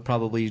moment I would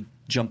probably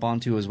jump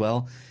onto as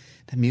well.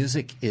 The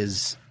music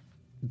is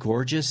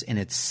gorgeous and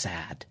it's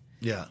sad.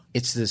 Yeah.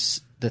 It's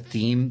the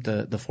theme,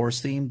 the Force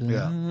theme.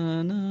 Yeah.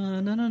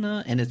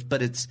 And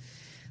it's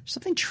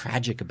something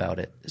tragic about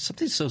it.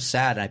 Something so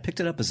sad. And I picked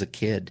it up as a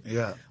kid.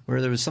 Yeah.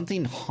 Where there was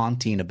something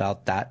haunting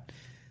about that,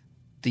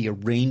 the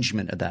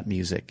arrangement of that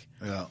music.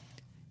 Yeah.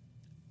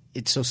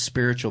 It's so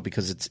spiritual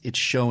because it's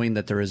showing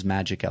that there is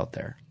magic out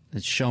there.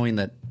 It's showing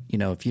that,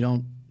 if you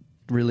don't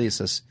release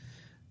this,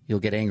 you'll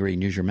get angry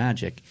and use your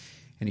magic.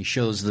 And he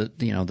shows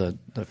the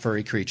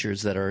furry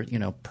creatures that are,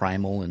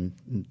 primal and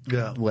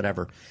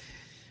whatever.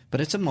 But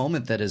it's a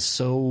moment that is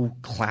so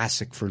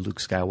classic for Luke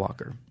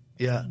Skywalker.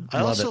 Yeah.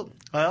 I also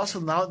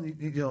now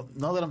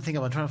that I'm thinking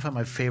about trying to find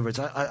my favorites,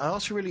 I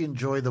also really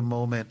enjoy the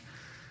moment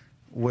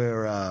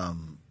where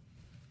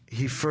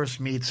he first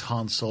meets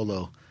Han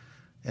Solo.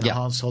 And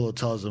Han Solo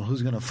tells him,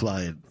 "Who's going to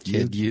fly it?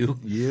 Kid, you?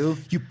 You?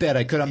 You bet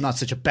I could. I'm not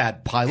such a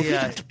bad pilot. Yeah. You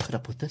have to put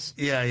up with this."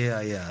 Yeah.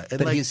 And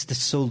but he's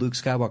so Luke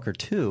Skywalker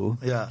too.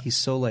 Yeah. He's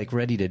so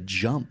ready to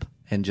jump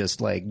and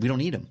just we don't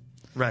need him.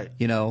 Right.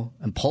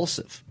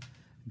 Impulsive.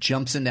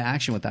 Jumps into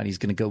action with that. He's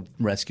going to go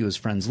rescue his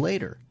friends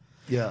later.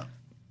 Yeah.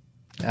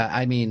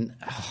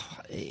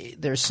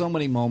 There's so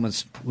many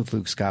moments with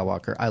Luke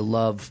Skywalker. I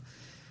love,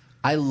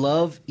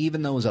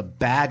 even though it was a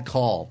bad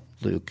call,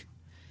 Luke,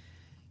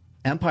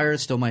 Empire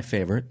is still my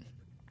favorite.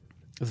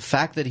 The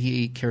fact that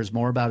he cares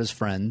more about his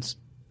friends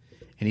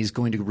and he's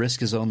going to risk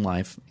his own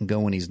life and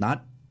go when he's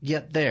not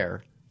yet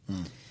there.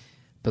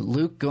 But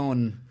Luke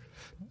going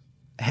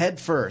head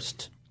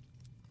first,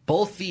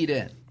 both feet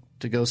in,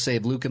 to go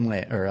save Luke and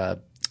Leia, or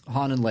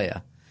Han and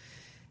Leia,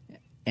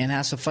 and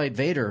has to fight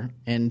Vader,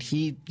 and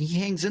he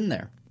hangs in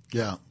there.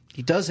 Yeah.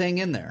 He does hang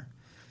in there.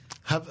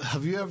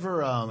 Have you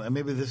ever, and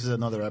maybe this is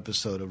another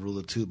episode of Rule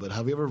of Two, but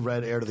have you ever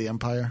read Heir to the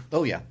Empire?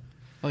 Oh, yeah.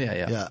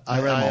 Yeah.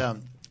 I read them all.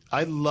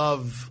 I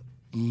love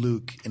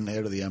Luke in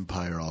Heir to the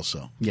Empire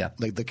also. Yeah.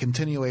 The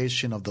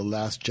continuation of the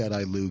Last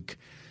Jedi Luke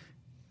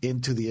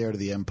into the Heir to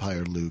the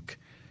Empire Luke.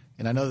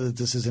 And I know that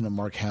this isn't a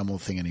Mark Hamill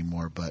thing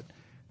anymore, but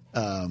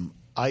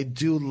I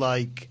do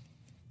like,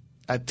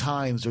 at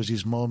times, there's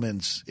these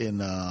moments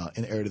in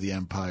Heir to the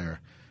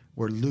Empire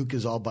where Luke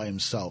is all by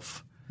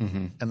himself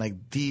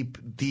and deep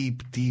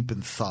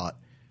in thought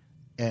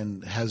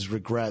and has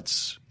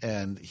regrets,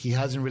 and he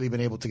hasn't really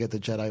been able to get the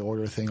Jedi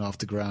Order thing off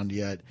the ground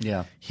yet.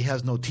 Yeah. He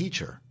has no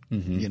teacher.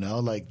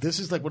 This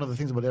is one of the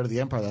things about Heir to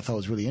the Empire that I thought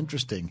was really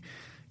interesting.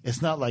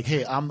 It's not like,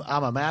 hey, I'm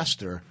a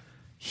master.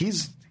 He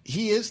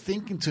is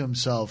thinking to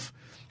himself,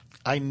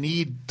 I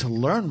need to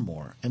learn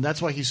more, and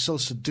that's why he's so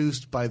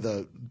seduced by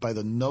the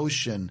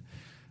notion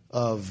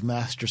of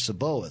Master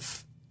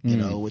Saboeth,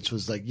 which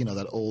was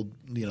that old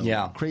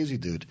crazy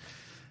dude.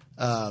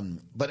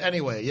 But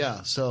anyway,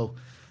 yeah. So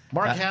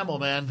Mark Hamill,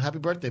 man, happy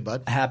birthday,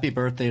 bud! Happy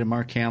birthday to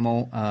Mark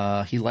Hamill.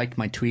 He liked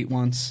my tweet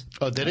once.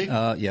 Oh, did he?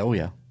 Yeah. Oh,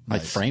 yeah.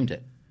 Nice. I framed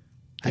it.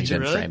 Did you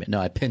really? Frame it. No,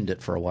 I pinned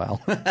it for a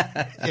while.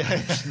 Yeah,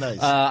 it's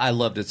nice. I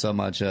loved it so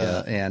much.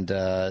 And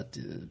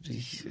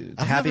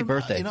happy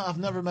birthday. I've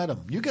never met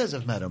him. You guys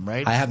have met him,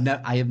 right? I have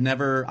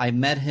never. I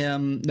met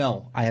him.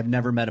 No, I have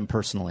never met him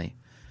personally.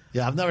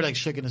 Yeah, I've never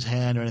shaken his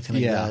hand or anything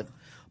like that.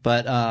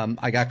 But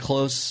I got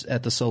close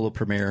at the solo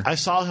premiere. I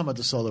saw him at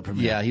the solo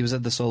premiere. Yeah, he was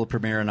at the solo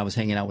premiere, and I was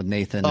hanging out with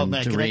Nathan and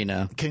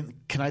Darina.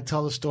 Can I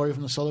tell the story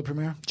from the solo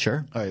premiere?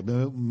 Sure. All right,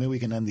 maybe we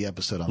can end the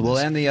episode on this. We'll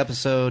end the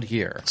episode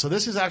here. So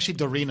this is actually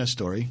Darina's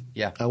story.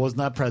 Yeah. I was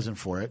not present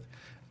for it.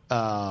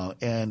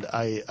 And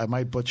I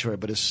might butcher it,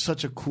 but it's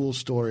such a cool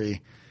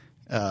story.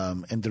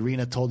 And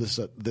Darina told us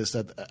this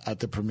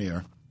at the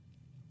premiere.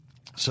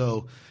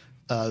 So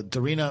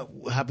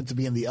Darina happened to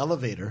be in the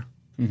elevator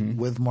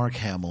with Mark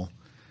Hamill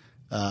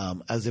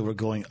as they were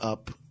going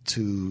up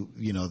to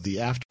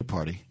the after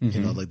party,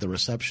 the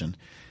reception,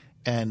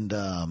 and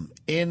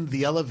in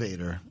the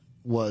elevator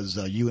was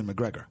Ewan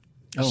McGregor.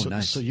 Oh,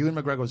 nice. So Ewan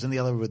McGregor was in the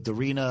elevator with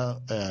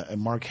Darina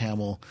and Mark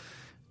Hamill,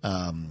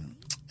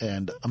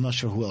 and I'm not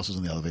sure who else was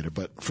in the elevator,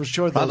 but for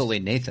sure probably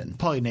Nathan.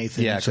 Probably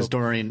Nathan. Yeah, because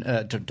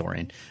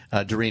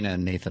Darina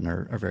and Nathan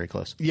are very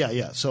close.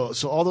 Yeah. So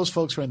all those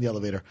folks were in the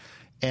elevator,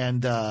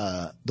 and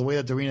the way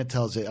that Darina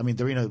tells it,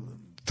 Darina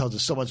tells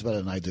us so much better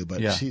than I do,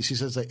 but she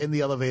says that in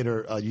the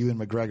elevator, Ewan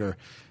McGregor,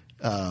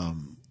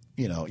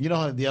 you know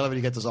how in the elevator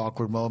you get those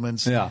awkward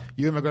moments. Yeah.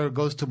 Ewan McGregor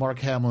goes to Mark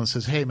Hamill and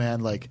says, "Hey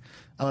man,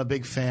 I'm a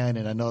big fan,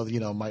 and I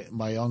know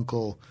my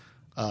uncle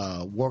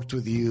worked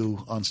with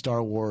you on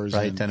Star Wars,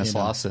 right? And, Dennis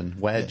Lawson,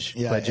 Wedge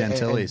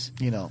Antilles,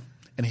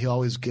 and he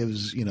always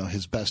gives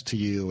his best to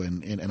you,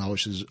 and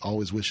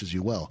always wishes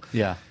you well."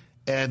 Yeah.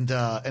 And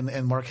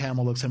Mark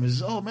Hamill looks at him and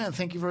says, "Oh man,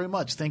 thank you very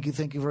much. Thank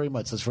you very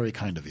much. That's very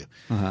kind of you."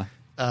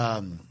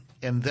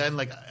 And then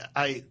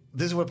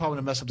this is what probably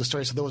going to mess up the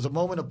story. So there was a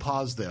moment of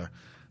pause there.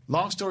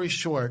 Long story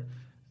short,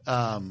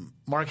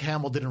 Mark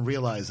Hamill didn't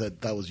realize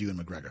that was Ewan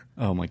McGregor.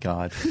 Oh my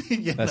God,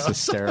 that's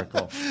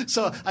hysterical.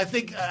 So I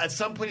think at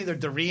some point either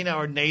Darina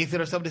or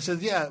Nathan or somebody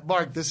says, "Yeah,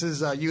 Mark, this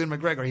is Ewan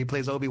McGregor. He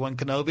plays Obi-Wan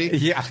Kenobi."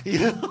 Yeah,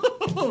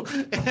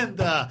 and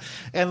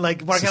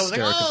Mark Hamill was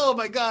like, "Oh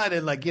my God,"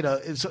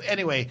 and so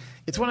anyway,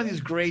 it's one of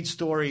these great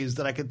stories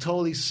that I could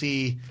totally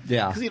see.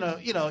 Yeah,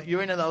 because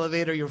you're in an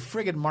elevator, you're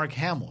friggin' Mark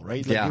Hamill,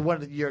 right?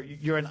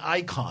 You're an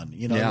icon.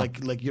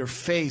 Like your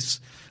face,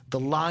 the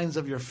lines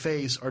of your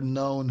face are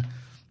known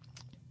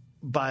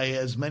by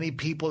as many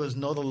people as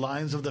know the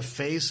lines of the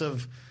face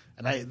of,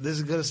 and this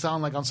is going to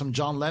sound like on some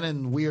John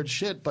Lennon weird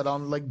shit, but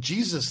on like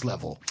Jesus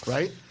level,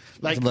 right?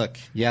 Like, look,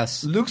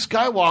 yes, Luke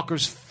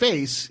Skywalker's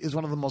face is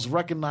one of the most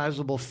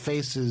recognizable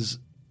faces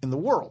in the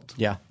world.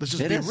 Yeah. Let's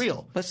just be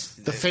real. The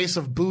face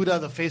of Buddha,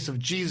 the face of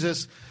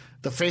Jesus,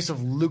 the face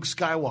of Luke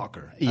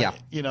Skywalker. Yeah.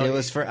 It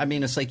was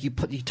it's like you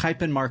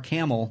type in Mark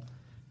Hamill,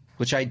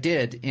 which I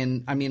did,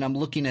 and I'm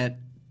looking at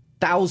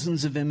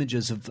thousands of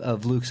images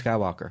of Luke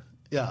Skywalker.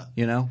 Yeah.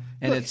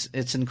 And Look,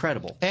 it's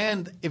incredible.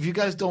 And if you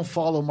guys don't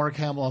follow Mark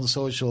Hamill on the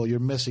social, you're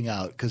missing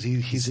out because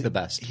he's the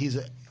best. He's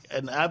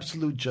an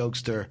absolute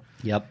jokester.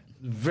 Yep.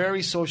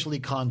 Very socially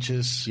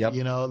conscious. Yep.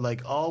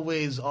 Like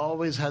always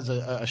has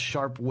a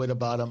sharp wit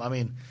about him. I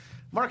mean,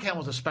 Mark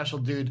Hamill's a special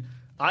dude.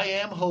 I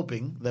am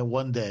hoping that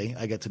one day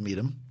I get to meet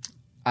him.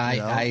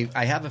 I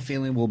have a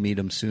feeling we'll meet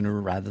him sooner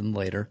rather than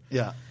later.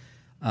 Yeah.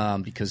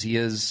 Because he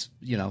is,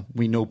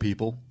 we know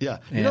people. Yeah.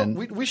 And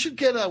We should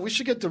get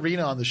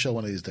Darina on the show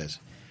one of these days.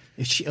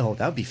 that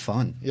would be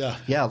fun. Yeah.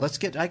 Yeah,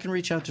 I can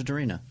reach out to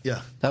Darina.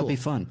 Yeah. That would be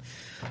fun.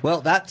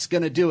 Well, that's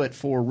going to do it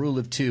for Rule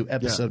of Two,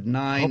 episode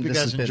 9. Hope you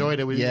guys enjoyed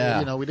it. We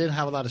didn't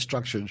have a lot of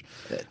structure.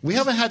 We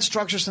haven't had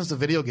structure since the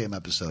video game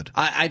episode.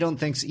 I don't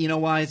think so. You know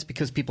why? It's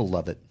because people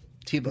love it.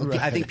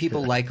 I think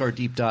people like our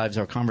deep dives,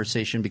 our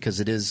conversation, because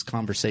it is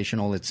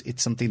conversational.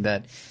 It's something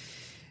that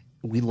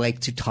we like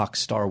to talk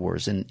Star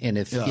Wars. And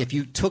if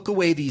you took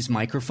away these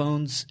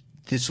microphones,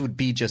 this would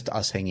be just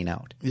us hanging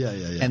out. Yeah.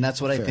 And that's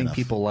what I think enough.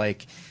 people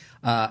like.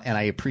 And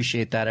I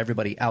appreciate that.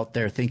 Everybody out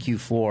there, thank you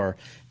for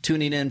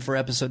tuning in for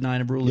episode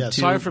 9 of Rule of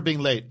Two. Sorry for being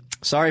late.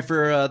 Sorry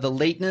for the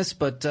lateness,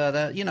 but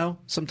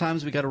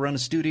sometimes we got to run a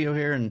studio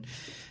here and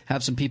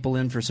have some people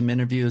in for some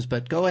interviews.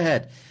 But go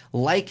ahead,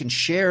 like and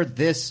share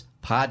this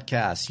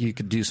podcast. You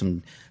could do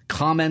some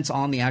comments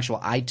on the actual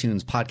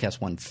iTunes Podcast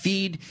One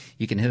feed.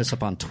 You can hit us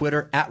up on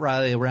Twitter at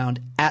Riley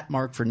Around, at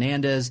Mark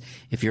Fernandez.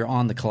 If you're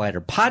on the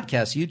Collider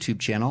Podcast YouTube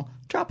channel,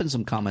 drop in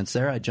some comments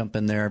there. I jump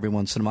in there every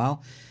once in a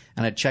while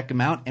and I check them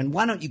out. And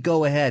why don't you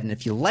go ahead and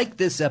if you like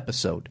this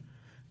episode,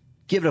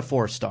 give it a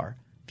 4-star.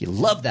 If you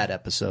love that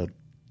episode,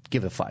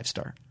 give it a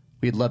 5-star.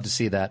 We'd love to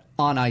see that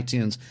on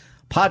iTunes.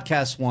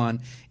 Podcast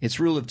One. It's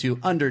Rule of Two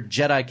under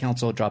Jedi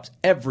Council. It drops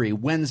every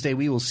Wednesday.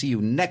 We will see you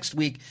next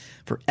week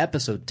for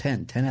episode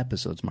 10. 10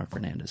 episodes, Mark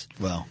Fernandez.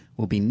 Well,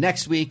 we'll be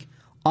next week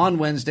on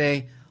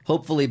Wednesday.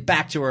 Hopefully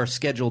back to our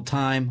scheduled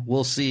time.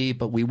 We'll see,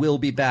 but we will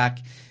be back.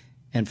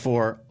 And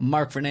for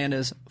Mark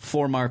Fernandez,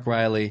 for Mark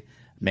Riley,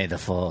 may the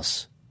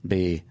Force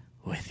be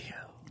with you.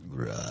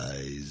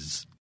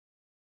 Rise.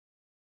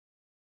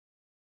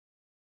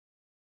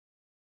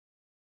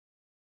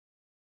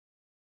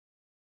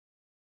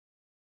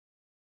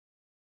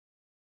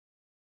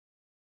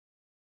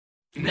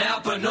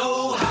 Napa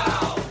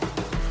know-how.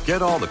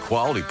 Get all the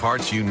quality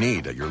parts you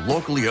need at your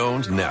locally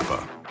owned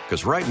Napa.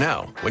 Because right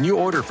now, when you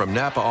order from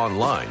Napa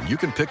online, you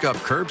can pick up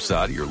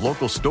curbside at your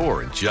local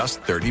store in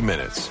just 30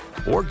 minutes.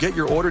 Or get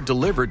your order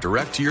delivered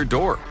direct to your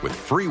door with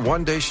free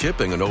one-day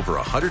shipping on over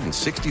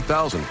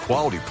 160,000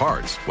 quality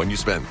parts when you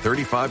spend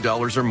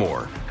 $35 or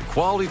more.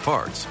 Quality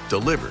parts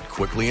delivered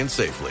quickly and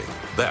safely.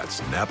 That's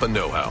Napa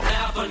know-how.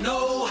 Napa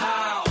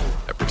know-how.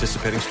 At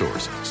participating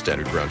stores,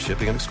 standard ground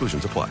shipping and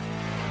exclusions apply.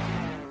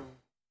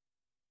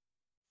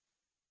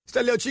 It's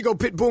that little Chico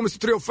Pitbull,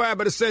 Mr. 305,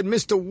 but it said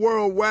Mr.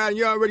 Worldwide.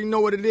 You already know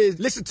what it is.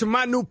 Listen to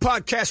my new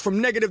podcast,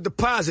 From Negative to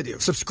Positive.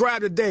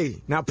 Subscribe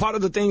today. Now, part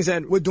of the things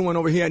that we're doing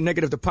over here at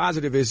Negative to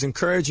Positive is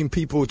encouraging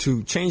people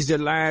to change their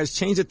lives,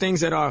 change the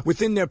things that are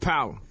within their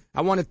power.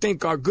 I want to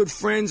thank our good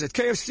friends at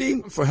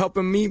KFC for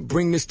helping me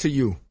bring this to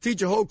you. Feed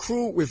your whole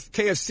crew with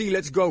KFC.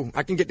 Let's go.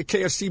 I can get the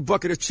KFC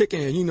bucket of chicken,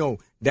 and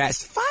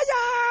that's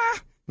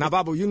fire. Now,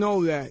 Babu, you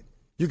know that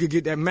you could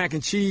get that mac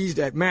and cheese,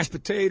 that mashed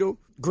potato,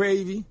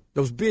 gravy,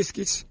 those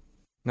biscuits.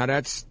 Now,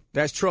 that's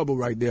trouble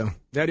right there.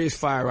 That is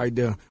fire right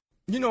there.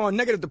 On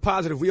Negative to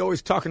Positive, we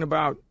always talking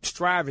about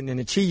striving and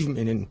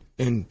achievement,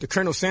 and the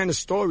Colonel Sanders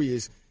story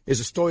is a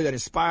story that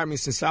inspired me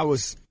since I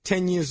was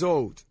 10 years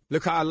old.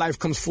 Look how life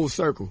comes full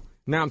circle.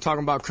 Now I'm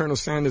talking about Colonel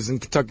Sanders and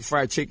Kentucky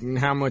Fried Chicken and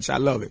how much I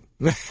love it.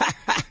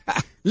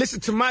 Listen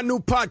to my new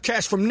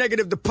podcast, From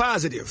Negative to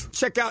Positive.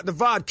 Check out the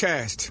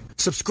vodcast.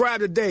 Subscribe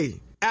today.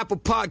 Apple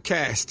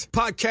Podcast,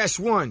 Podcast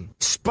One,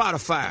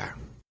 Spotify.